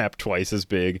that map twice as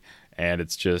big, and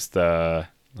it's just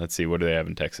let's see, what do they have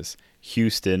in Texas?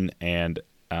 Houston and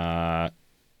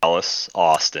Dallas,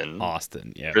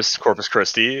 Austin, yeah. Corpus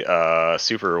Christi,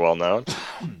 super well known.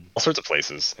 All sorts of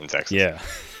places in Texas. Yeah.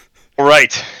 All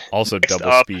right. Also Next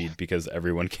double up. speed, because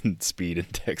everyone can speed in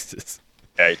Texas.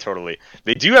 Yeah, totally.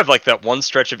 They do have like that one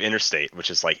stretch of interstate,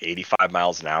 which is like 85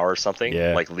 miles an hour or something.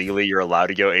 Yeah. Like legally, you're allowed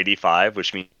to go 85,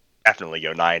 which means you definitely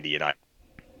go 90 and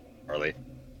Harley.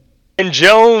 Ben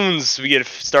Jones. We get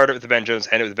started with the Ben Jones,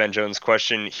 end it with the Ben Jones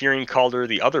question. Hearing Calder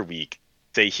the other week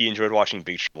say he enjoyed watching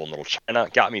Big Trouble in Little China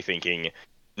got me thinking,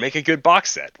 make a good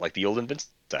box set like the old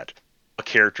Invincible set. What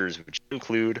characters would you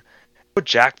include? What would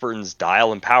Jack Burton's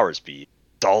dial and powers be?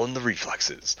 It's all in the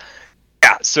reflexes.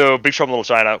 Yeah, so Big Trouble in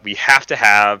Little China, we have to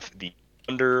have the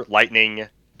Thunder, Lightning,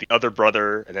 the other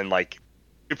brother, and then like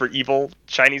super evil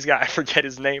Chinese guy, I forget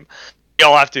his name. They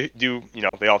all have to do,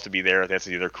 they all have to be there. They have to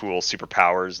do their cool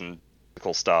superpowers and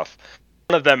cool stuff.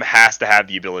 One of them has to have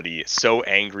the ability, so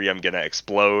angry I'm gonna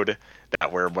explode,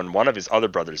 that where when one of his other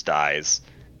brothers dies,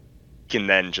 he can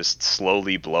then just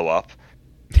slowly blow up,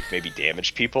 maybe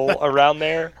damage people around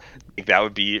there. I think that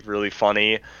would be really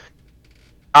funny.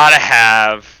 Gotta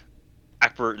have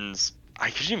Jack Burton's, I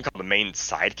could even call him the main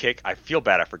sidekick. I feel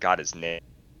bad I forgot his name.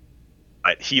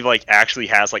 But he actually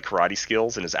has karate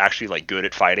skills and is actually good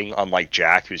at fighting, unlike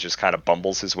Jack, who's just kind of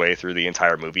bumbles his way through the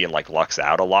entire movie and lucks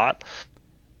out a lot.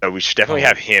 So we should definitely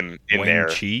have him in Wang there.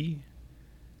 Chi?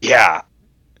 Yeah.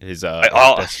 His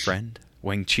best friend?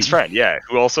 Wang Chi? His friend, yeah,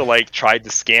 who also tried to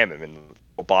scam him in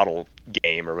the bottle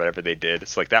game or whatever they did.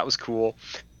 So that was cool.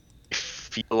 I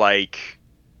feel like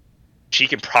she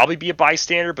can probably be a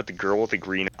bystander, but the girl with the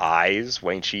green eyes,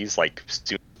 Wang Chi's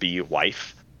soon-to-be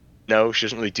wife, no, she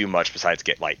doesn't really do much besides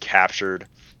get captured.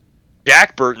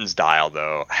 Jack Burton's dial,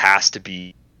 though, has to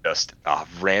be just a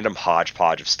random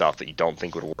hodgepodge of stuff that you don't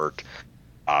think would work.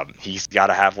 He's got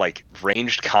to have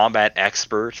ranged combat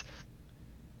expert,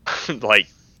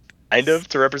 kind of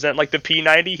to represent the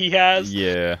P90 he has.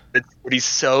 Yeah, but he's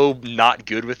so not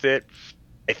good with it.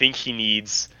 I think he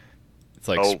needs. It's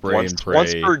spray and pray.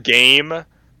 Once per game,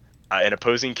 an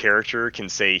opposing character can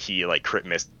say he crit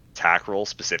miss attack roll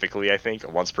specifically. I think a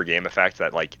once per game effect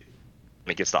that when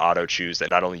it gets to auto choose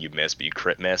that not only you miss but you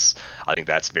crit miss. I think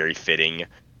that's very fitting.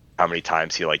 How many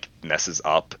times he messes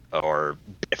up or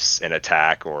biffs an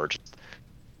attack or just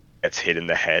gets hit in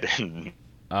the head and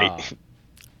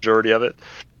majority of it.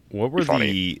 What were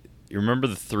you remember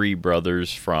the three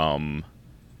brothers from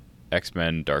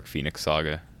X-Men Dark Phoenix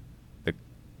Saga? The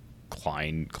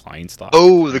Kleinstock?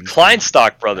 Oh, the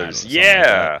Kleinstock brothers.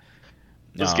 Yeah. Like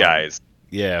those guys.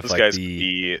 Yeah, those guys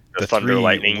the Thunder three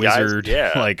Lightning wizard,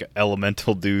 guys. Yeah.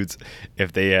 Elemental dudes,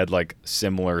 if they had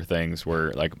similar things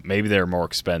where maybe they're more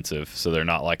expensive, so they're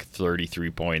not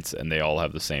 33 points and they all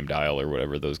have the same dial or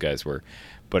whatever those guys were.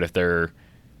 But if they're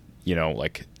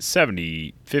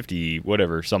 70, 50,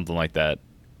 whatever, something like that,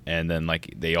 and then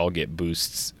they all get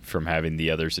boosts from having the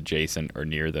others adjacent or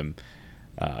near them,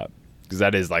 because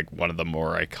that is one of the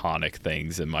more iconic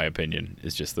things in my opinion,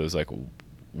 is just those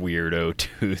weirdo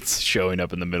dudes showing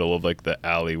up in the middle of the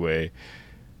alleyway.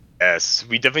 Yes,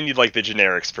 we definitely need the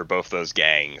generics for both those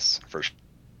gangs. For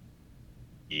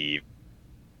the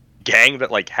gang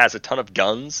that has a ton of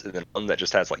guns and then one that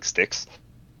just has sticks.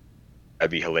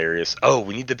 That'd be hilarious. Oh,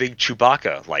 we need the big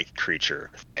Chewbacca creature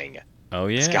thing. Oh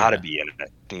yeah, it's gotta be in it.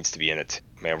 It needs to be in it.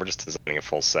 Man, we're just designing a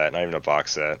full set, not even a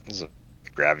box set. This is a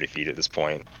gravity feed at this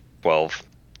point. 12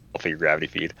 figure gravity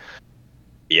feed.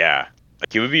 Yeah.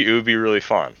 It would be really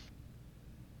fun.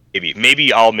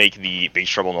 Maybe I'll make the Big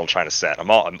Trouble in Little China set.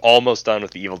 I'm almost done with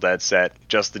the Evil Dead set.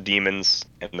 Just the demons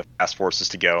and the fast forces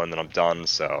to go, and then I'm done.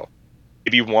 So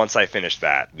maybe once I finish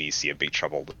that, we see a Big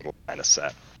Trouble in Little China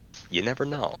set. You never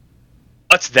know.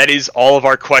 But that is all of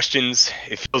our questions.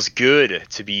 It feels good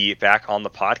to be back on the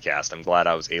podcast. I'm glad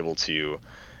I was able to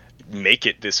make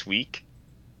it this week,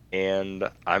 and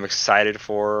I'm excited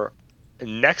for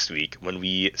next week when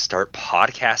we start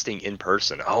podcasting in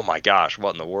person. Oh my gosh,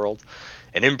 what in the world?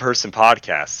 An in-person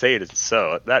podcast. Say it isn't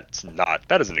so. That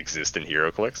doesn't exist in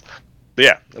HeroClix. But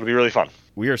yeah, it'll be really fun.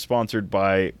 We are sponsored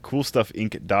by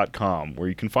CoolStuffInc.com, where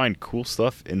you can find cool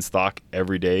stuff in stock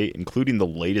every day, including the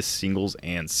latest singles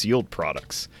and sealed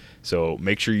products. So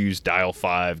make sure you use Dial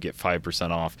 5, get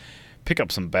 5% off, pick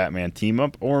up some Batman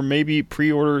team-up, or maybe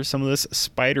pre-order some of this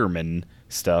Spider-Man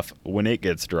stuff when it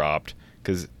gets dropped,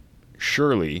 because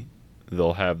surely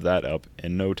they'll have that up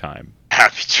in no time.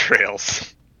 Happy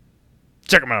trails.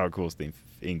 Check them out at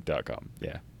CoolStuffInc.com.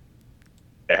 Yeah.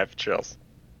 Happy trails.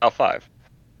 Dial 5.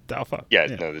 Dial 5. Yeah,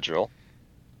 know the drill.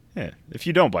 Yeah. If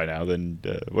you don't by now, then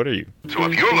what are you? So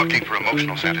if you're looking for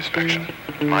emotional satisfaction,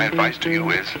 my advice to you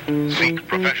is seek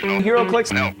professional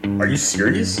HeroClix? help. Are you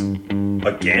serious?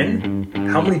 Again?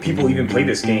 How many people even play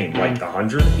this game? Like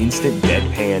 100? Instant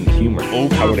deadpan humor.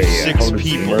 Over 6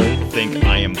 people think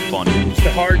I am funny. It's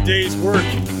the hard day's work.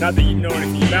 Not that you know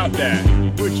anything about that.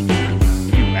 Would you?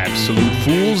 You absolute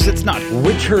fools. It's not.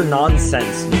 Witcher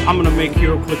nonsense. I'm gonna make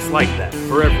HeroClix like that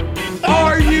forever.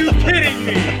 Are you kidding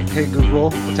me? Hey Google,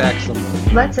 attack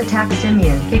someone. Let's attack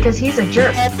Simeon because he's a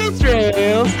jerk. Happy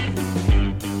trails.